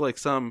push, like,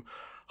 some...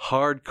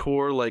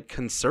 hardcore like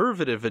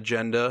conservative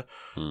agenda,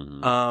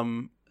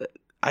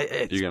 You're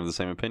gonna have the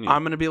same opinion.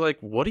 I'm gonna be like,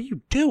 what are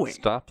you doing?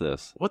 Stop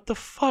this. What the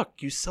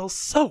fuck? You sell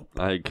soap.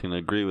 I can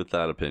agree with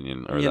that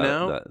opinion. Or you that,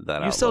 know, that you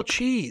outlook. sell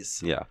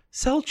cheese. Yeah.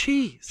 Sell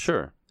cheese.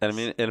 Sure. And I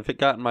mean, and if it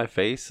got in my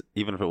face,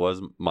 even if it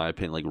was my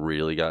opinion, like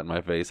really got in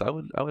my face, I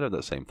would have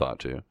that same thought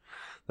too.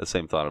 The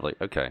same thought of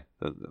like, okay.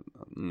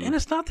 And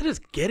it's not that it's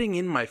getting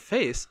in my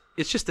face.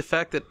 It's just the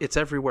fact that it's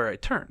everywhere I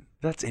turn.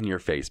 That's in your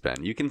face,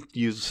 Ben. You can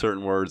use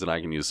certain words and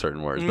I can use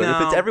certain words. But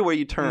if it's everywhere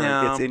you turn,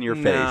 it's in your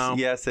face.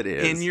 Yes, it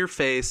is. In your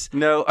face.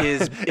 No.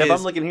 If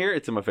I'm looking here,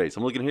 it's in my face.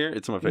 I'm looking here,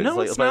 it's in my face. No,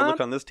 like, it's if not. I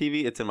look on this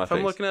TV, it's in my face. If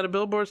I'm looking at a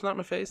billboard, it's not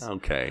my face.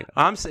 Okay.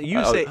 I'm saying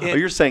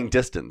you're saying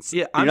distance.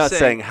 Yeah, you're not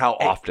saying how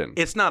often.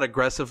 It's not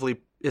aggressively.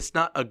 It's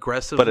not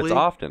aggressively. But it's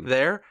often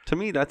there. To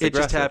me, that's it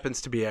aggressive. just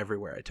happens to be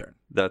everywhere I turn.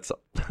 That's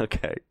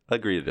okay.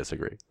 Agree to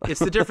disagree. It's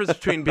the difference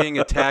between being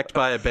attacked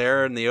by a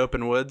bear in the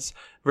open woods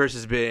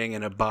versus being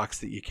in a box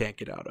that you can't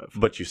get out of.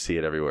 But you see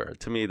it everywhere.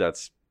 To me,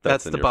 that's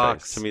That's in the your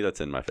box. face. To me,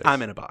 that's in my face.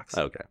 I'm in a box.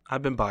 Okay.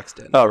 I've been boxed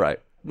in. All right.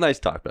 Nice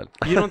talk, Ben.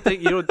 You don't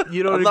think you don't I'm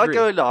agree? not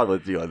going on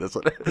with you on this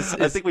one.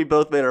 I think we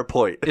both made our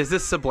point. Is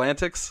this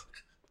sublantics?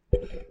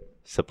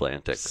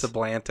 Sublantics.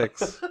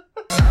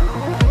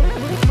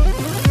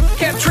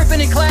 Kept tripping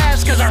in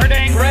class cause I heard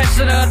dang breasts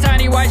and a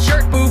tiny white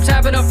shirt, boobs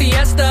having a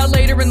fiesta.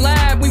 Later in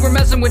lab we were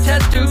messing with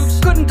test tubes.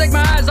 Couldn't take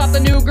my eyes off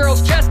the new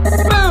girl's chest.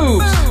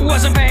 Boobs!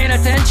 Wasn't paying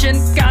attention,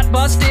 got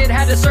busted,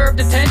 had to serve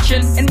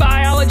detention. In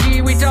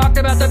biology we talked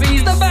about the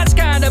bees, the best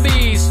kind of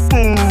bees.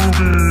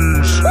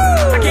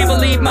 I can't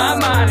believe my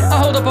mind. I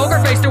hold a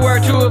poker face to wear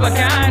two of a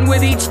kind.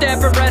 With each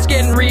step of rest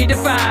getting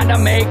redefined,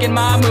 I'm making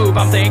my move,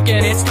 I'm thinking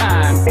it's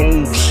time.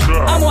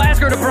 I'm gonna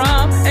ask her to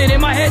prom, and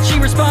in my head she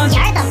responds,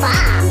 You're the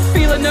bomb.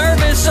 feeling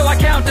nervous, so I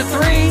count to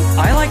 3.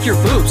 I like your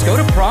boobs. Go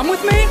to prom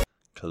with me?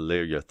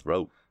 Clear your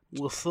throat.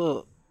 What's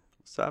up?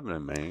 What's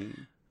happening,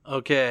 man?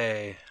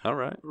 Okay. All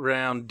right.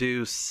 Round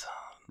deuce.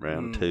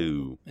 Round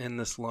 2. In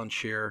this lunch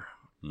here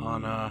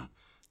on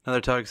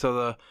another topic.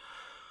 So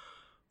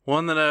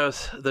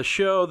the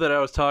show that I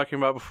was talking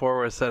about before,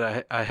 where I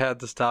said I had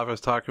this topic, I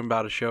was talking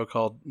about a show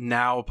called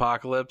Now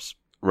Apocalypse.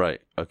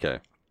 Right. Okay.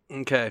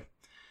 Okay.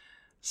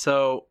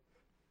 So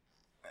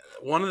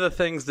one of the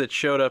things that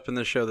showed up in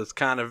the show that's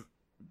kind of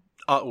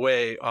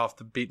way off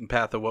the beaten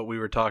path of what we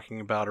were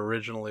talking about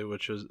originally,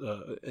 which was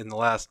in the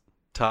last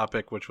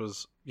topic, which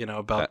was,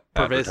 about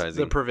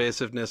the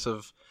pervasiveness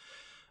of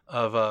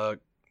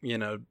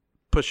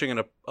pushing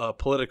a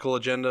political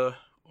agenda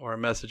or a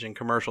message in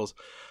commercials.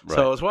 Right.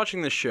 So I was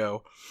watching this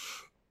show,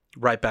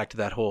 right back to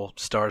that whole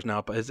Stars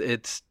Now.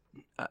 It's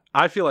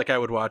I feel like I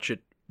would watch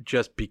it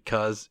just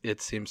because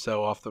it seems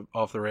so off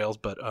the rails.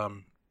 But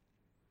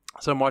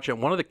so I'm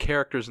watching. One of the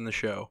characters in the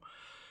show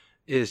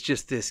is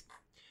just this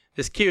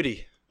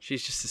cutie.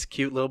 She's just this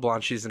cute little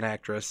blonde. She's an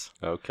actress.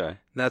 Okay. And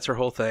that's her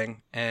whole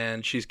thing.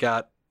 And she's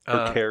got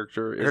her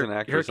character is an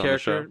actress. Her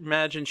character. On the show?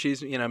 Imagine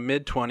she's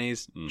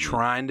mid-20s,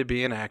 trying to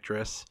be an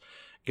actress,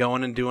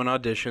 going and doing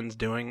auditions,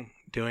 doing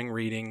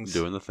readings,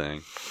 doing the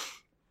thing.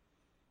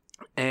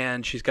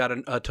 And she's got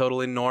a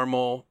totally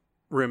normal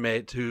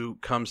roommate who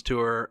comes to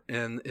her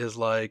and is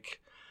like,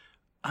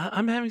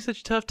 "I'm having such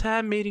a tough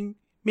time meeting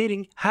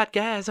hot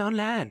guys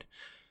online.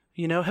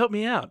 Help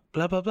me out.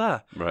 Blah blah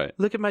blah. Right.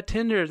 Look at my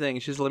Tinder thing."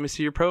 She's like, "Let me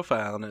see your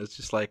profile," and it's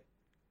just like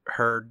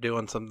her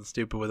doing something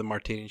stupid with a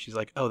martini. She's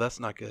like, "Oh, that's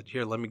not good.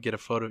 Here, let me get a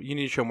photo. You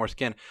need to show more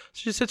skin." So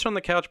she sits her on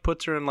the couch,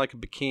 puts her in like a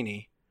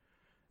bikini.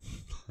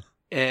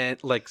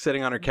 And like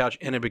sitting on her couch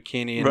in a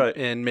bikini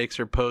and makes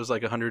her pose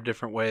like 100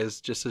 different ways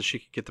just so she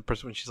could get the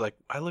person. When she's like,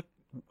 I look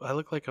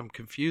like I'm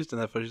confused in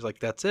that photo. She's like,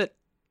 that's it.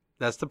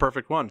 That's the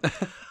perfect one.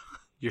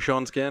 You're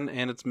showing skin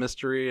and it's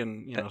mystery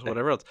and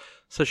whatever else.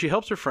 So she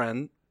helps her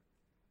friend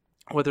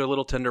with her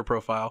little Tinder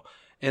profile,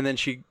 and then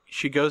she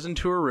goes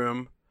into her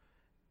room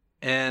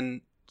and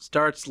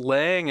starts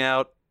laying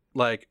out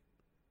like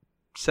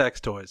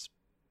sex toys.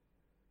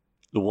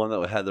 The one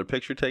that had their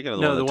picture taken?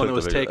 Or the one that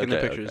was taking the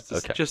picture? pictures.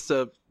 Okay. Just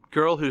a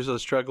girl who's a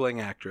struggling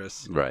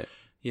actress. Right.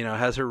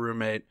 Has her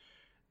roommate.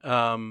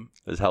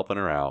 Is helping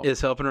her out.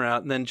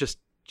 And then just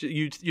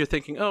you're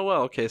thinking, oh,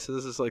 well, okay, so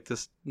this is like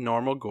this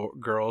normal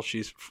girl.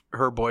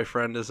 Her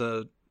boyfriend is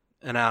an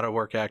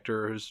out-of-work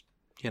actor who's,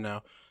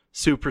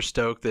 super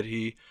stoked that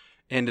he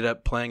ended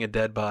up playing a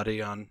dead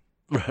body on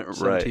some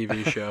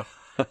TV show.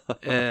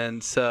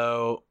 And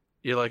so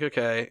you're like,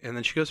 okay. And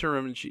then she goes to her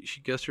room and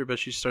she goes to her bed.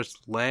 She starts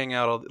laying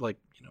out all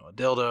a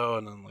dildo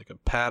and then like a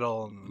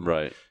paddle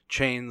and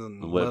chains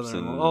and whips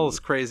and all this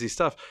crazy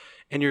stuff.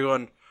 And you're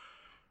going,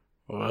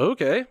 well,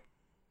 okay,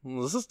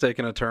 well, this is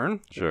taking a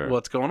turn. Sure.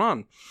 What's going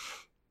on?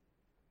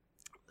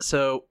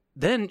 So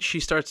then she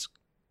starts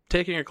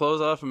taking her clothes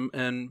off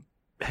and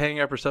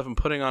hanging up her stuff and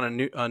putting on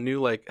a new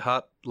like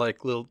hot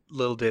like little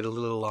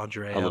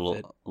lingerie outfit.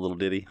 A little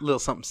ditty, little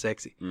something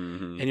sexy.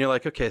 Mm-hmm. And you're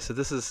like, okay, so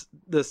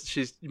this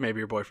she's maybe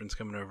your boyfriend's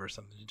coming over or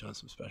something. She's doing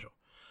something special.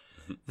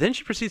 Then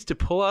she proceeds to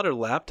pull out her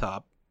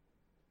laptop,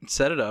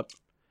 set it up,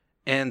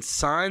 and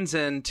signs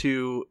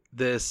into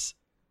this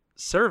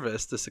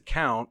service, this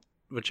account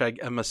which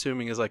I'm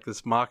assuming is like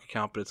this mock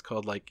account, but it's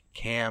called like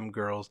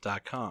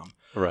camgirls.com.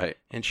 Right.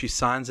 And she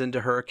signs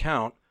into her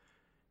account,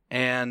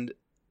 and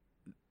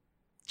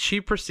she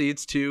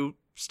proceeds to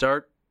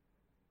start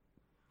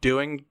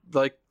doing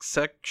like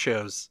sex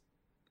shows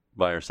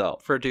By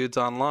herself. for dudes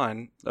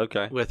online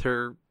Okay. with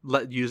her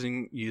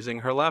using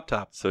her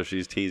laptop. So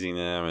she's teasing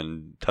them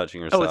and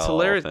touching herself. Oh, it's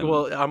hilarious. and-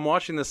 Well, I'm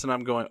watching this and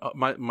I'm going,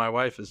 my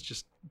wife is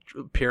just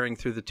peering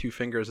through the two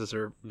fingers as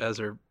her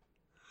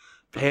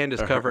hand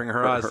is covering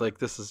her eyes, like,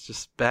 this is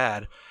just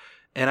bad.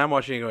 And I'm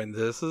watching it going,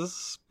 this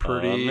is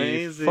pretty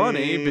Amazing.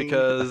 funny,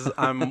 because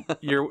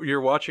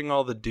you're watching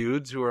all the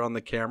dudes who are on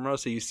the camera,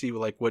 so you see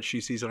like what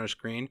she sees on her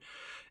screen,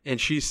 and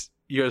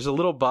there's a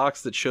little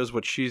box that shows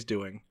what she's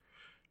doing,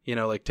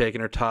 like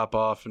taking her top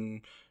off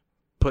and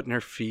putting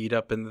her feet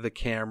up into the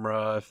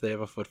camera if they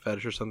have a foot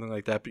fetish or something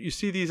like that. But you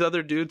see these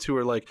other dudes who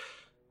are like,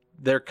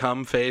 their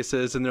cum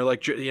faces, and they're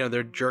like,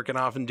 they're jerking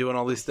off and doing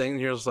all these things,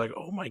 and you're just like,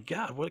 oh my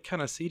God, what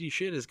kind of seedy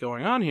shit is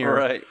going on here?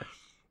 Right.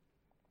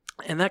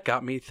 And that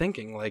got me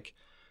thinking, like,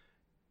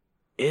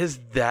 is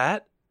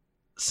that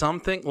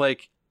something,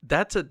 like,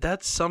 that's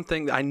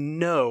something I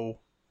know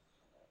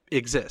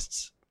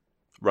exists,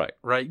 Right.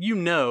 right? You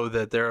know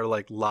that there are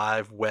like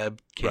live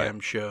webcam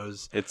Right.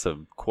 shows, It's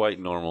quite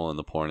normal in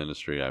the porn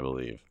industry, I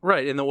believe.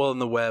 right? In the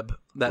web,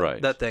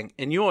 Right. that thing,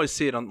 and you always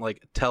see it on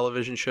like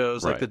television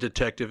shows, like Right. the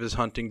detective is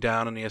hunting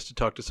down and he has to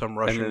talk to some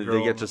Russian And then girl.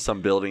 they get to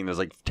some building, there's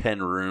like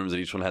 10 rooms,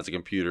 and each one has a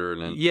computer,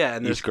 and then yeah,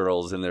 and there's each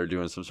girl's in there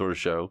doing some sort of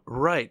show.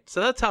 right.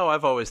 So that's how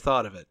I've always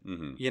thought of it.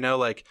 Mm-hmm.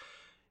 Like,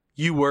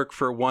 you work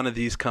for one of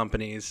these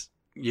companies,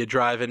 you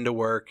drive into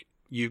work,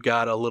 you've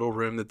got a little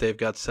room that they've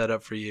got set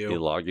up for you. You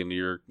log into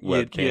your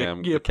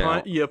webcam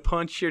account. You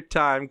punch your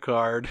time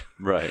card,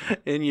 Right.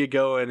 and you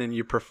go in and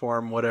you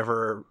perform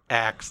whatever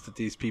acts that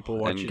these people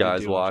want you And to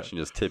guys do. watch and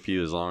just tip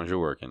you as long as you're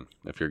working,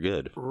 if you're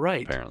good,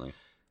 Right. apparently.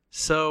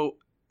 So,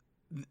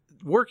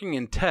 working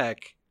in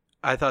tech,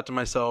 I thought to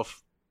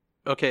myself,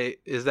 okay,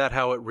 is that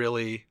how it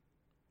really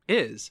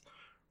is?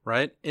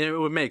 Right? And it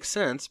would make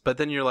sense, but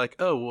then you're like,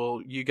 oh,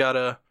 well, you got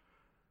to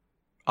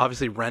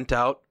obviously rent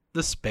out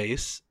the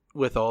space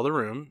with all the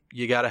room.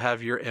 You got to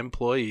have your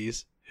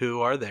employees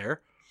who are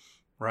there,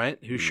 right?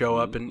 Who show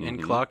up and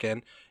mhm. clock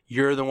in.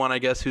 You're the one, I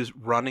guess, who's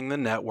running the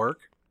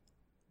network,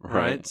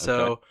 right?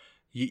 So okay.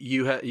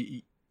 you have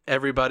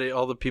everybody,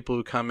 all the people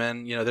who come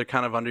in, they're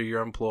kind of under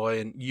your employ,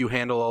 and you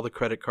handle all the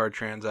credit card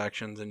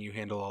transactions and you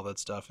handle all that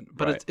stuff.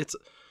 But Right. it's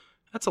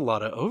that's a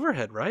lot of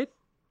overhead, right?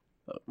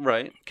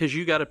 Right. Because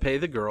you got to pay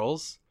the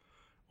girls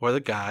or the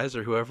guys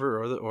or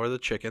whoever or the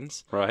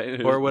chickens.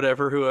 Right. Or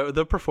whatever, whoever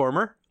the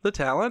performer, the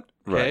talent,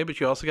 okay. Right. But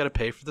you also got to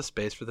pay for the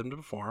space for them to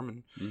perform,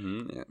 and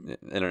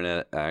Mm-hmm.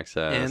 Internet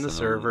access. And the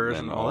servers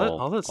and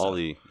all that stuff. All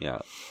the, yeah.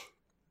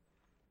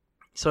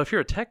 so if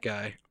you're a tech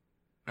guy,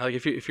 like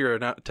if you're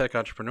a tech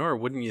entrepreneur,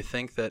 wouldn't you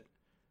think that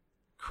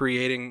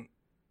creating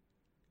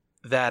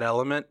that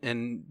element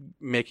and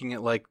making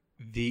it like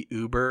the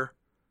Uber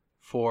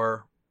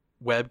for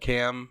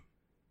webcam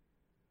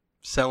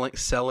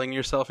selling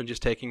yourself and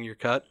just taking your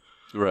cut?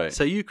 Right.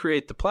 So you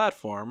create the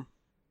platform,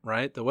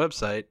 right? The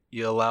website.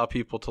 You allow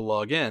people to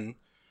log in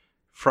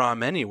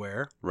from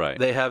anywhere. Right.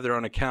 They have their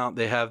own account.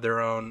 They have their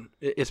own.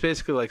 It's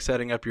basically like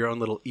setting up your own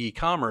little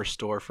e-commerce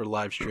store for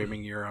live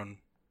streaming your own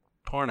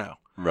porno.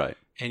 Right.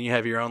 And you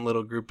have your own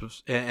little group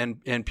of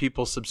and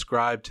people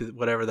subscribe to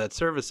whatever that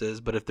service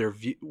is. But if they're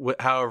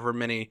however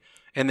many,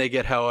 and they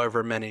get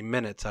however many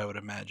minutes, I would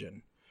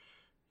imagine.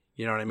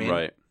 You know what I mean?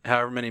 Right.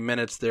 However many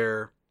minutes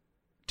they're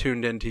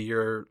tuned into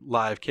your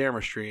live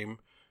camera stream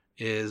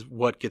is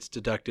what gets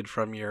deducted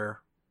from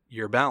your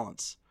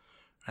balance.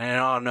 And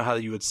I don't know how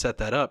you would set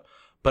that up,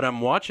 but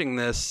I'm watching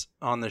this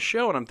on the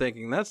show and I'm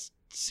thinking that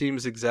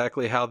seems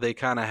exactly how they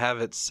kind of have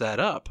it set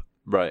up.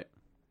 Right.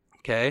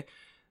 Okay.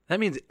 That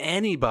means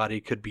anybody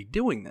could be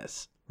doing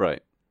this.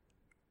 Right.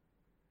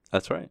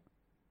 That's right.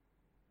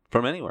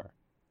 From anywhere.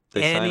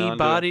 They sign on to it.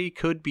 Anybody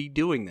could be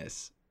doing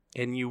this,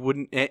 and you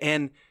wouldn't,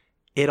 and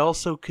it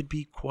also could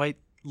be quite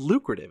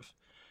lucrative.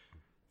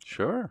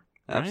 Sure.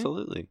 Right?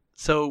 Absolutely.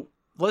 So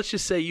let's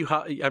just say you're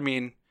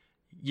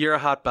a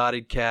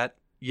hot-bodied cat.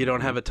 You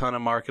don't have a ton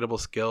of marketable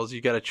skills.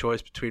 You got a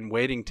choice between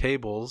waiting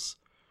tables,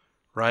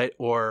 right,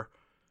 or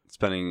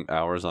Spending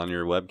hours on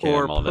your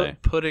webcam all day.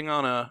 putting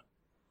on a,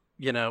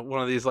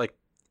 one of these like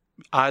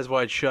eyes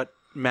wide shut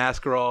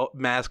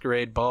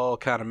masquerade ball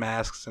kind of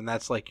masks, and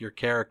that's like your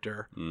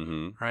character,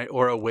 Mm-hmm. right,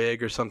 or a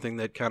wig or something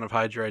that kind of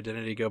hides your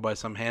identity, go by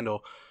some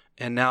handle,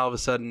 and now all of a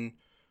sudden,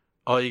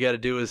 all you got to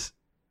do is,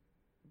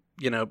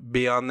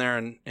 be on there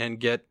and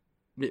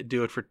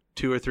do it for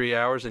 2 or 3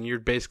 hours, and you're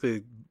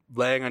basically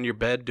laying on your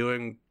bed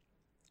doing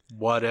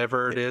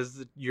whatever it is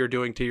that you're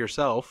doing to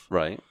yourself.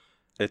 Right.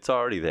 It's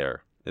already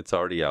there. It's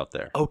already out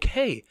there.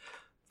 Okay.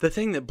 The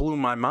thing that blew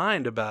my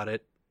mind about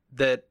it,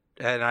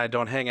 and I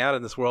don't hang out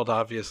in this world,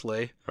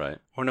 obviously, Right.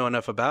 or know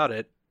enough about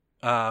it,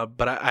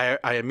 but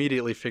I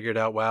immediately figured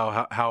out,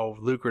 wow, how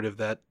lucrative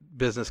that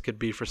business could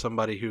be for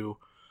somebody who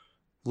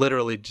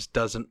literally just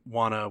doesn't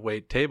want to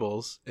wait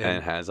tables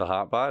and has a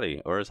hot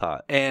body or is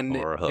hot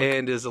or a hook.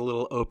 And is a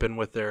little open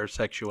with their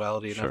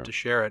sexuality enough to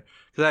share it.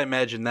 Because I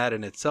imagine that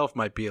in itself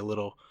might be a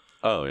little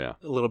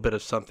bit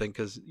of something,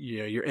 because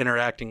you're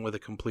interacting with a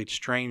complete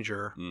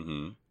stranger,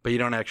 but you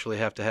don't actually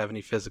have to have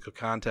any physical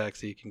contact,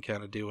 so you can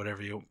kind of do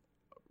whatever you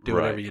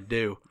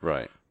do.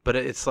 Right. But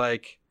it's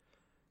like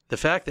the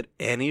fact that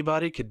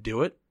anybody could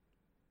do it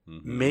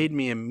made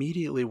me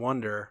immediately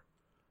wonder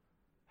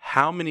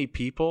how many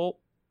people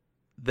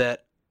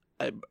that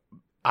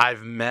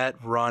I've met,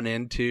 run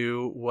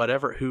into,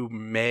 whatever, who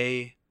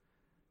may,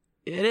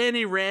 at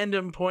any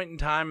random point in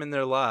time in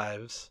their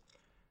lives,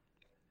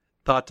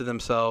 thought to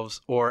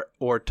themselves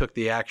or took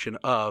the action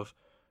of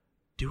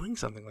doing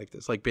something like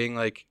this, like being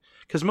like,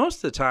 because most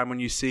of the time when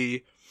you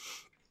see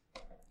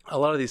a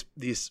lot of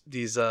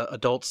these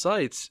adult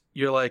sites,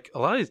 you're like, a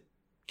lot of these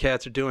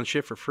cats are doing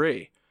shit for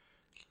free.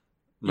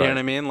 You know what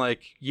I mean?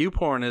 Like,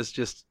 YouPorn is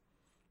just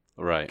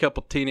a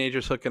couple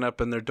teenagers hooking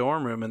up in their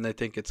dorm room, and they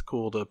think it's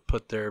cool to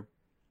put their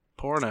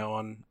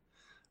porno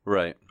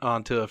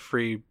onto a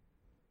free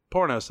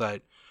porno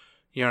site.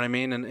 You know what I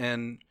mean?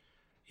 And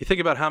you think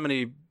about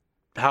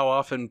how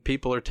often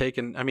people are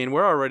taking. I mean,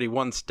 we're already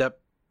one step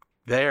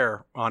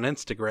there on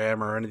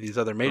Instagram or any of these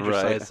other major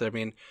sites. I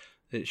mean,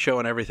 it's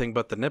showing everything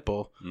but the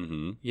nipple.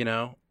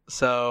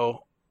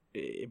 So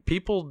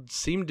people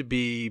seem to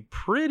be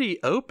pretty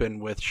open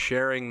with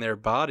sharing their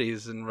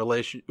bodies in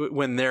relation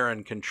when they're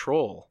in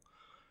control,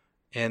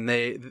 and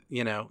they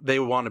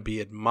want to be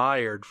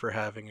admired for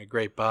having a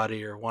great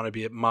body, or want to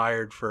be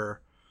admired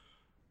for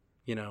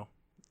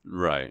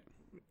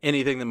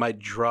anything that might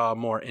draw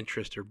more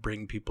interest or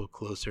bring people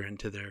closer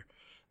into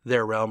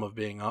their realm of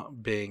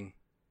being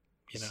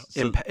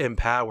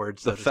empowered.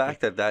 So the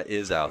fact that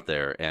is out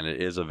there and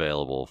it is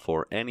available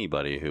for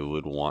anybody who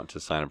would want to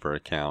sign up for an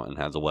account and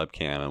has a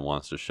webcam and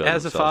wants to show.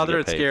 As a father,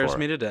 it scares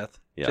me to death.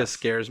 Yes. Just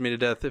scares me to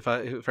death.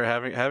 For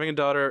having a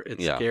daughter, it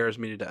scares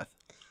me to death.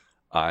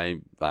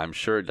 I'm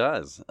sure it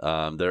does.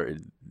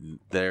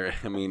 There.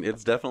 I mean,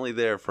 it's definitely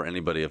there for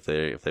anybody if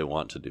they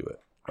want to do it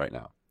right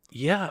now.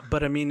 Yeah,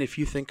 but I mean, if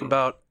you think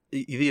about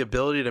the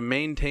ability to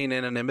maintain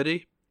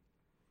anonymity,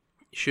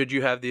 should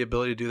you have the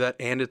ability to do that,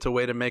 and it's a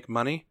way to make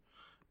money,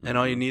 and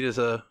all you need is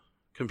a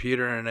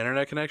computer and an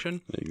internet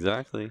connection?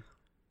 Exactly.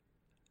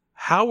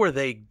 How were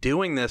they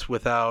doing this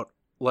without,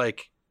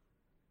 like,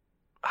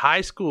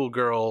 high school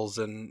girls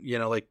and,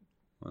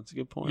 that's a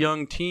good point,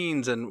 young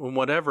teens and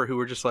whatever, who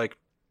were just like,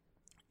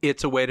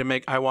 it's a way to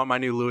make, I want my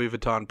new Louis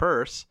Vuitton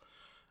purse.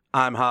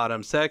 I'm hot,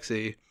 I'm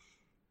sexy.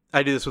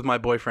 I do this with my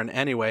boyfriend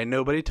anyway.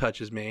 Nobody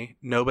touches me.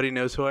 Nobody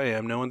knows who I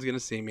am. No one's going to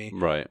see me.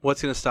 Right.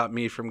 What's going to stop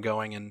me from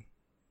going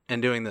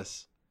and doing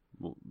this?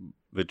 Well,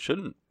 it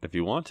shouldn't, if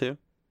you want to.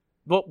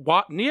 Well,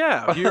 what?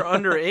 Yeah, if you're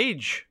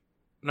underage,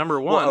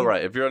 number one. Well,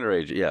 right. If you're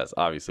underage, yes,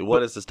 obviously.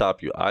 What is to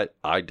stop you?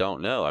 I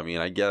don't know. I mean,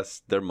 I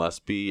guess there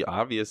must be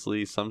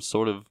obviously some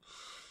sort of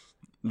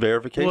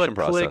verification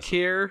process. Click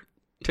here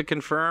to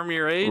confirm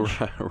your age?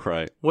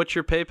 Right. What's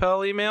your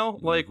PayPal email?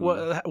 Like,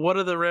 what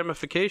are the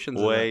ramifications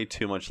of that? Way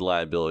too much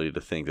liability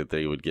to think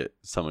that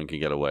someone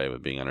can get away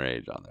with being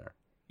underage on there.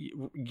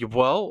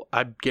 Well,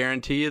 I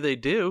guarantee you they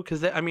do,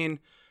 because,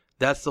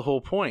 that's the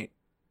whole point,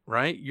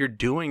 right? You're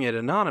doing it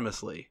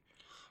anonymously.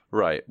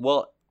 Right.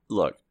 Well,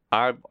 look,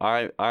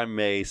 I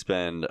may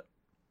spend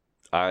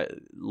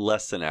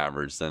less than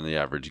average than the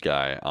average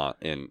guy on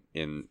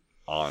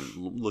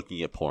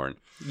looking at porn.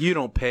 You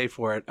don't pay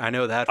for it. I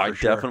know that for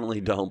sure. I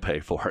definitely don't pay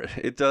for it.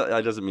 It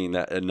doesn't mean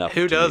that enough.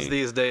 Who does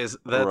these days?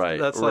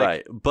 That's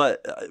right.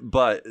 But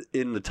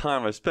in the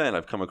time I've spent,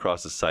 I've come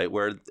across a site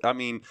where, I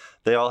mean,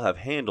 they all have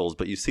handles,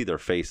 but you see their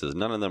faces.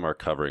 None of them are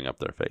covering up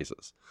their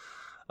faces.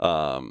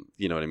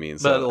 You know what I mean?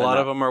 But a lot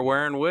of them are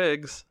wearing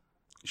wigs.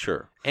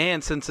 Sure.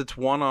 And since it's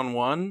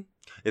one-on-one.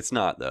 It's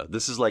not, though.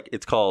 This is like,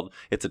 it's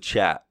a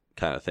chat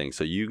kind of thing.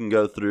 So you can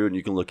go through and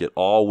you can look at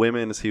all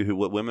women and see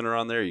what women are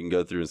on there. You can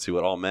go through and see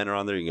what all men are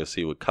on there. You can go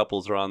see what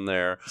couples are on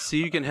there. So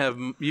you can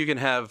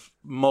have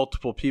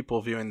multiple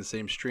people viewing the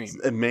same stream.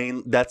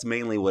 That's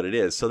mainly what it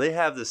is. So they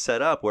have this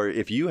set up where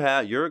if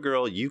you're a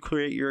girl, you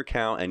create your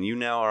account and you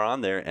now are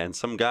on there, and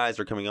some guys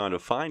are coming on to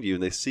find you,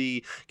 and they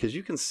see, because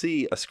you can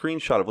see a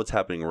screenshot of what's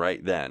happening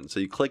right then. So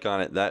you click on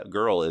it, that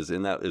girl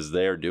is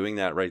there doing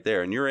that right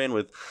there, and you're in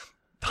with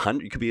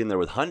you could be in there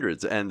with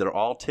hundreds, and they're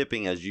all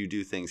tipping as you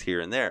do things here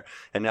and there.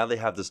 And now they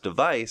have this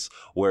device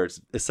where it's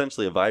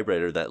essentially a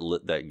vibrator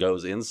that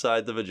goes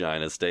inside the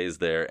vagina, stays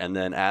there, and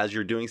then as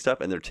you're doing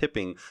stuff and they're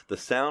tipping, the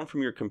sound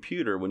from your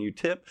computer, when you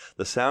tip,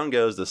 the sound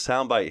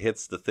sound bite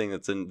hits the thing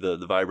that's in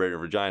the vibrator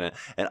vagina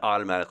and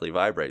automatically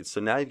vibrates.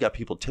 So now you've got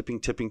people tipping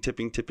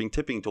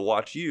to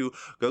watch you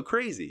go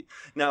crazy.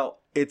 Now,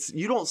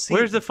 you don't see.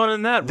 Where's the fun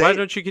in that? Why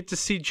don't you get to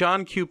see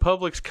John Q.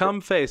 Public's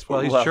cum face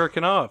while he's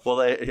jerking off? Well,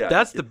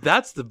 that's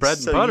the bread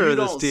and butter of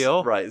this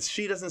deal. Right.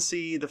 She doesn't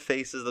see the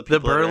faces of the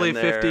people. The burly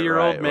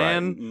 50-year-old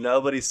man. Right.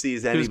 Nobody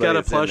sees anybody who's got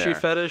a plushie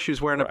fetish,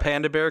 who's wearing a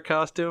panda bear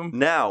costume.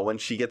 Now, when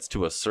she gets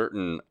to a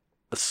certain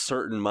a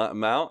certain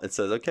amount, it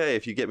says, okay,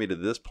 if you get me to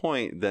this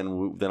point,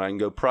 then I can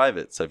go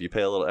private. So if you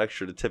pay a little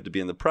extra to tip to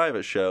be in the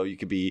private show, you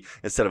could be,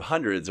 instead of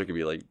hundreds, there could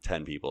be like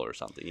 10 people or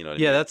something. You know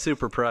what I mean? that's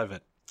super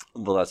private.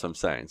 Well, that's what I'm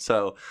saying.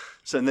 So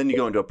and then you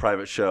go into a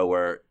private show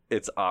where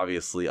it's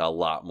obviously a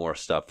lot more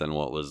stuff than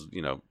what was,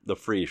 the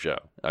free show,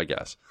 I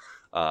guess.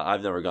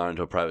 I've never gone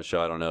into a private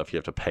show. I don't know if you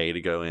have to pay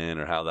to go in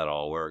or how that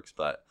all works,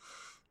 but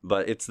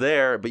it's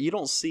there, but you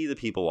don't see the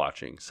people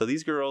watching. So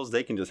these girls,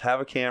 they can just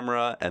have a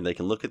camera and they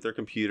can look at their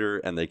computer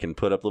and they can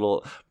put up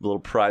little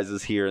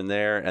prizes here and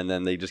there, and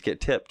then they just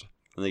get tipped.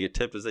 And they get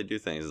tipped as they do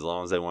things, as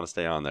long as they want to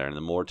stay on there. And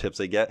the more tips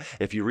they get,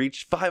 if you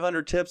reach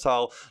 500 tips,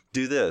 I'll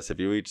do this.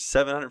 If you reach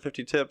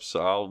 750 tips,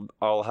 I'll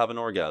have an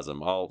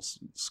orgasm. I'll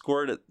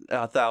squirt at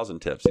 1,000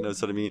 tips. You know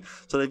what I mean?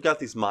 So they've got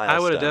these milestones.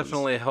 I would have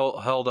definitely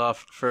held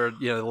off for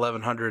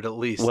 1,100 at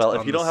least. Well,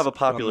 if you don't have a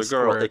popular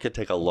girl, it could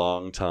take a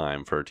long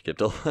time for it to get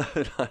to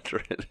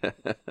 1,100.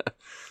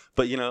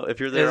 But if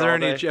you're there,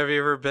 have you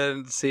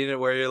ever seen it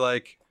where you're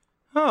like,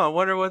 oh, I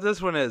wonder what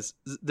this one is.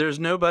 There's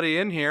nobody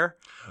in here.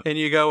 And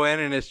you go in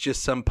and it's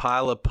just some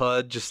pile of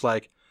pud, just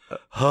like,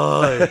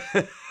 hi,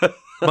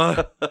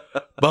 my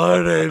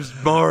name's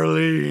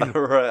Marlene.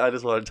 Right, I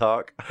just want to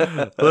talk.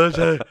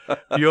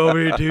 You want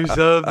me to do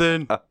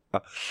something?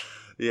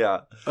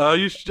 Yeah. I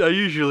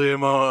usually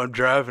I'm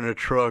driving a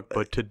truck,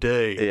 but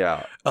today,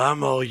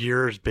 I'm all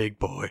yours, big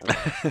boy.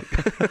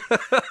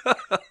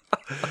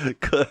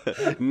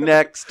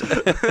 Next.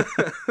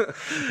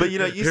 But you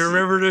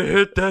remember to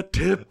hit that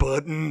tip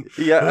button.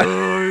 Yeah.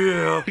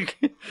 Oh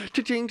yeah.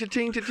 Cha-ching,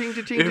 cha-ching, cha-ching,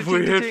 cha-ching. If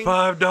we hit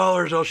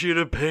 $5, I'll shoot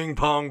a ping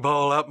pong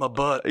ball out my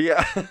butt.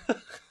 Yeah.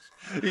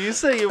 You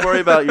say you worry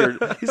about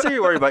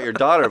your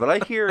daughter, but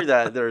I hear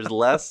that there's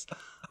less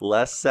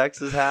sex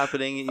is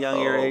happening at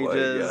younger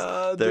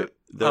ages.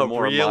 They're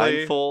more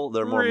mindful.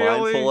 They're more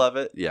mindful of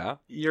it. Yeah.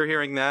 You're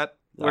hearing that?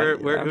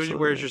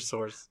 Where's your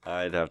source?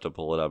 I'd have to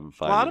pull it up and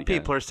find it. A lot of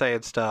people are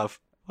saying stuff.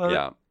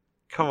 Yeah.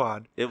 Come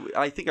on.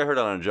 I think I heard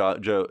it on a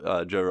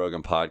Joe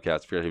Rogan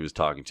podcast. I forget who he was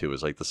talking to. It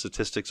was like the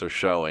statistics are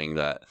showing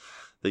that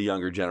the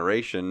younger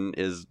generation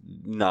is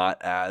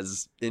not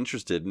as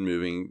interested in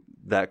moving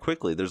that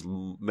quickly. There's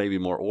maybe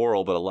more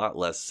oral, but a lot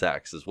less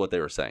sex is what they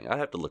were saying. I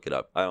have to look it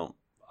up. I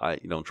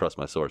don't trust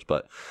my source,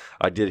 but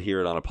I did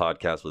hear it on a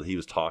podcast where he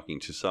was talking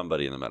to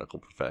somebody in the medical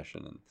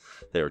profession, and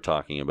they were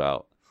talking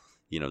about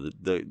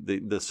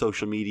the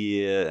social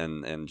media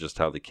and just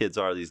how the kids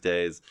are these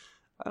days.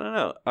 I don't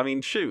know. I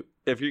mean, shoot,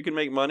 if you can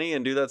make money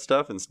and do that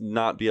stuff and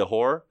not be a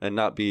whore and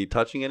not be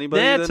touching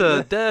anybody,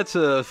 that's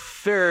a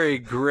very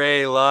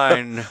gray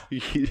line.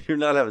 You're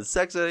not having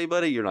sex with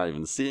anybody. You're not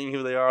even seeing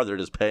who they are. They're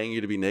just paying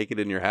you to be naked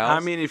in your house. I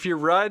mean, if you're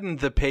riding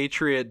the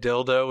Patriot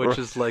dildo, which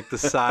is like the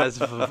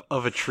size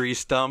of a tree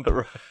stump,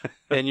 right,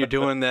 and you're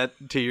doing that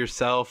to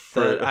yourself,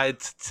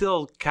 I'd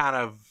still kind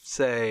of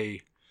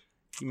say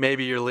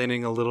maybe you're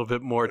leaning a little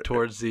bit more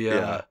towards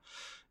the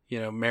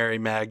Mary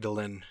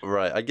Magdalene.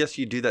 Right. I guess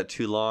you do that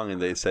too long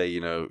and they say,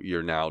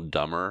 you're now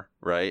dumber,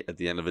 right? At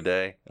the end of the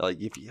day. Like,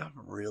 if you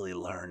haven't really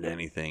learned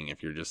anything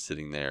if you're just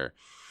sitting there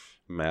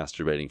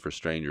masturbating for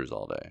strangers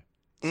all day.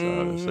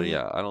 So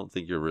yeah, I don't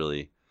think you're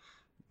really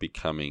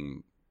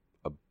becoming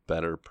a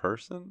better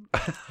person.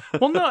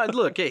 Well, no,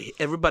 look, hey,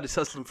 everybody's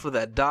hustling for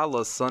that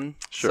dollar, son.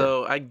 Sure.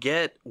 So I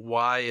get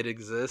why it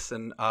exists,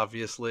 and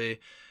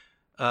obviously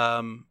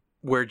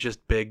we're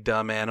just big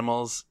dumb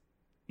animals.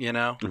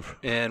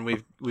 And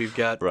we've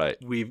got right.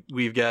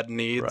 we've got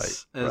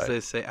needs, right. as they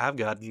say. I've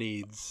got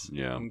needs.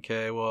 Yeah.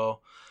 Okay.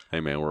 Well. Hey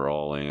man, we're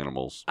all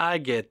animals. I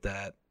get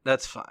that.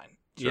 That's fine.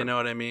 Sure. You know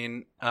what I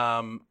mean?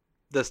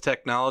 This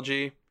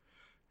technology,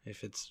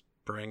 if it's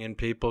bringing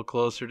people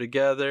closer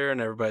together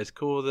and everybody's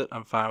cool with it,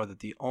 I'm fine with it.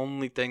 The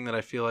only thing that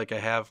I feel like I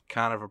have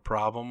kind of a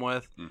problem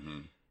with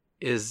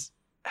is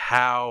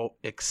how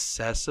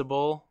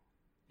accessible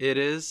it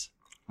is,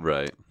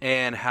 right?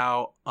 And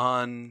how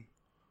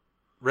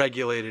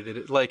regulated it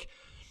is. Like,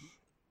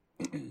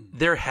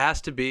 there has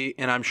to be,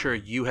 and I'm sure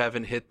you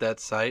haven't hit that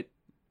site,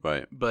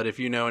 right? But if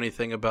you know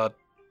anything about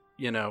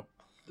the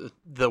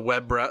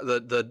web,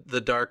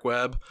 the dark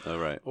web,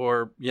 right,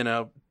 or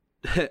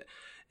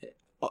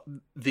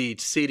the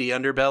seedy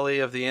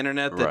underbelly of the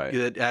internet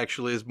that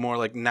actually is more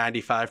like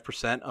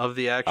 95% of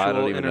the actual I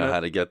don't even internet. know how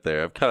to get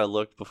there. I've kind of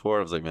looked before.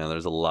 I was like, man,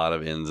 there's a lot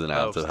of ins and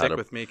outs of how to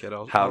with me, kid.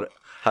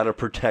 how to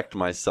protect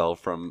myself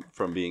from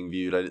being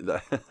viewed. I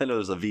know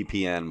there's a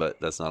VPN,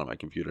 but that's not on my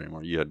computer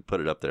anymore. You had put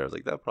it up there. I was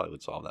like, that probably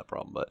would solve that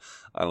problem, but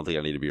I don't think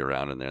I need to be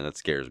around in there, and that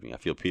scares me. I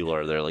feel people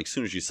are there. Like, as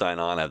soon as you sign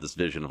on, I have this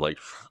vision of like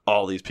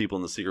all these people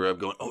in the secret web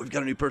going, oh, we've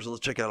got a new person.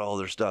 Let's check out all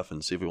their stuff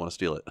and see if we want to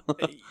steal it.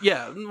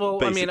 Yeah, well,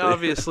 Basically. I mean,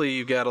 obviously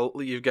you've got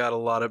a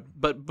lot of,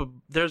 but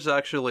there's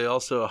actually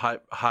also a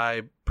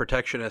high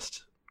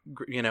protectionist.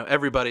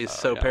 Everybody's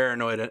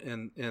paranoid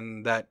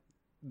in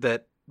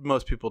that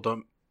most people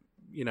don't.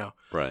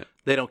 Right.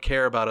 They don't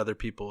care about other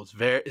people.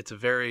 It's a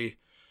very,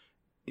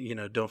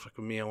 don't fuck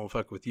with me, I won't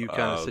fuck with you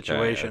kind of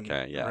situation.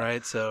 Okay, yeah.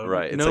 Right. So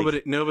right.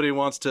 Nobody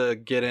wants to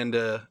get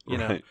into,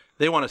 right.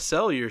 They want to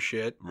sell your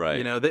shit.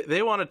 Right.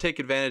 They want to take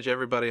advantage of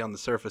everybody on the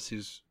surface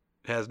who's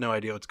has no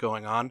idea what's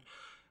going on,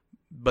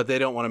 but they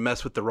don't want to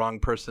mess with the wrong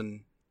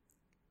person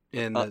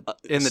in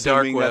the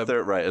dark web.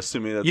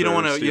 Assuming that you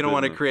don't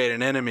want to create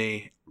an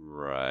enemy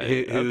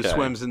who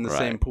swims in the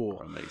same pool.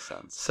 That makes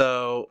sense.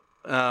 So,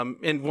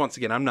 and once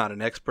again, I'm not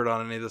an expert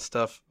on any of this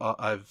stuff.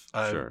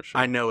 Sure.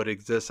 I know it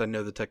exists. I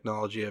know the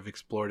technology. I've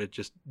explored it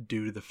just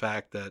due to the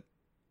fact that,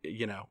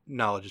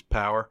 knowledge is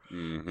power,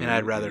 and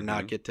I'd rather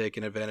not get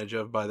taken advantage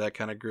of by that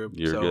kind of group.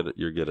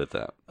 You're good at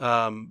that.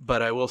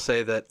 But I will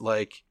say that,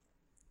 like,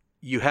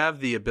 you have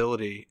the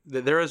ability.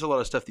 There is a lot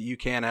of stuff that you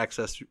can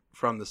access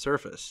from the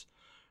surface,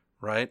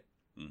 right?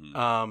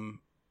 Mm-hmm.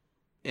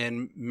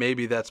 And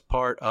maybe that's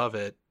part of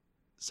it.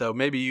 So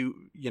maybe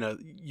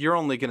you're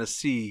only going to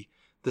see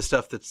the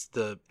stuff that's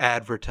the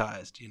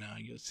advertised.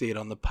 You see it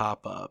on the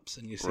pop-ups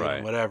and you see it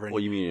on whatever.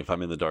 What you mean if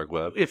I'm in the dark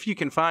web? If you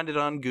can find it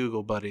on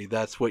Google, buddy,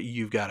 that's what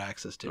you've got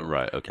access to.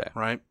 Right. Okay.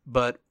 Right.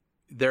 But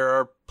there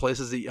are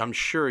places that I'm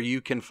sure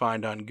you can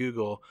find on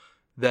Google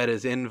that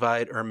is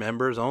invite or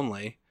members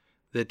only,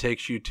 that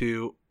takes you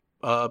to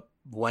a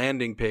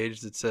landing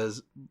page that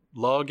says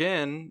log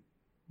in,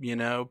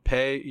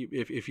 pay.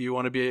 If you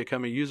want to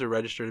become a user,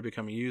 register to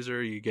become a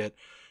user.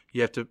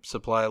 You have to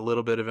supply a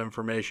little bit of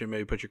information,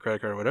 maybe put your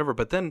credit card or whatever.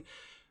 But then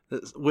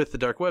with the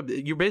dark web,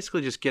 you're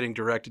basically just getting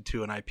directed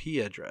to an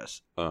IP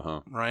address,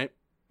 right?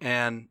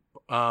 And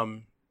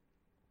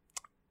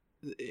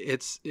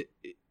it's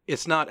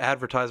not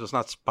advertisable. It's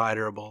not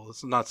spiderable.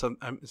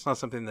 It's not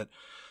something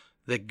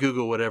that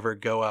Google would ever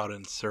go out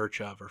in search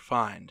of or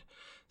find.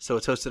 So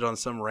it's hosted on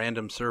some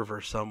random server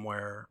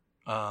somewhere,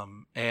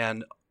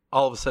 and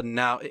all of a sudden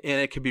now,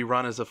 and it could be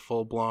run as a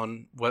full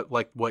blown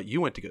what you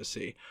went to go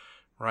see.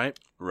 Right?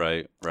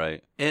 Right.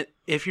 And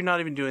if you're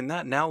not even doing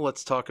that, now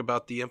let's talk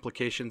about the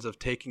implications of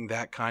taking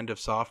that kind of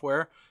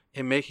software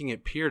and making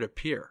it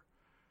peer-to-peer,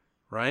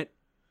 right?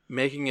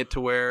 Making it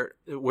to where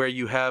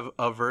you have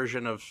a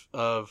version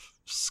of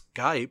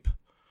Skype,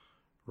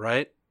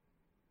 right?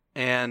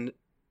 And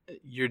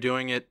you're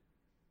doing it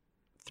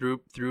through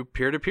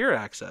peer-to-peer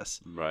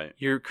access. Right.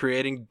 You're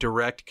creating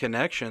direct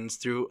connections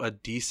through a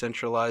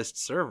decentralized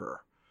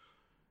server.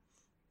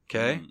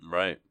 Okay.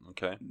 Right.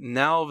 Okay.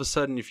 Now all of a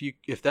sudden,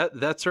 if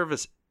that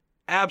service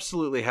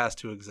absolutely has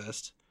to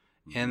exist,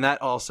 and that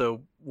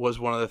also was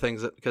one of the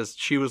things that, because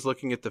she was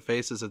looking at the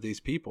faces of these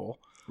people.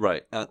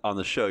 Right. On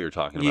the show you're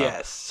talking about.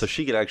 Yes. So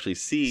she could actually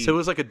see. So it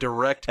was like a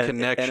direct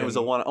connection. And it was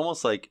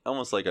almost like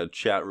a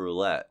chat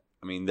roulette.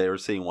 I mean, they were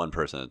seeing one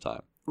person at a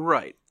time.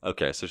 Right.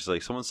 Okay. So she's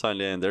like, someone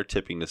signed in, they're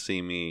tipping to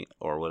see me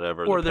or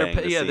whatever. Or they're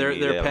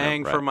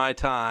paying for my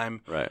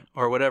time. Right.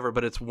 Or whatever,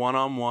 but it's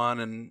one-on-one,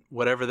 and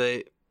whatever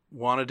they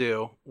want to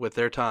do with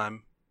their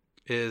time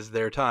is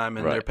their time,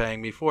 and they're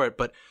paying me for it.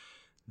 But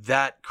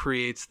that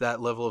creates that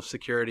level of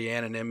security,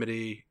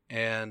 anonymity,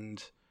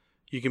 and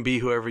you can be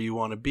whoever you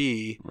want to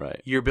be.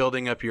 Right. You're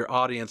building up your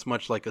audience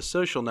much like a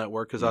social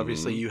network, because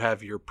obviously you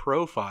have your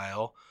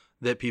profile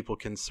that people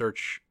can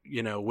search,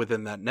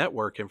 within that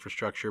network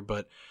infrastructure.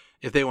 But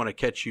if they want to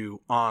catch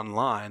you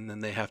online, then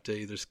they have to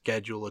either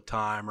schedule a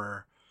time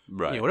or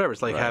whatever.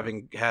 It's like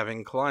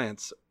having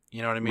clients.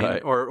 You know what I mean?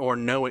 Right. Or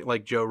knowing,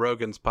 like Joe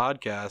Rogan's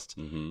podcast,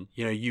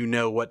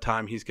 what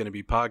time he's going to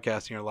be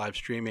podcasting or live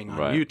streaming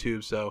on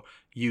YouTube, so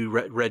you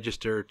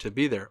register to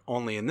be there.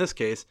 Only in this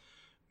case,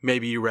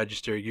 maybe you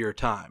register your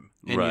time,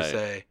 and you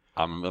say,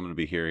 I'm going to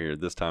be here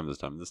this time,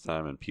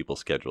 and people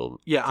schedule.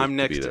 Yeah, I'm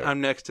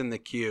next in the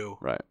queue.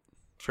 Right.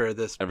 For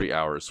this. Every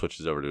hour it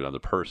switches over to another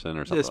person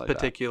or something like that. This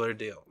particular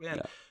deal.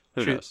 Yeah.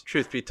 Who knows?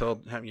 Truth be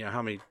told,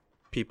 how many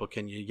people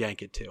can you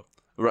yank it to?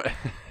 Right.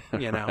 I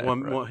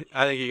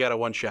think you got a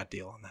one-shot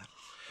deal on that.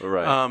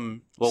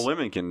 Right. Well,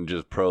 women can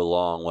just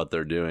prolong what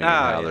they're doing and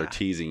how they're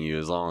teasing you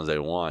as long as they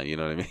want. You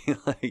know what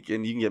I mean?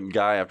 And you can get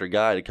guy after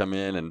guy to come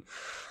in and,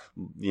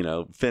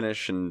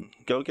 finish and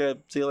go, okay,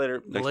 see you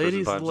later. Next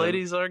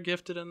ladies are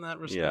gifted in that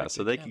respect. Yeah,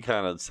 so they can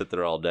kind of sit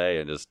there all day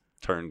and just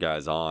turn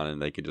guys on, and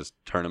they could just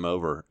turn them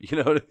over. You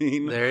know what I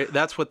mean?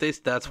 That's what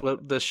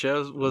the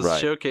show was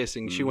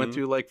showcasing. She went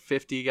through like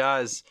 50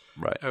 guys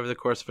over the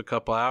course of a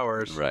couple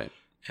hours. Right.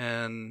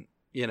 And,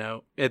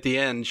 at the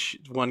end,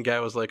 one guy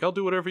was like, I'll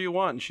do whatever you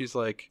want. And she's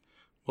like,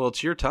 well,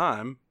 it's your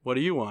time. What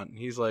do you want? And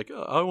he's like,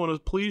 I want to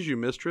please you,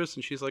 mistress.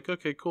 And she's like,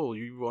 okay, cool.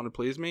 You want to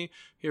please me?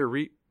 Here,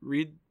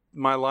 read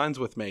my lines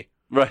with me.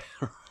 Right.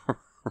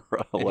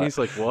 And he's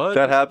like, what?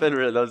 That happened?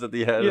 That was at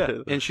the end? Yeah.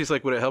 And she's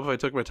like, would it help if I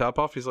took my top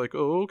off? He's like,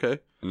 oh, okay.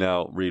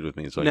 Now read with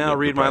me. Now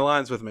read my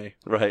lines with me.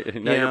 Right.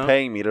 Now you're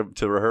paying me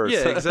to rehearse.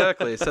 Yeah,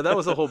 exactly. So that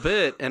was the whole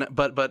bit.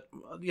 But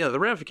the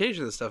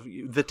ramifications of stuff,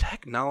 the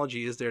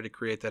technology is there to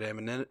create that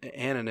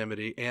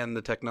anonymity, and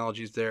the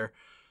technology is there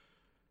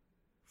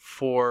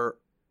for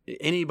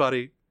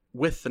anybody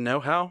with the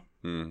know-how.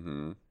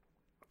 Mm-hmm.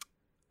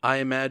 I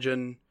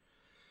imagine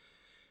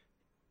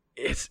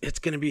it's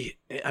going to be,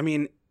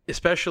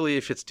 especially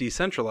if it's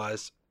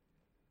decentralized,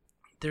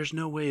 there's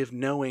no way of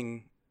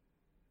knowing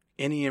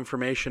any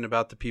information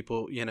about the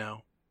people,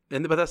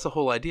 but that's the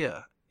whole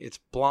idea. It's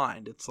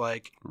blind. It's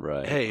like,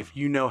 hey, if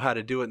you know how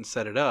to do it and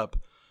set it up,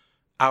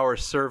 our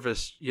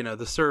service,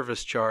 the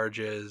service charge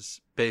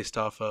is based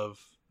off of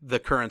the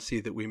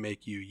currency that we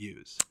make you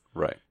use.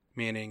 Right.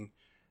 Meaning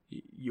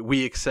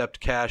we accept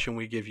cash and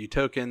we give you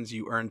tokens.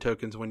 You earn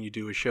tokens when you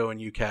do a show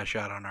and you cash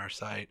out on our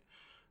site.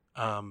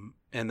 And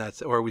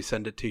that's, or we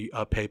send it to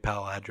a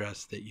PayPal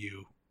address that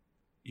you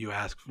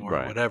ask for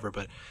or whatever.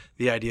 But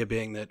the idea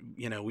being that,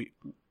 you know,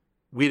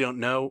 we don't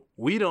know.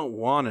 We don't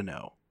want to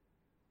know.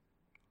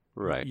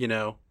 Right. You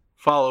know,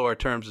 follow our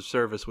terms of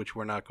service, which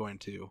we're not going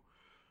to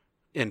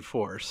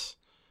enforce,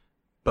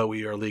 but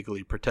we are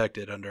legally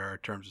protected under our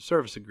terms of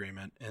service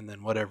agreement. And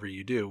then whatever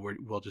you do,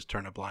 we'll just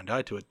turn a blind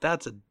eye to it.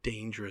 That's a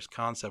dangerous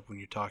concept when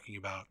you're talking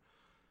about,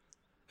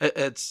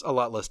 it's a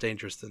lot less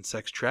dangerous than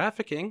sex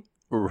trafficking.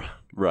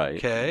 Right.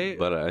 Okay.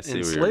 But I see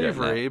and where you're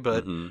slavery.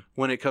 But mm-hmm.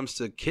 when it comes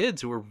to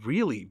kids who are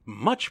really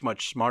much,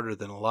 much smarter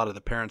than a lot of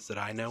the parents that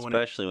I know,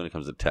 especially when it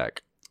comes to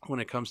tech, when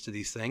it comes to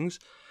these things,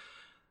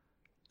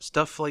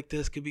 stuff like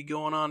this could be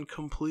going on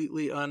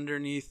completely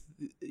underneath,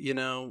 you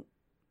know,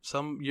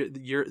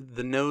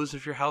 the nose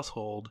of your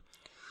household,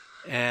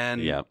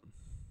 and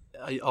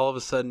all of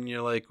a sudden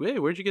you're like, "Wait,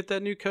 where'd you get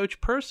that new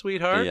Coach purse,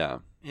 sweetheart?" Yeah,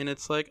 and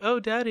it's like, "Oh,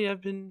 Daddy,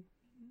 I've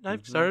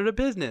started a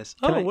business."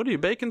 What are you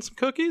baking? Some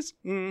cookies?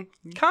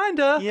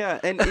 Kinda.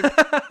 Yeah, and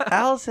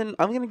Allison,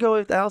 I'm gonna go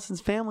with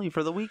Allison's family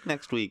for the week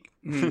next week.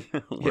 She's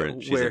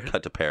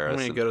cut to Paris.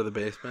 I'm gonna go to the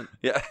basement.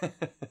 Yeah.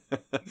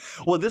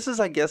 Well, this is,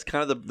 I guess,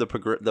 kind of the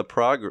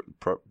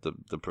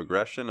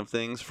progression of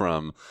things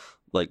from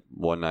like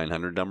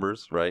 1-900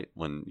 numbers, right?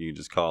 When you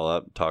just call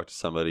up, talk to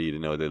somebody, you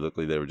didn't know what they look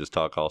like, they would just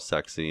talk all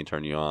sexy and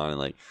turn you on, and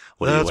like,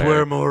 that's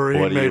where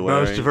Maureen made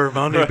most of her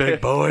money, big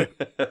boy.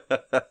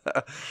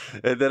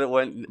 And then it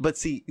went, but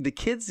see, the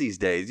kids these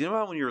days, you know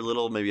how when you were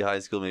little, maybe high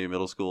school, maybe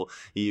middle school,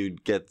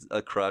 you'd get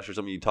a crush or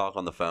something, you'd talk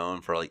on the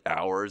phone for like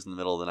hours in the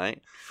middle of the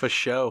night? For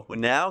sure.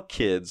 Now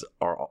kids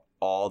are,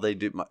 all they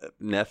do, my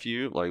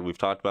nephew, like we've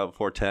talked about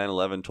before, 10,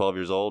 11, 12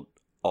 years old,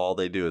 all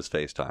they do is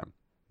FaceTime.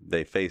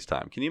 They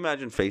FaceTime. Can you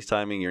imagine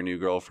FaceTiming your new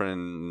girlfine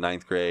in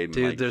 9th grade? And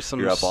dude, there's some.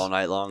 You're up all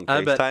night long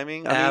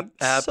FaceTiming. I mean,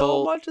 Apple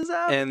so much is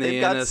happening. And the They've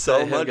got NSA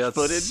so much got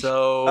footage.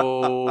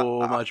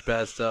 So much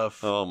bad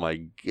stuff. Oh my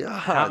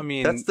god! I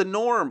mean, that's the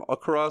norm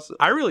across.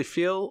 I really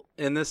feel,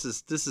 and this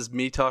is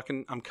me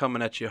talking. I'm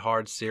coming at you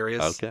hard,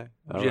 serious. Okay,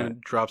 I'm gonna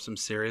drop some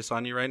serious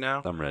on you right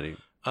now. I'm ready.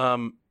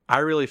 I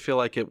really feel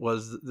like it's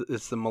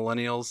the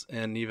millennials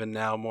and even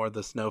now more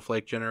the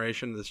snowflake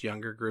generation, this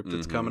younger group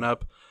that's coming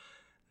up,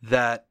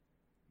 that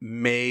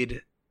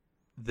made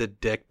the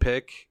dick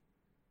pic,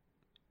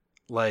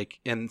 like,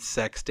 in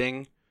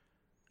sexting,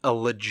 a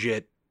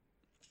legit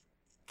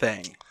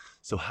thing.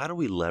 So how do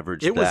we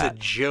leverage that? It was a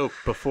joke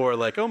before,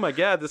 like, oh my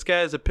god, this guy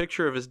has a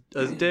picture of his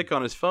dick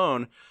on his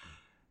phone.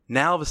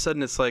 Now all of a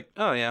sudden it's like,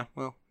 oh yeah,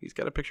 well, he's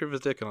got a picture of his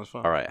dick on his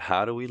phone. All right,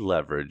 how do we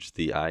leverage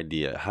the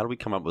idea? How do we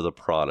come up with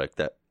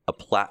a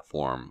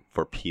platform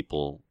for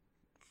people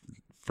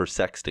for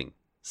sexting,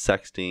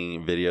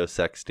 video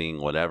sexting,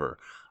 whatever?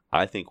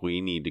 I think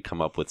we need to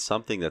come up with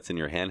something that's in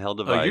your handheld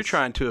device. Oh, you're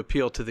trying to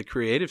appeal to the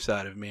creative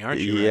side of me,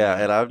 aren't you?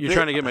 Yeah, and you're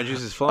trying to get my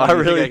juices flowing. I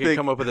really think I can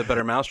come up with a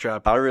better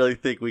mousetrap. I really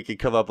think we could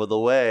come up with a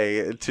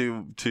way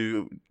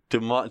to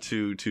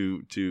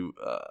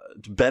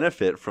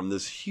benefit from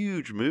this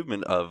huge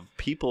movement of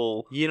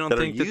people that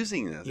are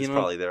using this. It's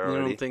probably there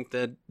already. You don't think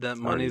that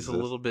money's a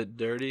little bit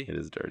dirty? It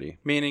is dirty.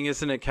 Meaning,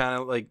 isn't it kind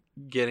of like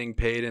getting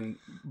paid in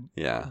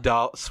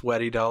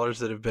sweaty dollars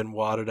that have been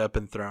wadded up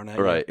and thrown at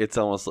you? Right. It's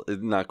almost,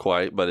 not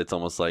quite, but it's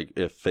almost like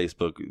if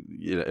Facebook,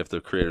 if the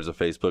creators of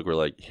Facebook were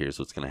like, here's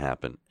what's going to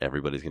happen.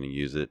 Everybody's going to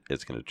use it.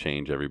 It's going to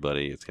change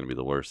everybody. It's going to be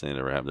the worst thing that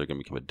ever happened. They're going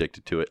to become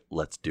addicted to it.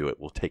 Let's do it.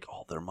 We'll take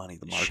all their money.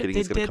 The marketing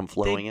is going to come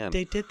flowing in.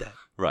 They did that.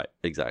 Right.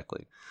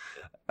 Exactly.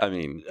 I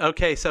mean.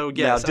 Okay. So,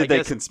 yes. Now,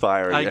 they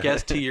conspire? I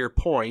guess to your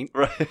point.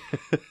 Right.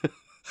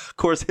 Of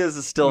course, his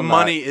is still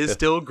money is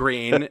still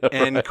green,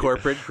 and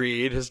corporate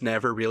greed has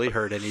never really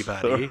hurt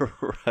anybody.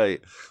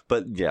 Right.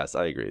 But yes,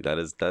 I agree.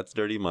 That's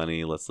dirty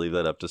money. Let's leave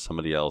that up to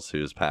somebody else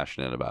who's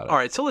passionate about it. All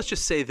right. So let's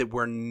just say that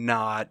we're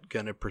not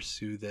going to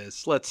pursue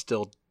this. Let's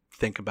still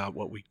think about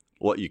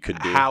what you could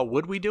do. How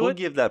would we do it? We'll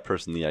give that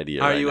person the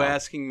idea. Are you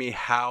asking me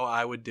how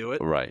I would do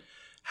it? Right.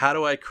 How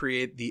do I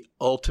create the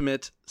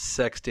ultimate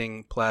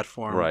sexting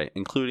platform? Right,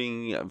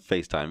 including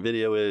FaceTime,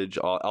 Videoage,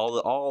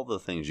 all the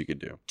things you could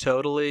do.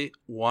 Totally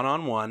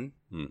one-on-one.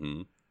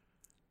 Mm-hmm.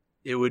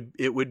 It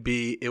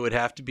would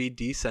have to be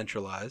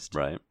decentralized.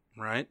 Right.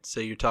 Right. So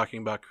you're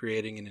talking about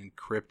creating an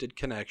encrypted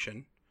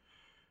connection.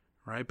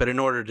 Right. But in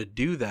order to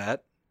do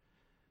that,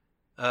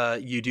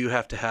 you do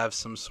have to have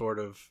some sort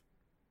of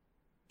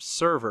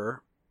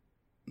server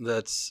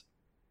that's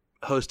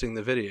hosting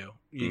the video.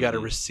 You got to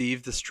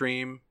receive the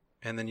stream.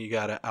 And then you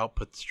got to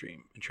output the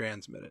stream and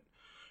transmit it.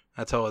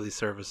 That's how all these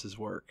services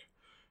work.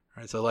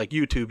 Right? So like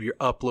YouTube, you're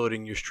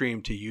uploading your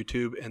stream to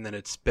YouTube, and then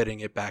it's spitting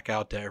it back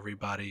out to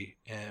everybody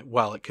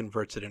while it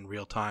converts it in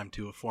real time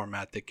to a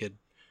format that could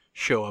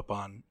show up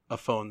on a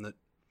phone that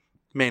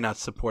may not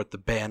support the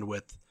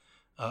bandwidth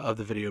of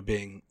the video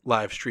being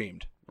live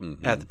streamed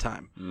at the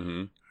time.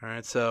 Mm-hmm. All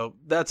right, so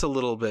that's a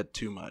little bit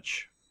too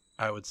much,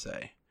 I would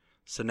say.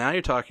 So now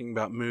you're talking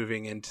about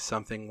moving into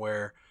something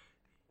where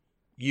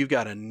you've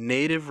got a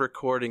native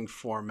recording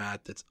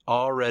format that's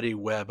already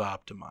web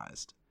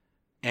optimized,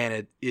 and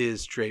it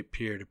is straight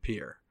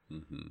peer-to-peer.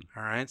 Mm-hmm.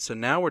 All right, so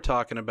now we're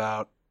talking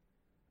about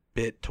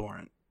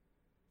BitTorrent.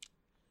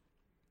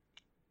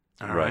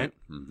 All right.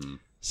 Mm-hmm.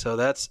 So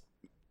that's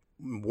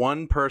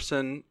one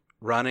person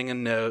running a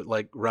node,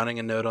 like running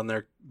a node on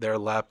their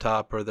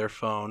laptop or their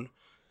phone,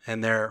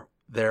 and they're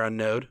a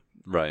node.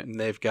 Right. And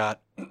they've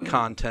got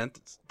content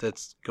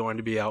that's going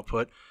to be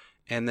output,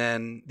 and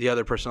then the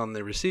other person on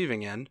the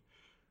receiving end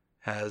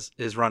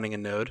is running a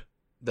node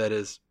that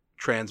is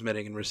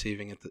transmitting and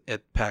receiving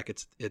at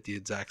packets at the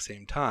exact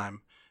same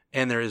time,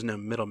 and there is no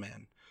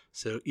middleman.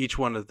 So each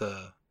one of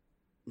the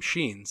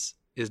machines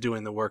is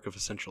doing the work of a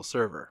central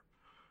server,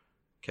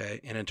 okay,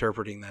 and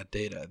interpreting that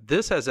data.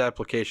 This has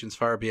applications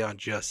far beyond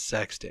just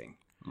sexting,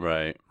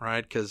 Right.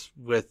 right? Because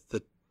with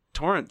the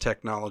torrent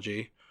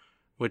technology,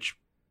 which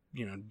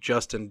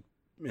Justin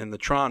and the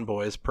Tron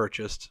boys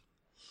purchased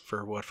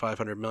for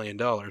 $500 million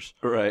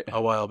Right.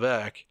 a while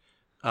back.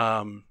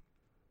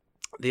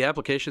 The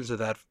applications of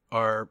that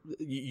are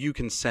you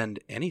can send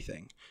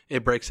anything.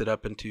 It breaks it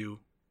up into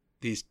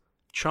these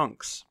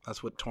chunks.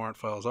 That's what torrent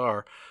files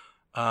are.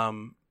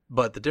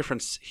 But the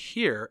difference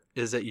here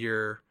is that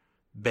your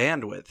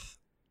bandwidth,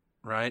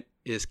 right,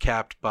 is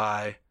capped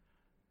by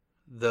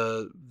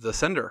the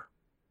sender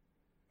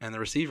and the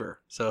receiver.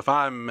 So if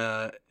I'm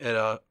at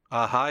a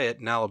Hyatt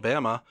in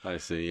Alabama, I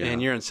see. Yeah.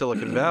 and you're in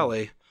Silicon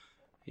Valley,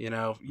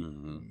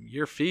 Mm-hmm.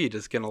 your feed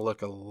is going to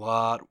look a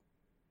lot.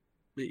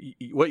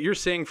 What you're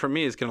seeing from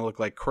me is going to look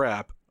like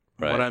crap.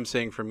 Right. What I'm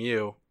seeing from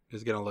you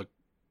is going to look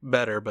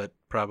better, but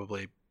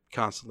probably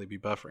constantly be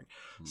buffering.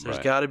 So there's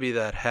Right. got to be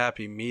that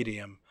happy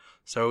medium.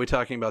 So are we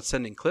talking about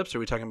sending clips, or are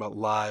we talking about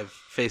live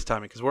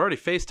FaceTiming? Because we're already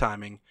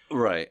FaceTiming.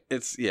 Right.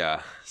 It's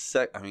I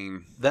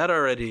mean, That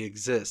already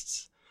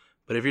exists.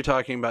 But if you're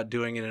talking about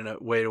doing it in a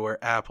way to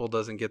where Apple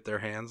doesn't get their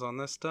hands on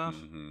this stuff,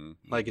 mm-hmm,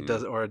 like it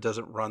doesn't, or it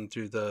doesn't run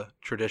through the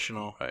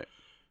traditional Right.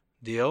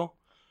 deal,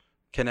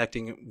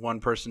 connecting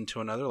one person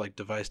to another, like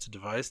device to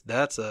device,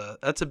 that's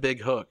a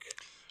big hook.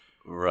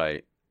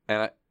 Right.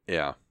 And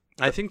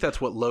I think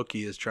that's what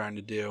Loki is trying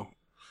to do.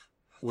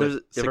 There's,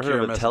 With you ever secure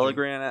heard of a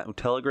messaging.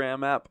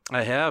 Telegram app?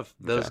 I have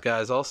those Okay.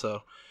 guys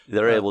also.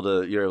 You're able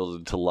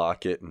to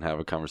lock it and have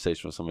a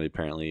conversation with somebody.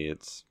 Apparently,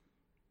 it's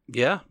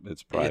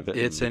private.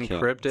 It's and you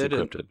can't- encrypted.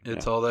 It's And yeah.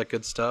 it's all that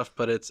good stuff.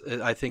 But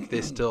I think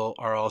they still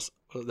are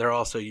they're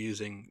also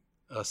using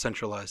a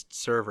centralized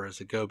server as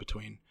a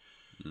go-between.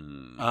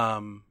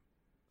 Mm.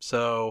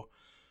 So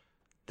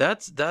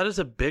that is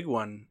a big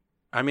one.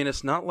 I mean,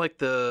 it's not like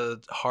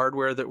the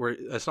hardware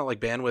it's not like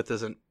bandwidth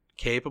isn't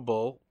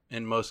capable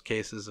in most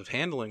cases of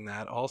handling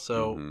that.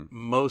 Also,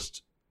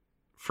 Mhm.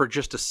 for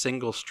just a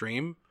single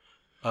stream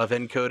of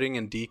encoding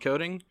and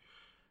decoding,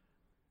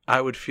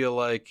 I would feel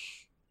like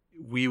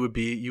you would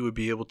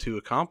be able to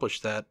accomplish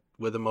that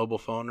with a mobile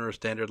phone or a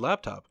standard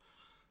laptop.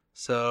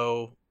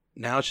 So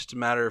now it's just a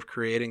matter of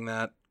creating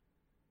that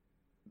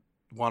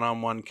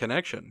one-on-one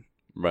connection.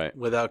 Right.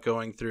 Without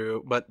going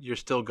through, but you're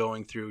still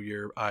going through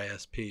your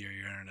ISP or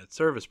your internet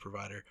service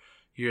provider.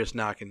 You're just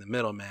knocking the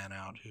middleman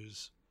out,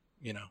 who's,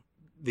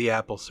 the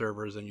Apple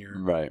servers and your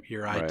Right.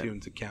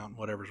 iTunes account,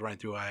 whatever's running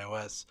through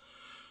iOS,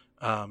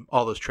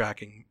 all those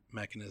tracking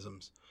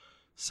mechanisms.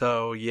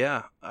 So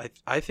yeah,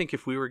 I think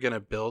if we were going to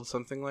build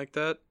something like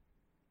that,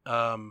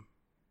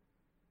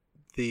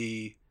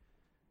 the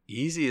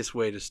easiest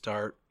way to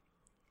start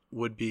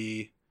would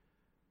be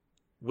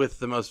with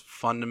the most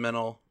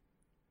fundamental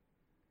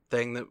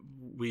thing that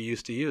we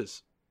used to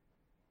use: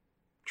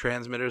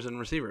 transmitters and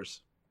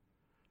receivers.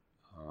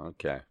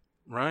 Okay.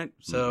 Right?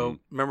 So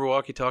remember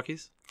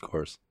walkie-talkies? Of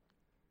course.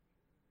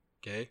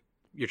 Okay.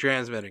 You're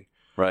transmitting.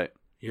 Right.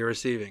 You're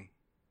receiving.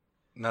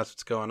 And that's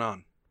what's going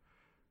on.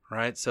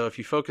 Right? So if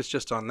you focus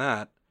just on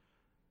that,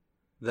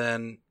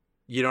 then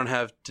you don't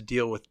have to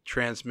deal with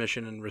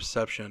transmission and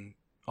reception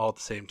all at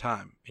the same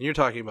time. And you're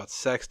talking about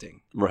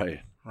sexting,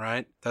 Right.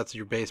 right? That's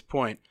your base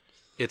point.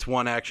 It's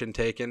one action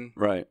taken.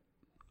 Right.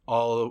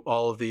 All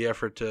of the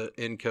effort to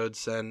encode,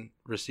 send,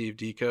 receive,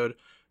 decode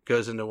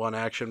goes into one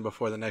action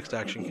before the next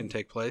action can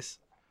take place.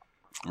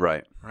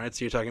 Right. Right?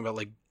 So you're talking about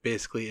like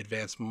basically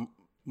advanced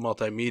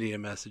multimedia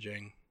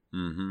messaging.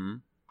 Mm-hmm.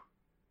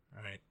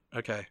 Right.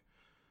 Okay.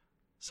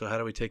 So how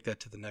do we take that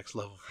to the next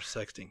level for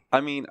sexting?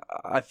 I mean,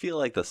 I feel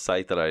like the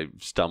site that I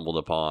stumbled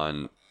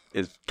upon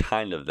is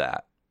kind of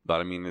that. But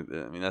I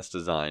mean that's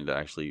designed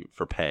actually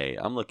for pay.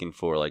 I'm looking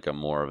for like a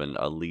more of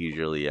a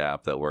leisurely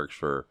app that works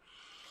for,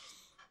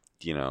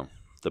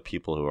 the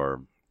people who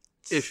are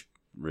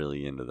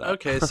really into that.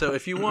 Okay, so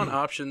if you want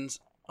options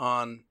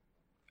on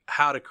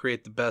how to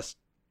create the best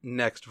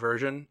next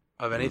version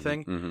of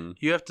anything, Mm-hmm.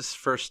 you have to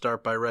first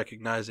start by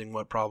recognizing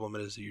what problem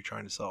it is that you're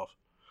trying to solve.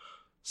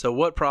 So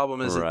what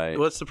problem is Right. it?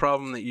 What's the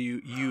problem that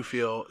you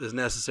feel is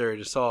necessary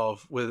to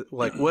solve with,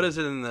 like, what is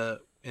it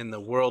in the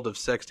world of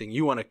sexting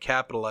you want to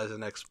capitalize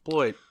and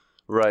exploit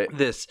Right.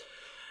 this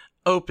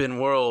open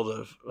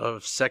world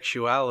of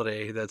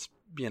sexuality that's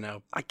you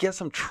know. I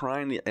guess I'm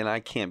trying to, and I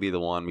can't be the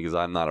one because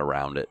I'm not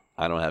around it.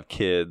 I don't have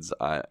kids.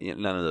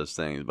 None of those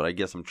things. But I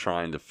guess I'm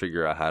trying to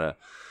figure out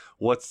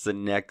what's the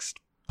next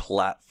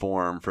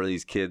platform for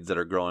these kids that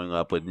are growing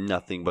up with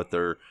nothing but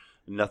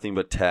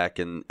tech,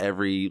 and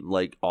every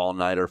like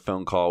all-nighter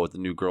phone call with a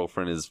new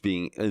girlfriend is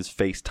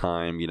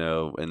FaceTime, you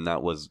know, and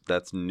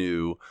that's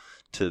new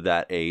to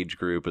that age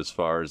group as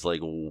far as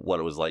like what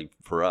it was like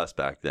for us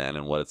back then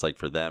and what it's like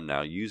for them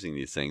now using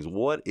these things.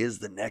 What is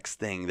the next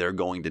thing they're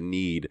going to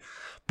need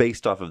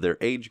based off of their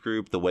age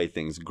group, the way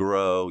things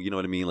grow? You know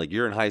what I mean? Like,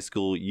 you're in high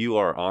school, you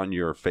are on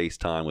your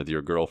FaceTime with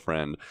your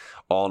girlfriend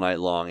all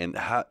night long, and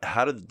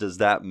how does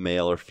that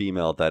male or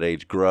female at that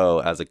age grow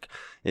as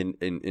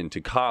into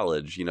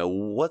college? You know,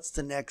 what's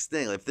the next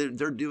thing? If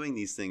they're doing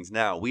these things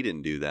now, we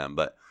didn't do them,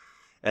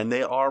 and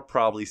they are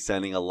probably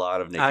sending a lot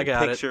of naked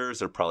pictures.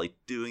 They're probably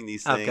doing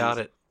these things. I've got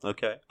it.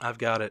 Okay. I've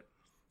got it.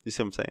 You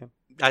see what I'm saying?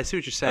 I see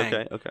what you're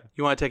saying. Okay.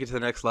 You want to take it to the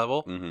next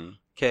level? Mm-hmm.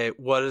 Okay,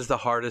 what is the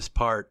hardest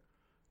part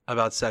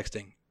about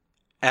sexting?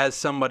 As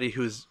somebody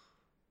who's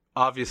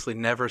obviously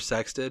never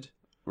sexted.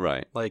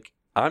 Right. Like,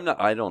 I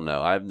don't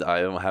know. I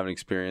don't have an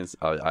experience.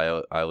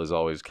 I was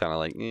always kind of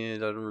like, I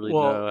don't really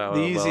know. How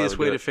the easiest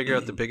way to figure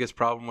out the biggest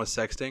problem with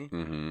sexting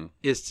mm-hmm.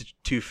 is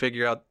to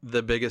figure out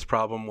the biggest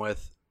problem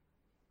with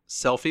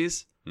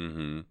selfies.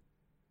 Mm-hmm.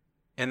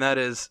 And that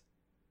is,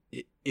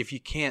 if you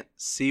can't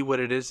see what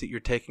it is that you're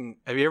taking.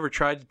 Have you ever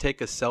tried to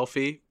take a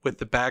selfie with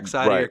the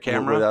backside of your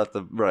camera?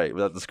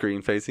 Without the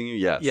screen facing you?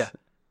 Yes. Yeah.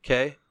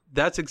 Okay.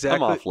 That's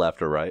exactly. I'm off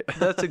left or right.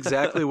 That's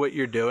exactly what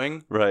you're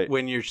doing right.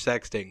 when you're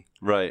sexting.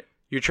 Right.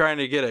 You're trying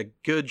to get a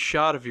good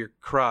shot of your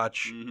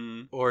crotch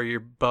mm-hmm. or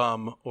your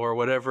bum or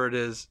whatever it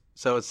is.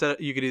 So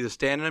you could either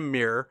stand in a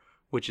mirror,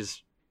 which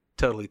is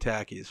totally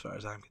tacky as far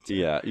as I'm concerned.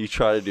 Yeah, you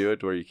try to do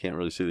it where you can't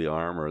really see the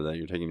arm or that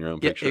you're taking your own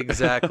picture. Yeah,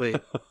 exactly.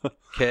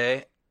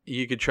 Okay.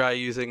 You could try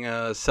using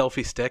a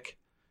selfie stick,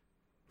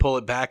 pull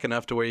it back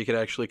enough to where you could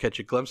actually catch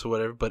a glimpse of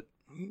whatever, but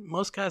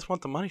most guys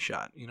want the money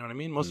shot. You know what I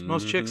mean?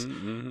 Most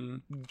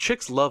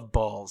chicks love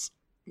balls.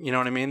 You know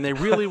what I mean? They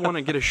really want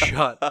to get a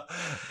shot.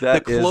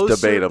 That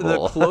is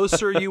debatable. The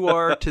closer you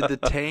are to the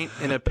taint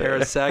in a pair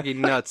of saggy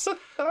nuts,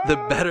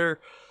 the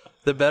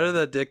better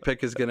that dick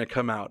pic is going to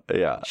come out.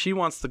 Yeah. She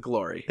wants the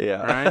glory.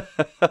 Yeah.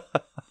 Right?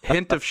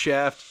 Hint of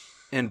shaft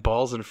and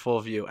balls in full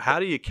view. How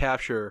do you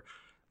capture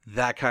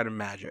that kind of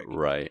magic?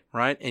 Right.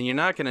 Right? And you're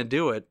not going to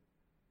do it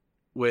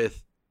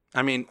with,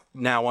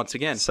 now once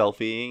again,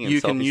 selfieing and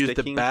you can use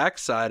sticking. the back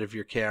side of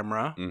your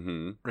camera,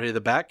 mm-hmm.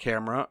 the back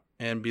camera,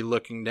 and be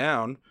looking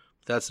down.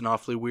 That's an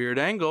awfully weird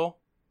angle,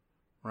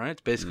 right?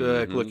 It's basically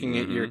like looking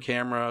at your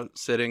camera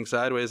sitting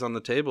sideways on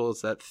the table.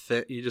 It's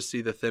that you just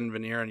see the thin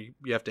veneer, and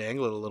you have to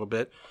angle it a little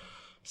bit.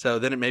 So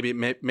then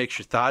it makes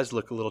your thighs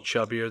look a little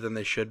chubbier than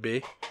they should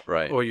be,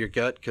 right? Or your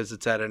gut because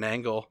it's at an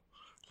angle,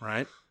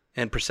 right?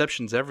 And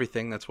perception's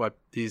everything. That's why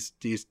these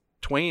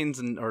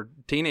twains or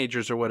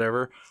teenagers or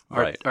whatever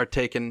are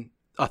taking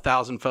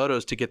 1,000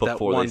 photos to get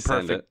before that one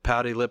perfect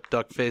pouty lip,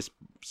 duck face,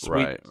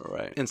 sweet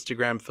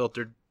Instagram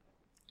filtered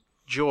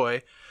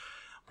joy.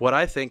 What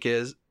I think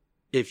is,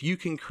 if you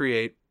can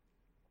create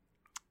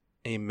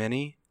a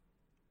mini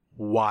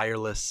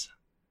wireless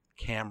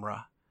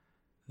camera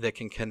that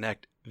can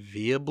connect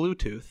via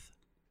Bluetooth,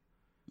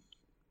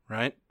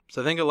 right?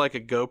 So think of like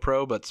a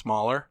GoPro, but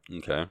smaller.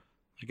 Okay.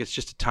 Like it's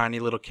just a tiny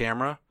little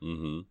camera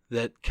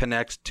that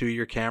connects to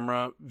your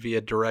camera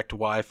via direct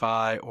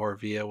Wi-Fi or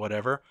via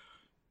whatever.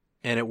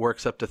 And it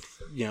works up to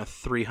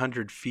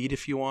 300 feet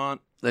if you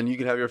want. Then you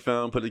can have your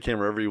phone, put the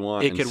camera wherever you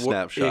want, and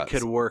snapshots it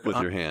could work with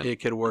your hand.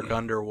 It could work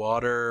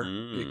underwater.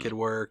 It could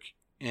work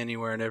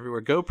anywhere and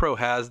everywhere. GoPro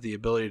has the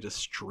ability to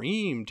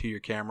stream to your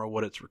camera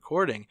what it's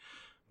recording.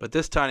 But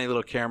this tiny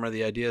little camera,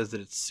 the idea is that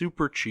it's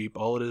super cheap.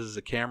 All it is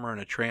a camera and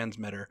a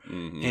transmitter,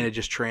 and it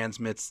just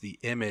transmits the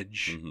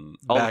image.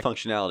 All the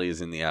functionality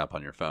is in the app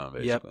on your phone,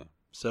 basically. Yep.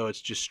 So it's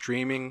just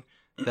streaming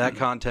that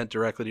content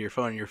directly to your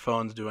phone. Your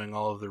phone's doing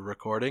all of the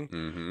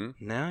recording.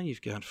 Now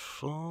you've got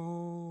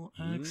full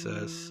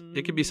access.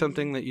 It could be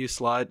something that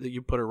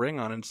you put a ring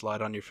on and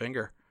slide on your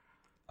finger.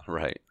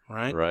 Right.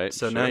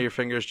 So now your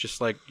finger's just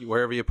like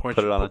wherever you point.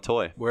 Put it on a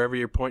toy. Wherever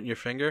you're pointing your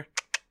finger,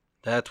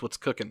 that's what's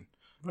cooking.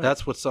 Right.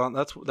 That's what's on.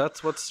 That's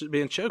what's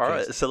being showcased. All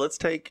right. So let's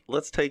take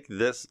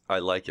this. I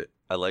like it.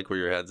 I like where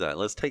your head's at.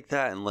 Let's take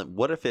that and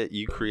what if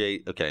you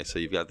create? Okay, so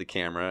you've got the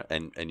camera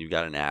and you've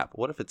got an app.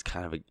 What if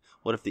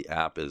the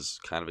app is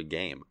kind of a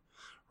game,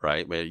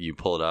 right? Where you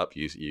pull it up,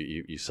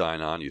 you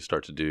sign on, you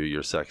start to do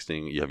your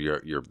sexting. You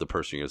have the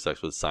person you're going to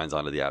sex with signs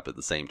onto the app at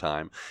the same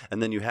time,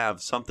 and then you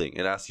have something.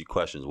 It asks you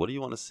questions. What do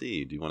you want to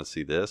see? Do you want to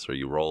see this, or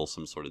you roll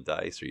some sort of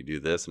dice, or you do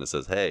this, and it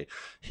says, hey,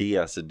 he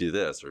has to do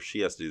this, or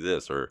she has to do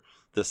this, or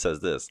this says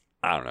this.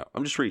 I don't know.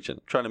 I'm just reaching,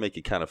 trying to make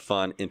it kind of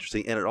fun,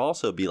 interesting, and it'd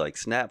also be like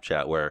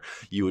Snapchat, where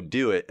you would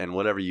do it, and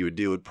whatever you would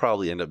do would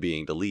probably end up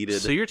being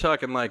deleted. So you're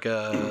talking like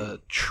a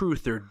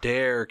truth or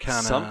dare kind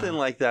of something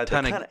like that.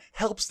 That kind of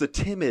helps the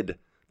timid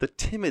the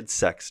timid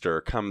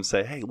sexter come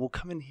say, hey, we'll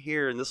come in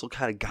here and this will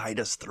kind of guide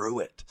us through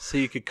it. So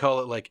you could call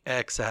it like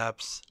X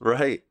apps.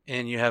 Right.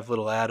 And you have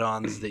little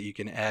add-ons that you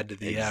can add to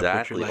the app.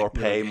 Exactly. Like or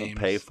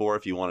pay for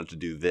if you wanted to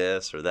do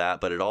this or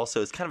that. But it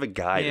also is kind of a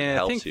guide that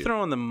helps you. I think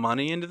throwing the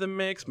money into the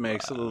mix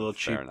makes it a little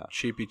cheap.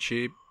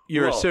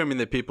 You're Well, assuming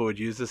that people would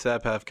use this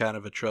app have kind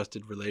of a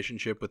trusted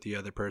relationship with the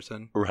other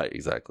person. Right,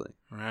 exactly.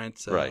 Right.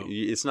 So Right.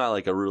 It's not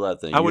like a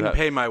roulette thing. I wouldn't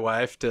pay my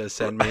wife to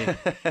send me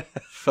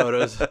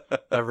photos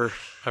of her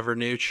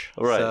nooch.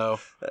 Right. So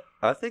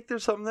I think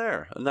there's something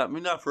there.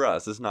 Not for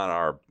us. That's not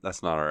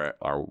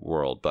our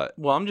world, but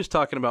well, I'm just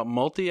talking about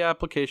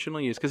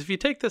multi-applicational use. Because if you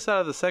take this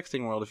out of the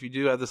sexting world, if you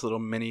do have this little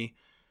mini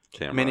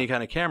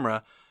kind of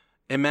camera,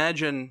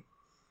 imagine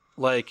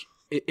like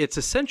it's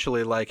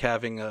essentially like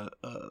having a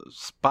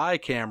spy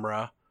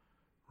camera,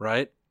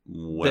 right?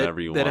 Whenever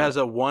you want. That has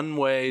a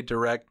one-way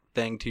direct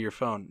thing to your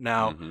phone.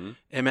 Now,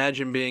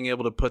 imagine being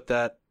able to put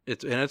that.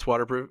 It's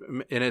waterproof,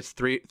 and it's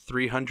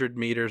 300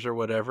 meters or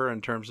whatever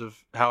in terms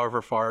of however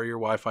far your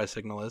Wi-Fi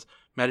signal is.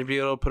 Imagine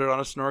being able to put it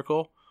on a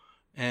snorkel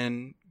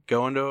and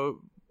go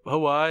into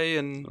Hawaii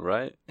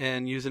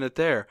and using it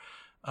there.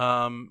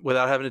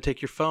 Without having to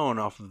take your phone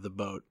off of the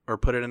boat or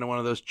put it into one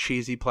of those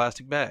cheesy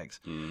plastic bags.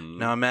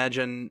 Now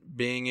imagine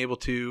being able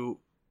to,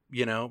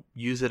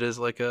 use it as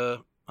like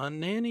a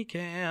nanny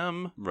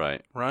cam.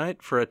 Right?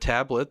 For a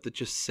tablet that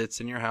just sits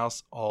in your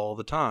house all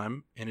the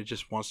time and it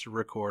just wants to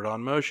record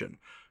on motion.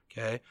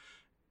 Okay?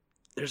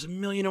 There's a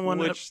million and one...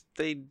 Which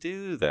they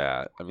do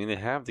that. I mean, they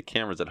have the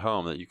cameras at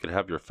home that you could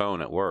have your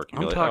phone at work.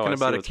 I'm talking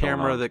about a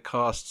camera that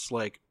costs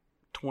like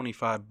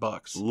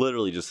 $25.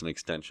 Literally just an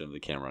extension of the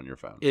camera on your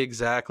phone.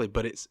 Exactly,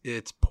 but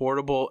it's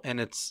portable and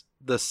it's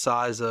the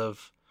size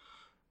of,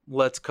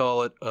 let's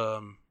call it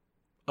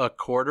a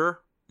quarter.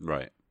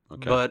 Right.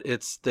 Okay. But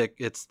it's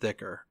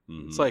thicker.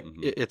 It's like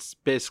it's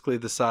basically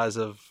the size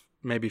of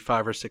maybe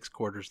 5 or 6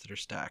 quarters that are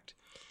stacked.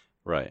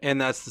 Right. And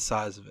that's the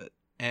size of it.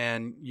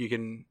 And you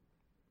can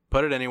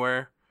put it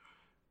anywhere.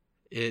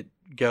 It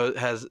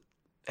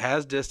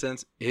has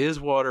distance, is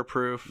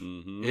waterproof,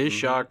 is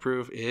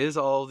shockproof, is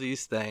all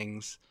these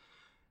things,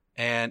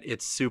 and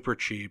it's super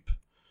cheap.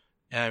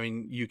 I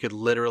mean, you could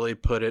literally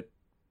put it,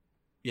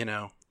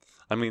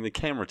 I mean, the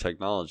camera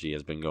technology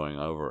has been going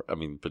over. I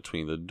mean,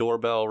 between the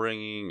doorbell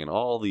ringing and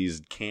all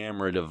these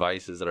camera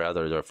devices that are out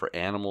there that are for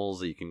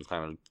animals that you can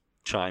kind of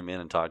chime in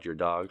and talk to your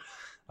dog.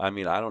 I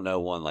mean, I don't know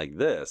one like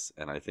this,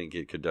 and I think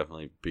it could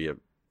definitely be a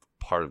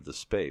part of the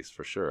space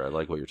for sure. I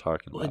like what you're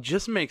talking about. Well, it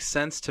just makes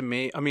sense to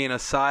me. I mean,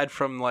 aside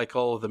from like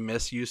all of the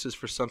misuses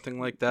for something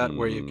like that,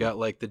 where you've got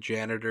like the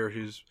janitor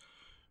who's,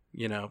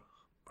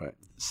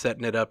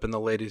 setting it up in the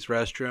ladies'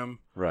 restroom,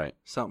 right?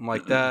 Something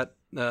like that.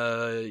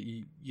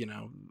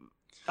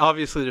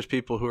 Obviously, there's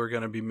people who are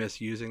going to be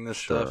misusing this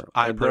stuff.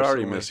 They're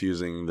already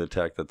misusing the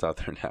tech that's out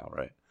there now,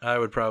 right? I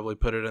would probably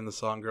put it in the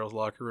Song Girls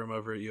locker room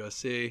over at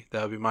USC.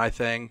 That would be my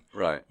thing.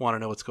 Right. Want to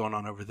know what's going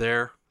on over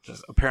there.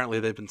 Apparently,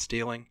 they've been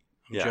stealing.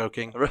 I'm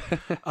joking.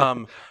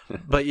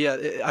 But yeah,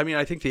 I mean,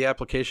 I think the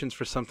applications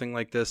for something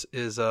like this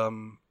is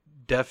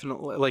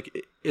definitely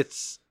like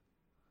it's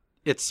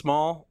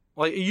small.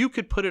 Like you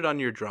could put it on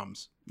your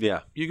drums.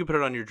 Yeah. You could put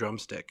it on your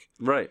drumstick.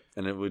 Right.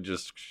 And it would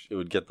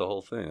get the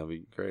whole thing. That'd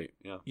be great.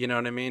 Yeah. You know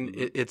what I mean?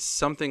 It's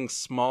something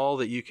small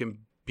that you can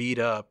beat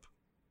up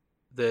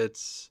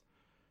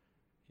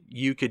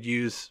you could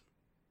use,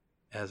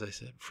 as I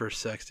said, for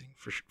sexting,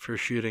 for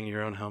shooting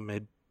your own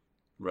homemade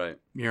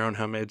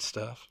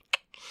stuff.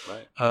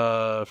 Right.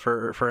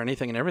 For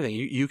anything and everything.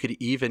 You could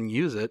even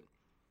use it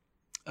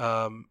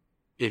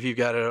if you've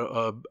got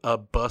a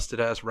busted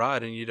ass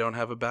ride and you don't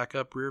have a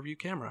backup rear view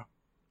camera.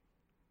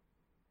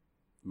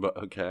 But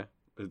okay,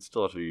 you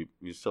still have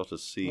to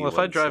see. Well, if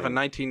I drive a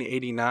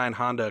 1989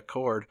 Honda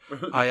Accord,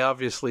 I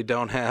obviously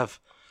don't have,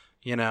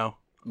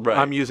 right.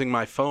 I'm using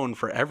my phone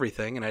for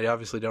everything, and I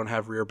obviously don't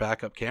have rear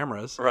backup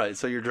cameras. Right.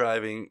 So you're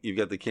driving. You've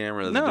got the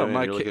camera.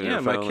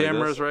 My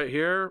camera's right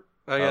here.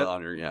 I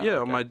got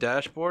on my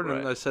dashboard, right.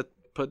 And I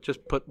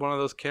put one of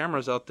those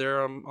cameras out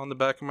there on the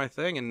back of my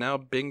thing, and now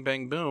bing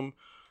bang boom,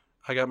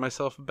 I got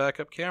myself a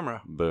backup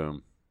camera.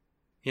 Boom.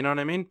 You know what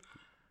I mean?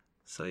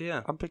 So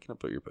yeah, I'm picking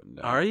up what you're putting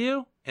down. Are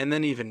you? And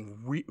then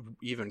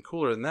even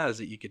cooler than that is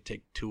that you could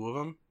take 2 of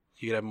them.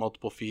 You could have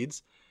multiple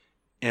feeds,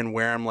 and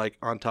wear them like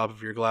on top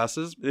of your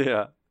glasses.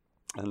 Yeah,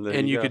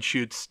 and you could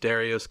shoot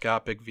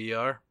stereoscopic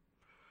VR.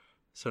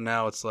 So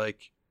now it's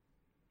like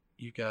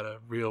you got a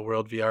real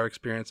world VR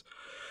experience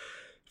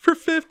for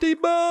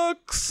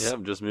 $50. Yeah,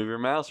 just move your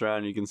mouse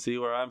around. You can see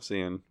what I'm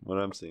seeing.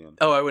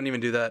 Oh, I wouldn't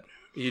even do that.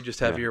 You just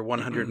have your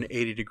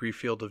 180 degree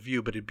field of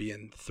view, but it'd be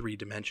in 3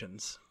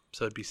 dimensions.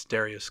 So it'd be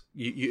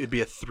it'd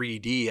be a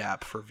 3D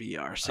app for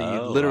VR. So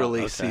you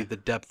literally see the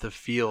depth of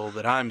field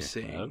that I'm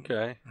seeing.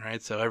 Okay.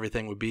 Right. So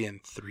everything would be in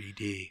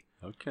 3D.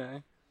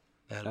 Okay.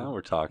 Now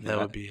we're talking. That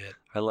would be it.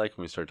 I like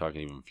when we start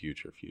talking even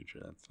future.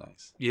 That's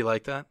nice. You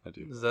like that? I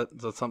do. Is that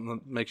something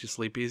that makes you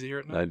sleep easier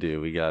at night? I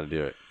do. We got to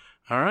do it.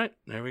 All right.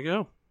 There we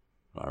go.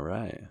 All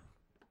right.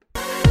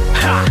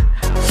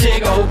 Ha!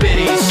 Tig-o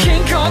bitties.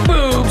 King Kong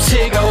boobs,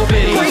 Tig-o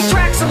bitties. Great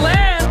tracts of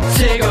land,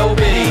 Tig-o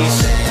bitties.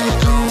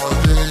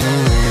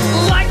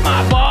 Like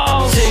my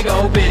balls,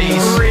 Tig-o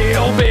bitties.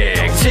 Real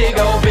big,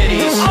 Tig-o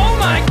bitties. Oh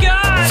my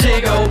god,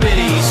 Tig-o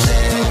bitties.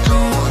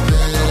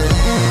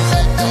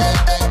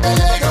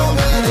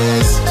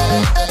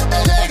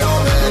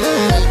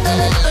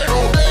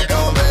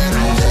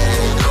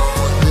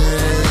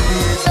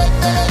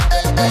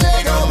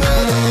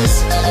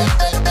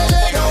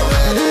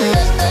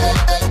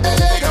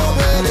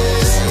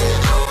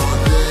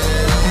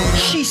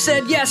 She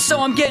said yes,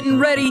 so I'm getting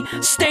ready.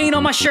 Stain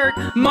on my shirt,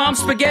 mom's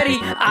spaghetti.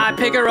 I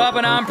pick her up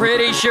and I'm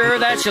pretty sure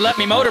that she'll let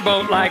me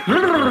motorboat like.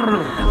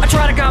 I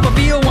try to cop a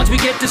feel once we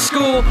get to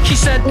school. She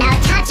said, no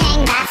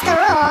touching, that's the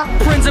rule.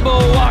 Principal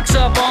walks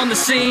up on the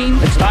scene.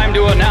 It's time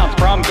to announce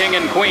prom king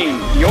and queen.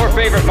 Your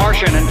favorite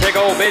Martian and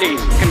Tig-o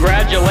bitties.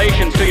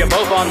 Congratulations to you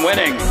both on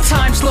winning.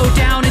 Time slowed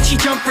down and she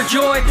jumped for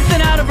joy.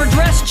 Then out of her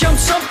dress jumped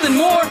something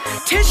more.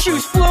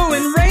 Tissues flew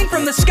and rained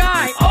from the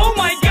sky. Oh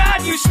my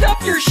god, you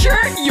stuffed your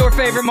shirt. Your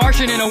favorite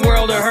Martian in a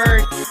world of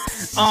hurt.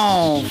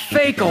 Oh,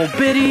 fake-o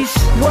bitties.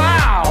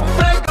 Wow.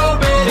 Fake-o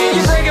bitties.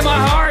 You're breaking my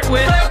heart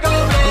with. Fake-o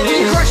bitties.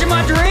 You're crushing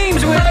my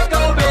dreams with.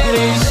 Fake-o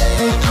bitties.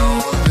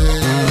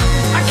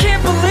 I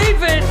can't believe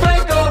it.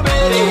 Fake-o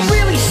bitties. You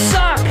really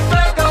suck.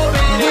 Fake-o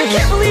bitties. I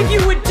can't believe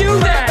you would do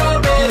that.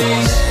 Fake-o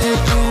bitties.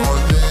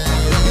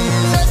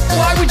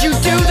 Why would you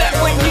do that?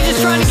 Wait, you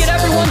just trying to get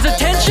everyone's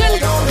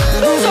attention?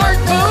 Those aren't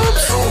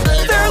boobs.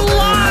 They're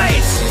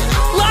lies.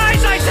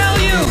 Lies, I tell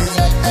you.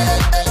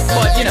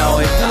 But, you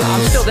know,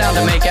 I'm still down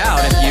to make out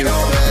if you